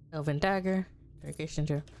 Elven dagger. Irrigation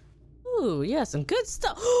drill. Ooh, yeah, some good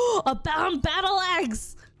stuff. A bound battle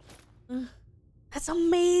axe! That's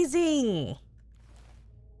amazing!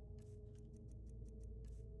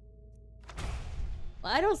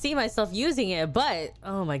 Well, I don't see myself using it, but...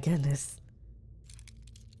 Oh my goodness.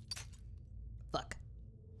 Fuck.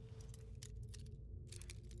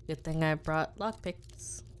 Good thing I brought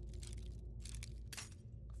lockpicks.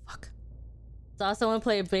 Fuck. Saw someone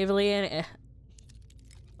play Oblivion.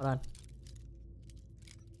 Hold on.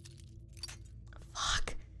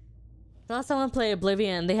 Fuck. Saw someone play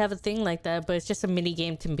Oblivion. They have a thing like that, but it's just a mini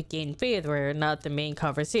game to gain faith, where not the main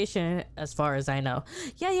conversation, as far as I know.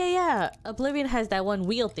 Yeah. Oblivion has that one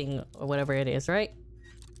wheel thing, or whatever it is, right?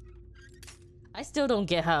 I still don't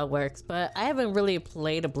get how it works, but I haven't really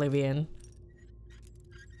played Oblivion.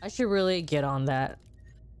 I should really get on that.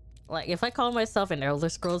 Like, if I call myself an Elder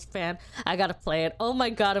Scrolls fan, I gotta play it. Oh my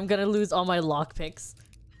god, I'm gonna lose all my lockpicks.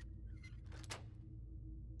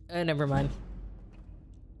 Never mind.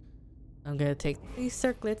 I'm gonna take these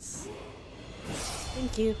circlets.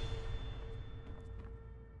 Thank you.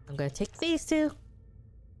 I'm gonna take these two.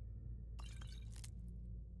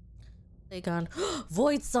 They gone.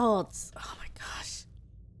 Void salts. Oh my gosh.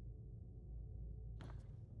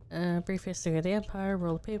 Brief history of the Empire.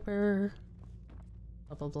 Roll of paper.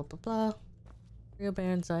 Blah blah blah blah blah. Real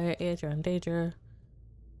Baron Zaya, Aedra and Daedra.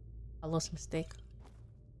 I lost mistake.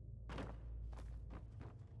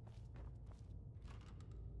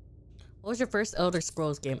 What was your first Elder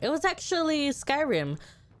Scrolls game? It was actually Skyrim.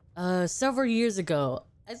 Several years ago.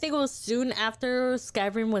 I think it was soon after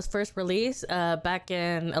Skyrim was first released. Back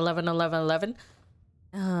in 11/11/11.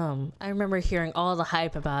 I remember hearing all the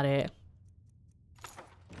hype about it.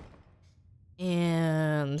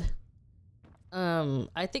 And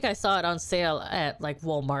I think I saw it on sale at like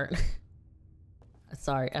Walmart.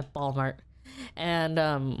 Sorry, at Walmart. And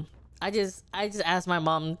I just asked my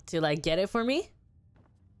mom to like get it for me.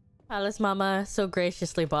 Palace Mama so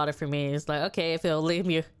graciously bought it for me. It's like, okay, if it'll leave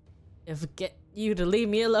you, get you to leave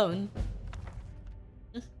me alone.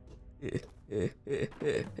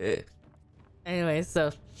 Anyway, so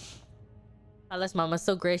Palace Mama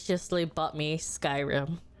so graciously bought me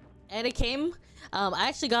Skyrim. And it came, I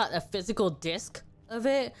actually got a physical disc of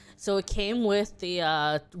it. So it came with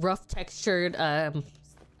the rough textured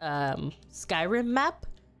Skyrim map.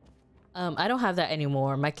 I don't have that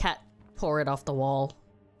anymore. My cat tore it off the wall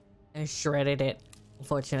and shredded it,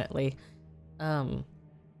 unfortunately.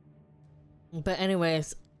 But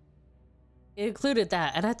anyways, it included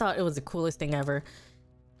that, and I thought it was the coolest thing ever.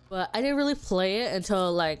 But I didn't really play it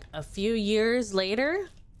until like a few years later.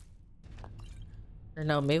 Or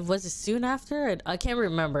no, maybe was it soon after? I can't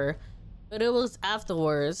remember. But it was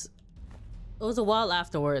afterwards. It was a while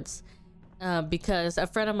afterwards. Because a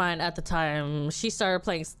friend of mine at the time, she started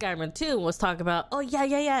playing Skyrim too and was talking about, oh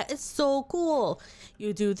yeah, it's so cool.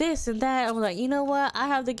 You do this and that. I'm like, you know what? I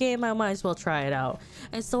have the game. I might as well try it out.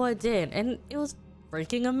 And so I did. And it was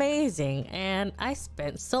freaking amazing. And I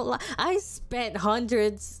spent I spent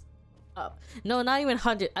hundreds. No, not even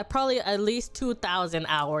hundred. I probably at least 2,000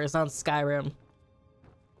 hours on Skyrim.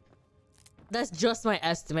 That's just my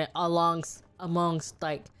estimate amongst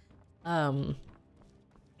like,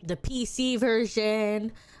 the PC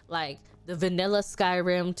version, like the vanilla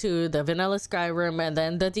Skyrim to the vanilla Skyrim, and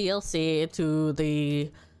then the DLC to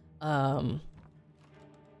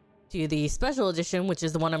the special edition, which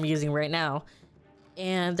is the one I'm using right now.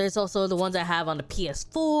 And there's also the ones I have on the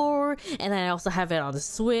PS4, and I also have it on the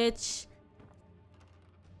Switch.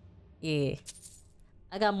 Yeah.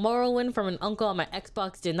 I got Morrowind from an uncle on my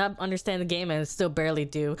Xbox. Did not understand the game and still barely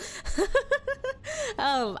do.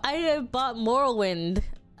 I bought Morrowind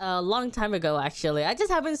a long time ago, actually. I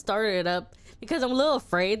just haven't started it up because I'm a little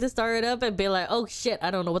afraid to start it up and be like, oh shit, I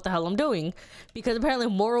don't know what the hell I'm doing. Because apparently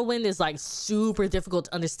Morrowind is like super difficult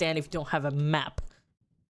to understand if you don't have a map.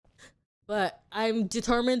 But I'm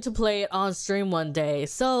determined to play it on stream one day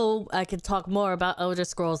so I can talk more about Elder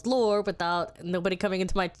Scrolls lore without nobody coming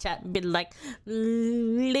into my chat and being like,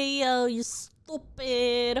 Leo, you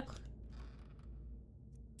stupid.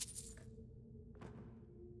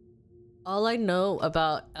 All I know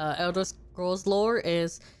about Elder Scrolls lore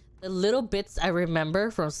is the little bits I remember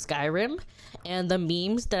from Skyrim and the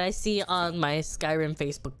memes that I see on my Skyrim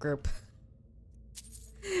Facebook group.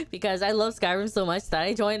 Because I love Skyrim so much that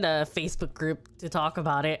I joined a Facebook group to talk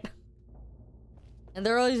about it. And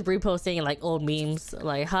they're always reposting like old memes,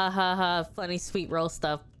 like ha ha ha, funny sweet roll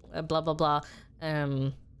stuff, blah blah blah.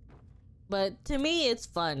 But to me it's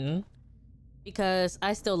fun because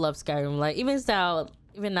I still love Skyrim. Like even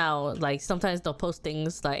now, like sometimes they'll post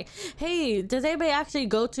things like, hey, does anybody actually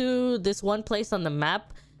go to this one place on the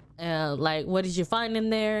map? Like, what did you find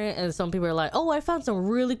in there? And some people are like, oh, I found some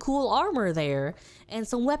really cool armor there and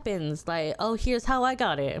some weapons. Like, oh, here's how I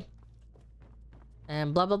got it.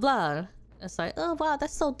 And blah, blah, blah. It's like, oh, wow,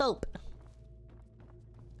 that's so dope.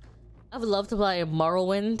 I would love to play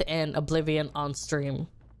Morrowind and Oblivion on stream.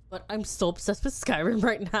 But I'm so obsessed with Skyrim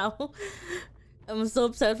right now. I'm so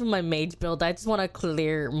obsessed with my mage build. I just want to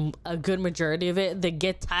clear a good majority of it, then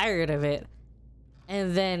get tired of it.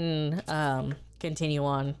 And then continue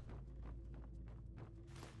on.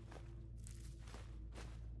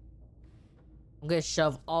 I'm gonna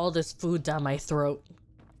shove all this food down my throat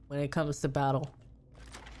when it comes to battle.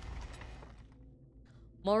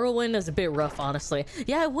 Morrowind is a bit rough, honestly.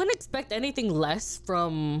 Yeah, I wouldn't expect anything less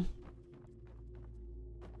from...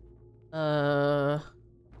 Oh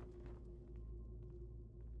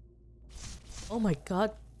my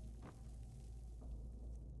god.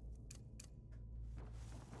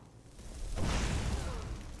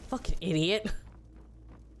 Fucking idiot.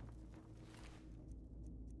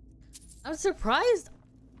 I'm surprised,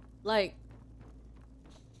 like,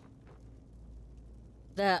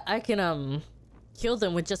 that I can, kill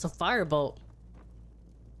them with just a firebolt.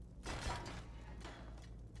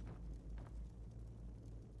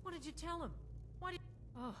 tell him? Why did...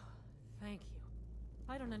 Oh, thank you.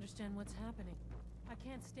 I don't understand what's happening. I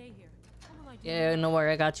can't stay here. What will I do? Yeah, no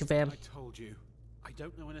worry, I got you, fam. I told you. I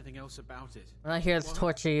don't know anything else about it. I'm not here to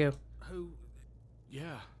torture you. Who?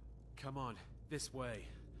 Yeah. Come on, this way.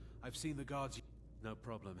 I've seen the guards. No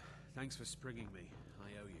problem. Thanks for springing me.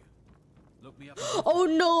 I owe you. Look me up. Oh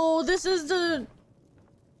no, this is the...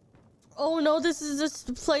 Oh no, this is this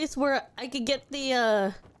place where I could get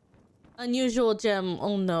the unusual gem.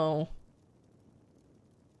 Oh no.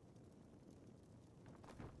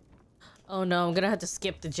 Oh no, I'm gonna have to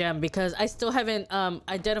skip the gem because I still haven't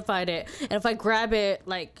identified it. And if I grab it,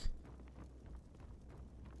 like...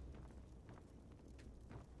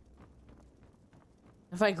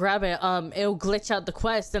 If I grab it, it'll glitch out the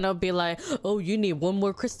quest and it'll be like, oh, you need one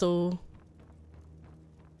more crystal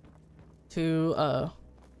to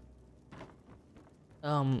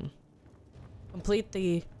complete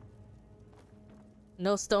the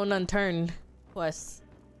No Stone Unturned quest.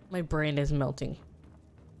 My brain is melting.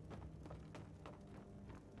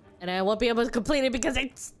 And I won't be able to complete it because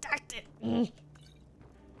I stacked it.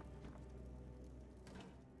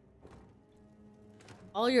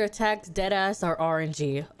 All your attacks, deadass, are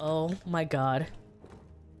RNG. Oh my god.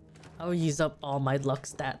 I will use up all my luck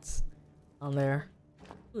stats on there.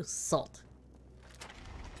 Ooh, salt.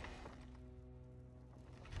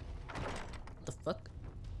 What the fuck?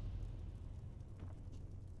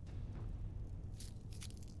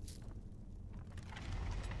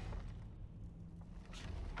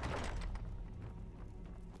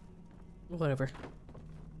 Whatever.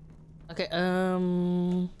 Okay,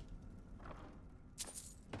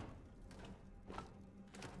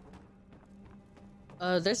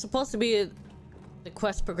 there's supposed to be the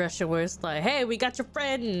quest progression where it's like, hey, we got your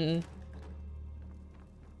friend.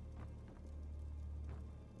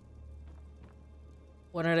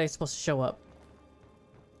 When are they supposed to show up?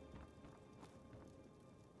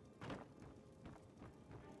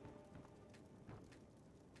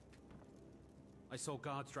 I saw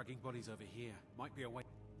guards dragging bodies over here. Might be a way.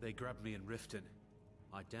 They grabbed me in Riften.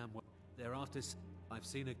 I damn well. They're after. I've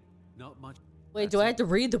seen a. Not much. Wait, do I have to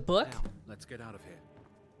read the book? Now, let's get out of here.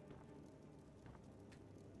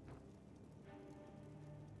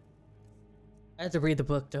 I have to read the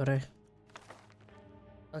book, don't I?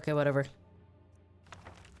 Okay, whatever.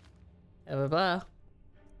 Blah blah blah.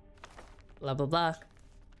 Blah blah blah.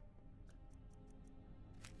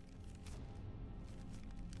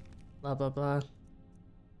 Blah blah blah.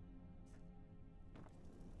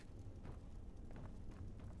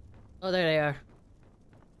 Oh, there they are.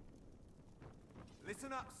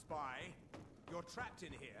 Listen up, spy. You're trapped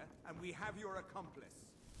in here, and we have your accomplice.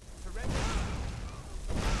 Surrender.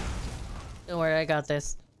 Don't worry, I got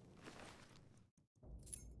this.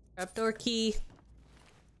 Trapdoor key.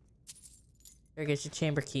 There gets your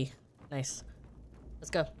chamber key. Nice. Let's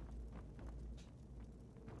go.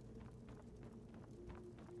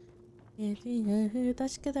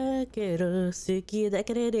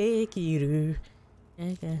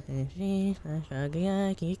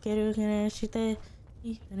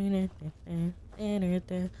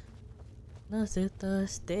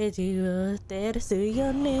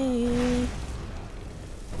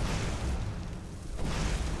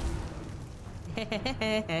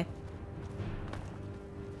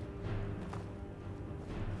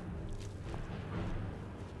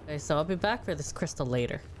 Okay, so I'll be back for this crystal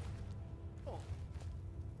later.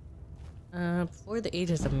 Before the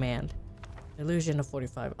ages of man. Illusion of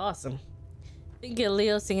 45. Awesome. Think of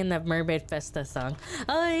Leo singing that Mermaid Festa song.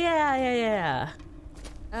 Oh yeah.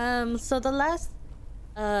 So the last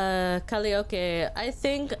karaoke, I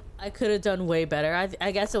think I could have done way better.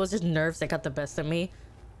 I guess it was just nerves that got the best of me.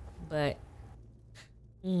 But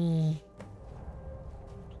it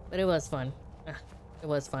was fun. It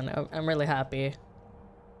was fun. I'm really happy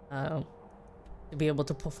to be able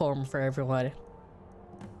to perform for everyone.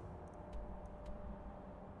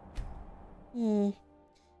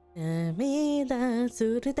 涙す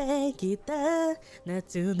るできた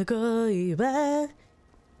夏の恋は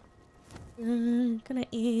くら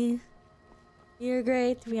い You're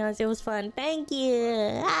great, to be honest, it was fun. Thank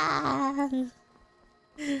you.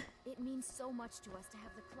 It means so much to us to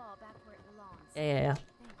have the claw back where it belongs. Yeah.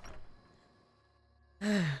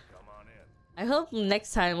 I hope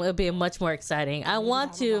next time it'll be much more exciting. I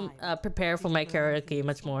want to prepare for my karaoke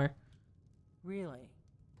much more. Really?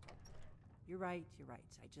 You're right.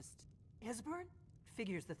 I just... Esbern?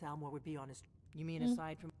 Figures the Thalmor would be honest. You mean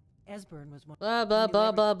aside from... Esbern was one... Blah, blah,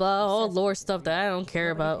 blah, blah, blah. All lore stuff that I don't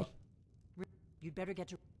care about. You'd better get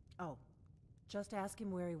to... Oh. Just ask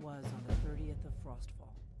him where he was on the 30th of Frostfall.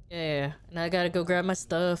 Yeah. And I gotta go grab my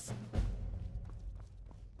stuff.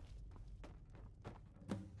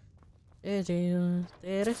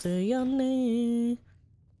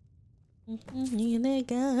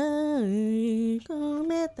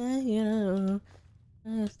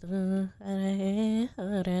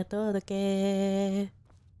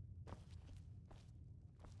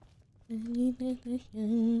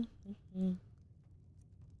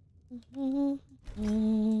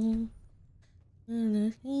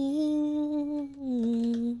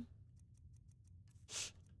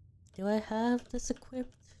 Do I have this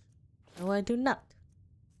equipped? No, I do not.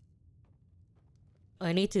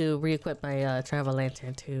 I need to re-equip my travel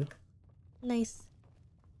lantern too. Nice.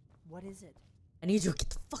 What is it? I need you to get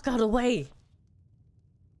the fuck out of the way.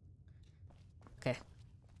 Okay.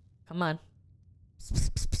 Come on.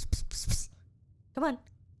 Come on.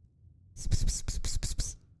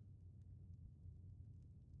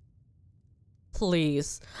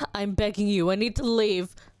 Please. I'm begging you. I need to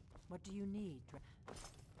leave. What do you need?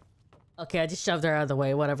 Okay, I just shoved her out of the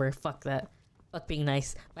way. Whatever. Fuck that. Fuck being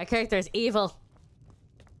nice. My character is evil.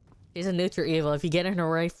 She's a neutral evil. If you get in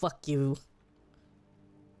her way, fuck you.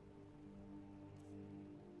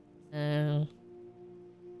 Where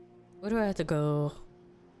do I have to go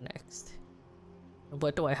next?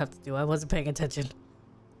 What do I have to do? I wasn't paying attention.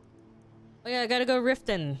 Oh yeah, I gotta go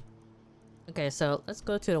Riften. Okay, so let's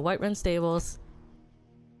go to the Whiterun stables.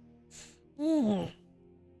 And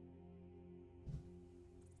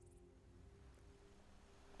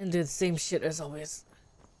do the same shit as always.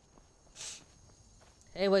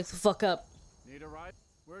 Hey, wake the fuck up. Need a ride?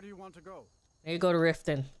 Where do you want to go? Need to go to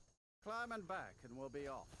Riften. Climb and back, and we'll be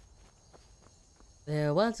off.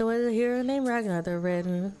 There once was a hero named Ragnar the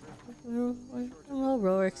Red.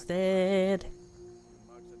 Rorik's dead.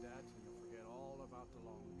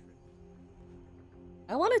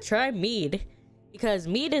 I want to try mead. Because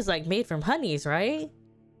mead is like made from honeys, right?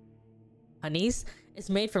 Honeys? It's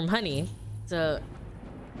made from honey. So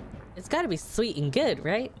it's gotta be sweet and good,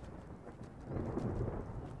 right?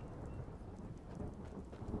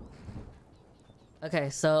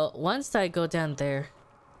 Okay, so once I go down there,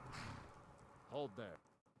 Hold there.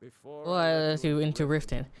 Before or I let you into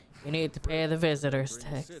Riften, you need to pay the visitors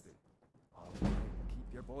tax. Keep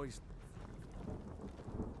your voice.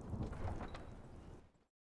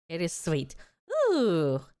 It is sweet.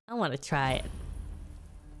 Ooh, I want to try it.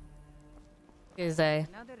 Cause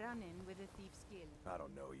Another run-in with a thief's skill. I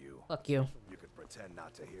don't know you. Fuck you. You could pretend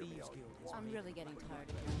not to hear me. I'm really getting tired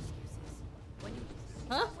of your excuses. When you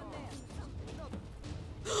Huh?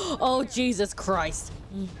 Oh Jesus Christ.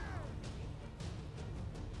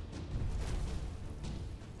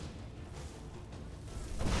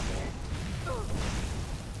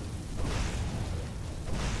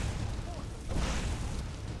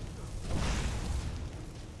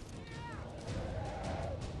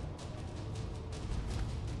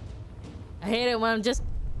 I hate it when I'm just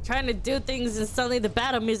trying to do things and suddenly the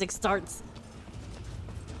battle music starts.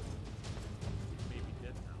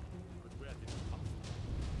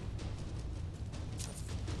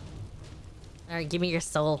 Alright, give me your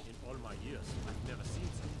soul. In all my years, I've never seen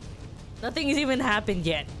something. Nothing's even happened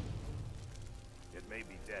yet. It may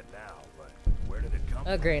be dead now, but where did it come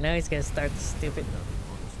Oh great, now he's gonna start the stupid.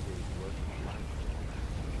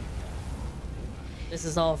 This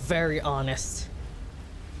is all very honest.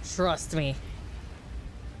 Trust me.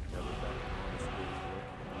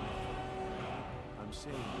 I'm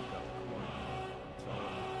saying you got the corner.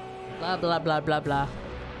 Blah blah blah blah blah. Look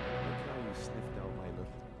how you sniffed out my little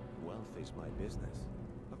wealth is my business.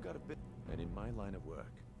 I've got a bit, and in my line of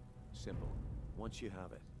work, simple. Once you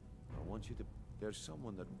have it, I want you to. There's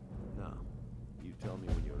someone that. Now, you tell me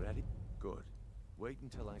when you're ready. Good. Wait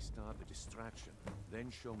until I start the distraction, then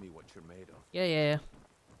show me what you're made of. Yeah, yeah, yeah.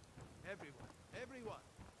 Everyone,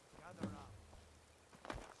 gather up.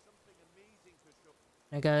 Something amazing to show.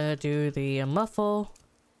 I gotta do the muffle.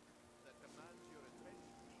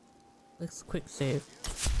 Let's quick save.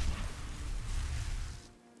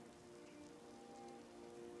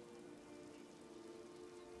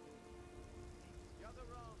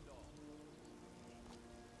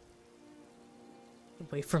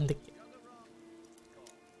 Away from the.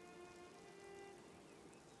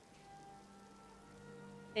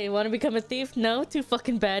 Hey, want to become a thief? No? Too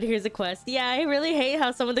fucking bad. Here's a quest. Yeah, I really hate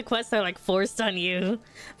how some of the quests are like forced on you.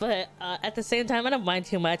 But at the same time, I don't mind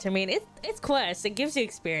too much. I mean, it's quests. It gives you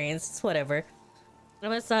experience. It's whatever.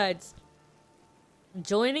 And besides,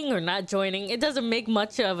 joining or not joining, it doesn't make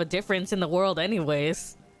much of a difference in the world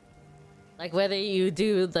anyways. Like whether you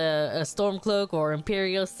do the Stormcloak or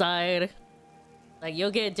Imperial side. Like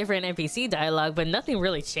you'll get different NPC dialogue, but nothing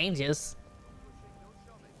really changes.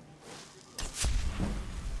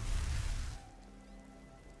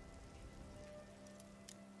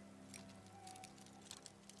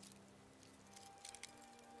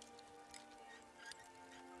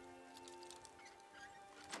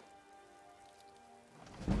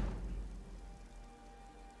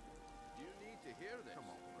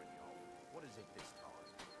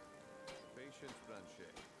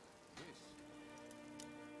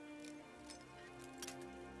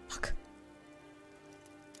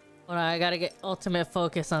 Hold on, I gotta get ultimate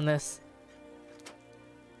focus on this.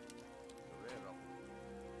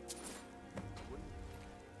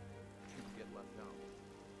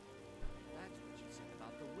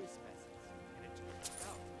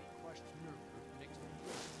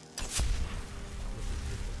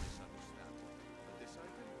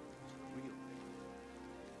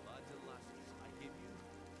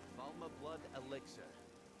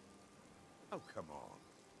 Oh, come on.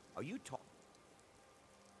 Are you talking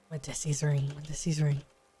Medeski's ring. Medeski's ring.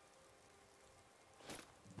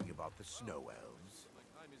 about the snow elves?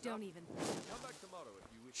 Don't even. Come back tomorrow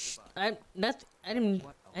if you wish to buy.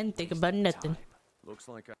 I didn't think about nothing. Looks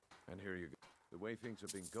like and here you go. The way things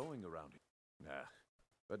have been going around here. Nah,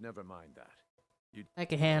 but never mind that. You I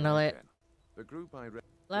can handle it. The group I read.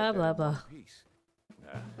 Blah blah blah. Peace.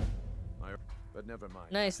 Nah, but never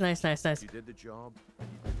mind. Nice, nice, nice, nice. You did the job and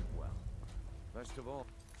you did it well. Best of all.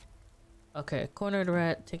 Okay, cornered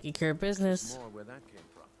rat taking care of business. More where that came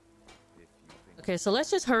from. Okay, so let's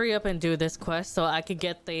just hurry up and do this quest so I could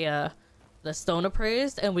get the stone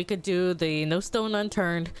appraised and we could do the no stone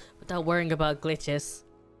unturned without worrying about glitches.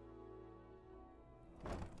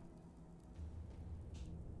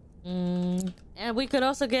 And we could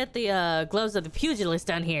also get the gloves of the pugilist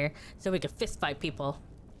down here so we could fist fight people.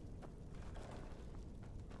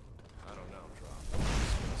 I don't know,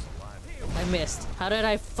 Drop. I missed. How did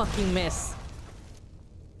I fucking miss?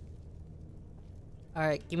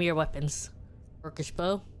 Alright, give me your weapons. Orcish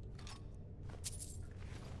bow.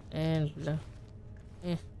 And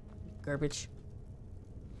garbage.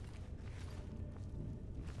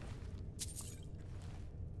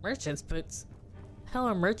 Merchant's boots. Hell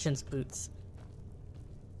are merchant's boots?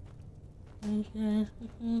 I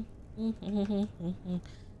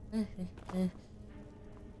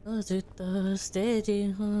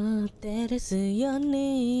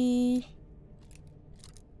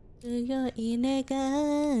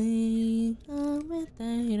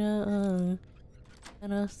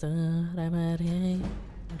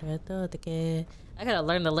gotta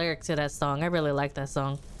learn the lyrics to that song. I really like that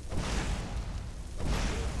song.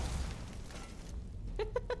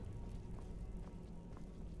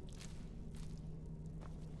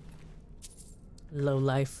 Low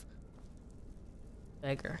life.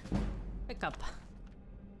 Beggar. Pick up.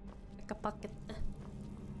 Pick a pocket.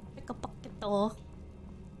 Pick a pocket. Oh.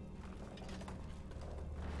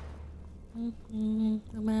 I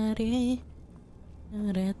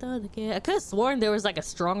could have sworn there was like a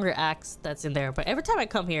stronger axe that's in there, but every time I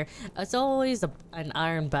come here, it's always an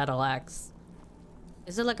iron battle axe.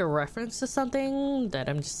 Is it like a reference to something that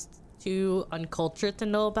I'm just too uncultured to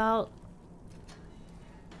know about?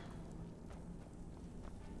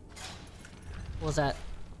 What was that?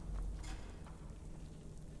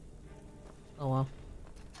 Oh well.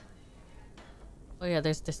 Oh yeah,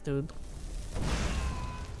 there's this dude.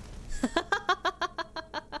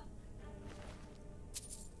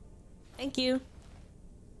 Thank you.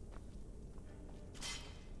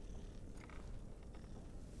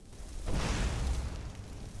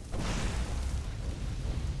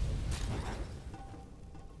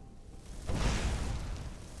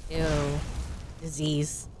 Ew.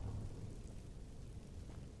 Disease.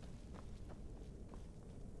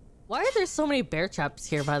 Why are there so many bear traps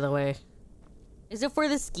here, by the way? Is it for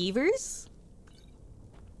the skeevers?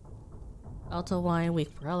 Alto wine,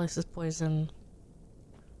 weak paralysis poison.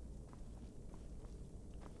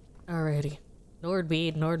 Alrighty.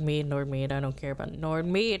 Nordmead, Nordmead, Nordmead. I don't care about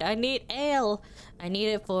Nordmead. I need ale. I need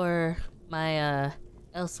it for my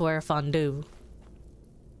elsewhere fondue.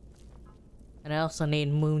 And I also need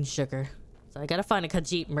moon sugar. So I gotta find a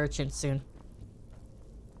Khajiit merchant soon.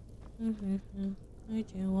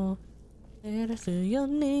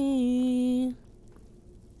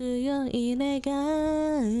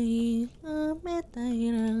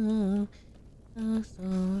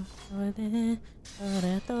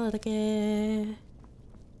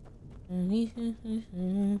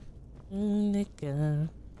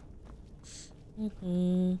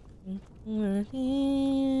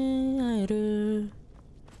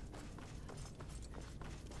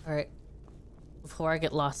 Alright. Before I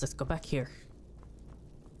get lost, let's go back here.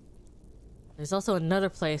 There's also another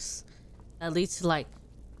place that leads to like...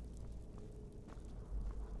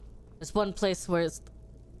 There's one place where it's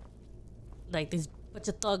like these bunch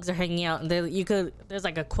of thugs are hanging out and there's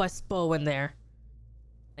like a quest bow in there.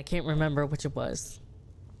 I can't remember which it was.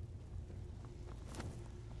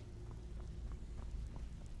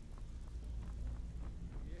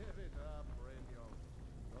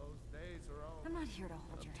 I'm not here to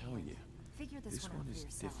hold your Tell hand. you, Figure this, this one out one for is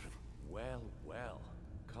yourself. different. Well.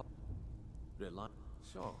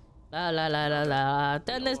 So, La la la la la.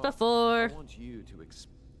 Done this before. I want you to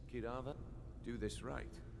Kirava, do this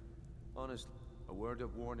right. Honestly, a word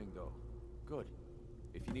of warning though. Good.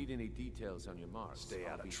 If you need any details on your mark, Stay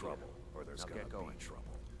out of trouble, or there's gonna be trouble.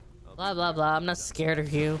 Blah blah blah. I'm not scared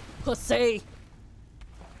of you. Pussy.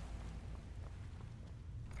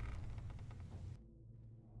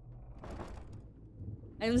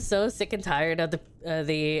 I'm so sick and tired of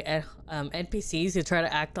the NPCs who try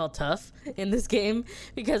to act all tough in this game,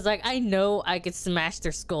 because like I know I could smash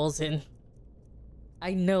their skulls in.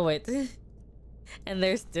 I know it. And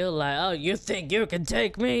they're still like, oh, you think you can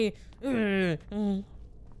take me? It's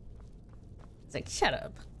like, shut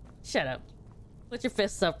up. Shut up. Put your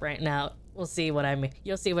fists up right now. We'll see what I mean.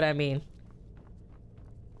 You'll see what I mean.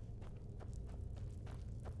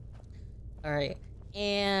 Alright.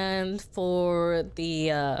 And for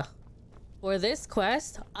the for this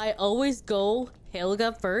quest, I always go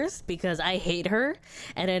Helga first because I hate her.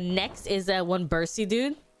 And then next is that one Bursty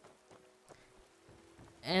dude.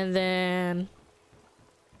 And then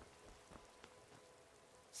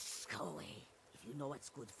Scully, if you know what's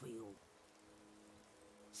good for you.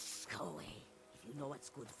 Scully, if you know what's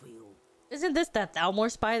good for you. Isn't this that Thalmor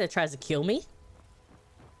spy that tries to kill me?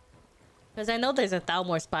 Because I know there's a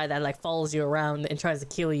Thalmor spy that like follows you around and tries to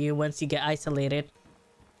kill you once you get isolated.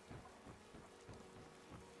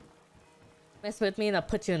 Mess with me and I'll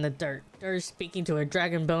put you in the dirt. Dirge speaking to a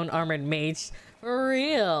dragonbone armored mage. For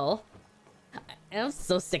real. I'm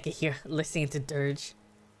so sick of here listening to Dirge.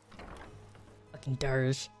 Fucking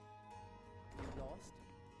Dirge.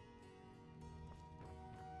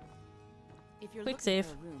 If you're Quick looking save.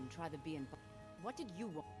 for a room, try the B&B. What did you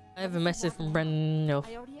want? I have a message from Brendan. No.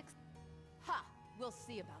 I already Ha! We'll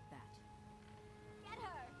see about that.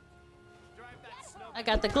 I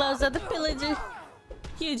got the gloves of the pillager.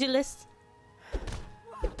 Pugilist.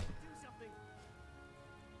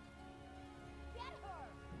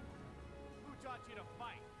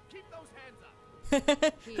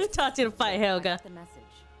 Who taught you to fight, Helga? The message.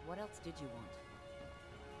 What else did you want?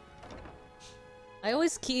 I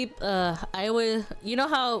always keep, you know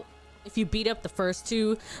how if you beat up the first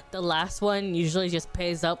two, the last one usually just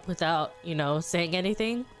pays up without, you know, saying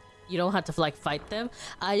anything? You don't have to, like, fight them.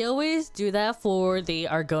 I always do that for the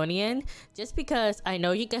Argonian, just because I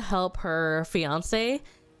know you can help her fiance,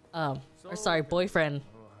 or sorry, boyfriend,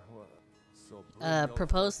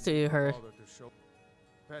 propose to her.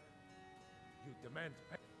 You demand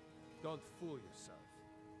pay. Don't fool yourself.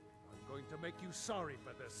 I'm going to make you sorry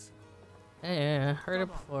for this. Yeah, heard it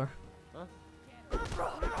before. Huh?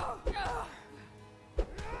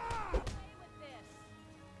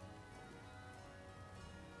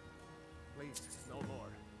 Please, no more.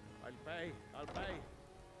 I'll pay. I'll pay.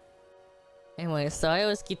 Anyway, so I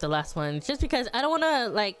always keep the last one just because I don't want to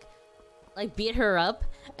like beat her up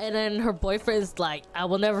and then her boyfriend's like, I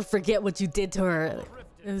will never forget what you did to her.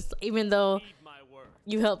 Even though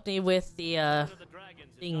you helped me with the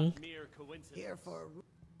thing. Here for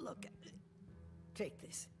a look. Take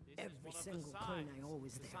this. Every single coin I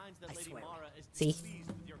always there. I swear. See?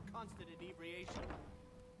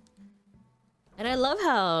 And I love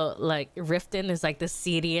how like Riften is like the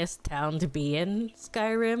seediest town to be in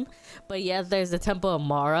Skyrim, but yeah, there's the Temple of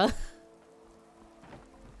Mara.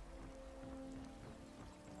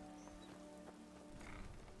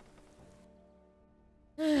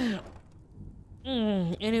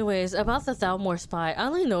 Anyways, about the Thalmor spy, I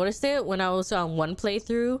only noticed it when I was on one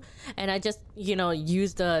playthrough and I just, you know,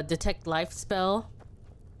 used the detect life spell.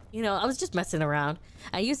 You know, I was just messing around.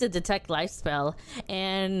 I used the detect life spell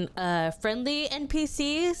and friendly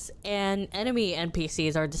NPCs and enemy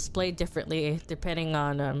NPCs are displayed differently depending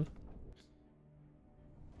on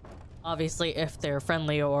obviously if they're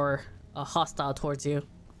friendly or hostile towards you.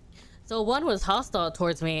 So one was hostile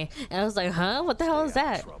towards me and I was like, huh? What the hell is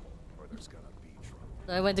that?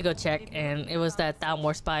 So I went to go check, and it was that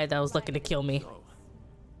Thalmor spy that was looking to kill me. So,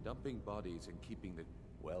 dumping bodies and keeping the...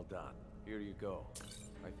 Well done. Here you go.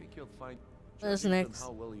 I think you'll find... What's judging next? from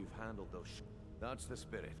how well you've handled those That's the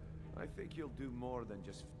spirit. I think you'll do more than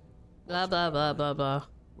just... Blah, blah, blah, blah, blah.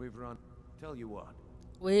 We've run... Tell you what.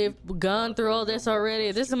 We've gone through all this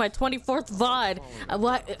already. This is my 24th VOD.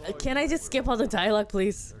 What? Can I just skip all the dialogue,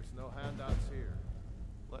 please? There's no handouts here.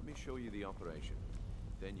 Let me show you the operation.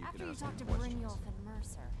 Then you After can you ask talk to me questions. Brynjolf and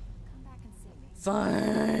Mercer, come back and see me.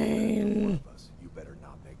 Fine. You better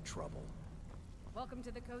not make trouble. Welcome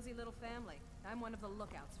to the cozy little family. I'm one of the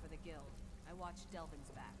lookouts for the guild. I watch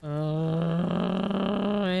Delvin's back.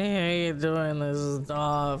 I hate doing this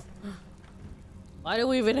stuff. Why do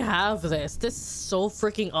we even have this? This is so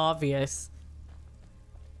freaking obvious.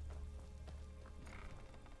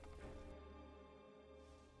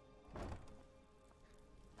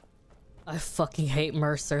 I fucking hate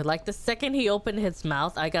Mercer. Like, the second he opened his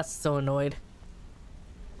mouth, I got so annoyed.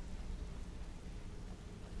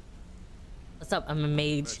 What's up? I'm a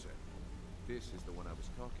mage. Mercer, this is the one I was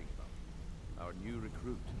talking about. Our new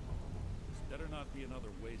recruit. This better not be another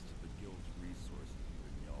waste of the guild's resources.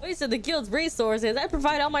 Waste of the guild's resources? I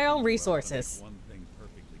provide all my own resources. One thing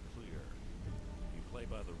perfectly clear. You play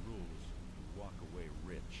by the rules, you walk away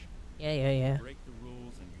rich. Yeah, yeah, yeah. You break the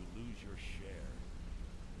rules and you lose your share.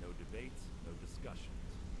 No debates, no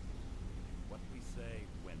discussions. What we say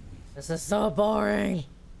when we say. This is so boring.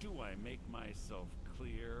 Do I make myself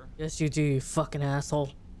clear? Yes, you do, you fucking asshole.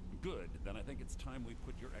 Good. Then I think it's time we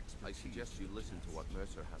put your expertise. I suggest you listen to what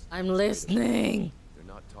Mercer has to I'm say. listening. They're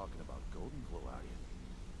not talking about Golden Glow, are you?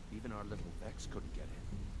 Even our little Vex couldn't get in.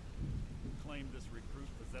 Claim this recruit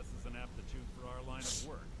possesses an aptitude for our line of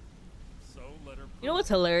work. So let her. You know what's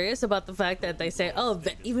hilarious about the fact that they say, oh,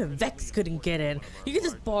 even Vex couldn't get in. You can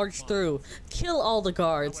just barge through, kill all the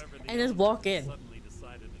guards, and just walk in.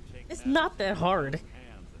 It's not that hard.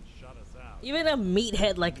 Even a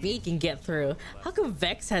meathead like me can get through. How come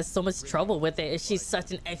Vex has so much trouble with it if she's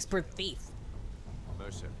such an expert thief?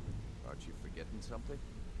 Mercer, aren't you forgetting something?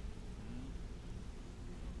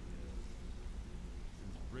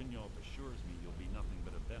 Since Brynjolf assures me you'll be nothing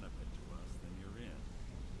but a benefit to us, then you're in.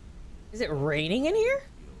 Is it raining in here?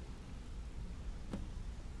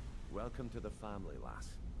 Welcome to the family,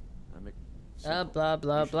 lass. Blah,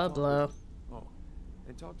 blah, blah, blah. Oh,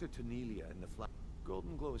 and talk to Cornelia in the flat.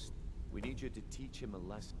 Golden Glow is... We need you to teach him a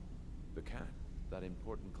lesson. Bacan, that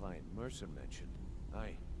important client Mercer mentioned.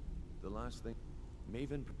 Aye, the last thing...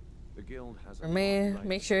 Maven... The guild has a...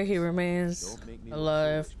 Make sure he remains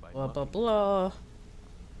alive. Blah, blah, blah.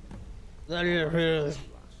 I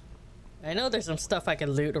know there's some stuff I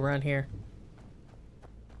can loot around here.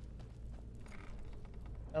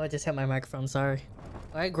 Oh, I just hit my microphone, sorry.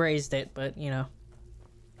 I grazed it, but you know.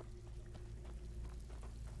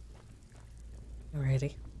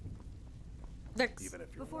 Alrighty.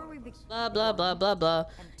 Before we blah blah blah blah blah.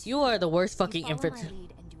 You are the worst fucking infantry.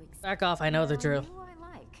 Back off, I know the drill.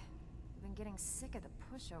 I've been getting sick of the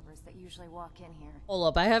pushovers that usually walk in here. Hold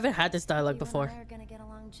up, I haven't had this dialogue before. They're gonna get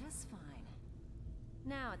along just fine.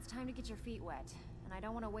 Now it's time to get your feet wet, and I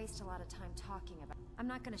don't want to waste a lot of time talking about. I'm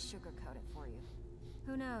not gonna sugarcoat it for you.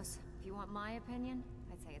 Who knows? If you want my opinion,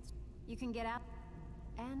 I'd say it's. You can get out,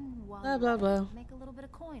 and while blah blah blah. Make a little bit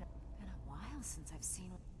of coin. Been a while since I've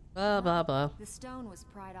seen. Blah blah blah. The stone was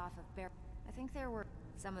pried off of Bear. I think there were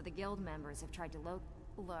some of the guild members have tried to look.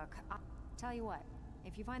 I'll tell you what.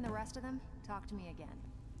 If you find the rest of them, talk to me again.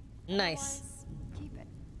 Nice. Otherwise, keep it.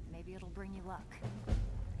 Maybe it'll bring you luck.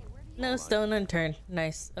 No stone unturned.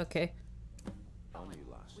 Nice. Okay.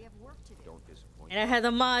 We have work to do. Don't disappoint. And I had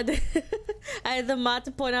the mod. I had the mod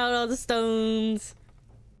to point out all the stones.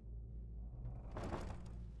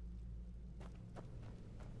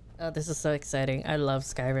 Oh, this is so exciting. I love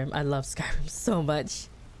Skyrim. I love Skyrim so much.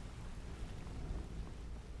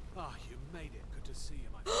 Ah, you made it. Good to see you,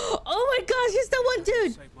 my Oh my gosh, it's that one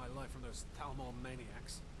dude! Saved my life from those Thalmor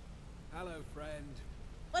maniacs. Hello, friend.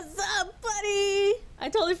 What's up, buddy? I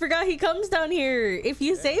totally forgot he comes down here if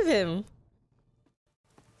you save him.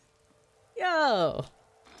 Yo.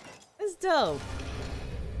 That's dope.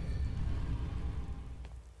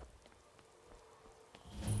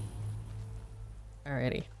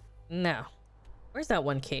 Alrighty. Now, where's that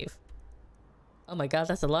one cave? Oh my god,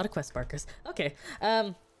 that's a lot of quest markers. Okay,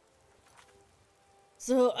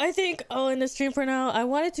 so I think I'll end the stream for now. I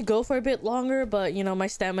wanted to go for a bit longer, but you know, my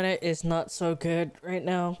stamina is not so good right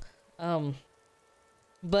now.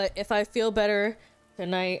 But if I feel better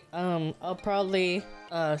tonight, I'll probably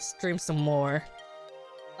stream some more.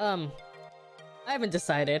 I haven't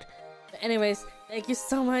decided. But anyways, thank you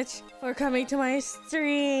so much for coming to my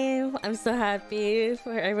stream. I'm so happy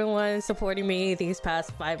for everyone supporting me these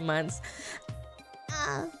past 5 months.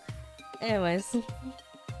 Anyways,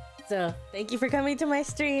 so thank you for coming to my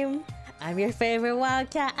stream. I'm your favorite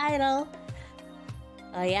Wildcat idol.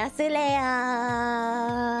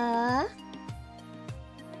 Oyasilea.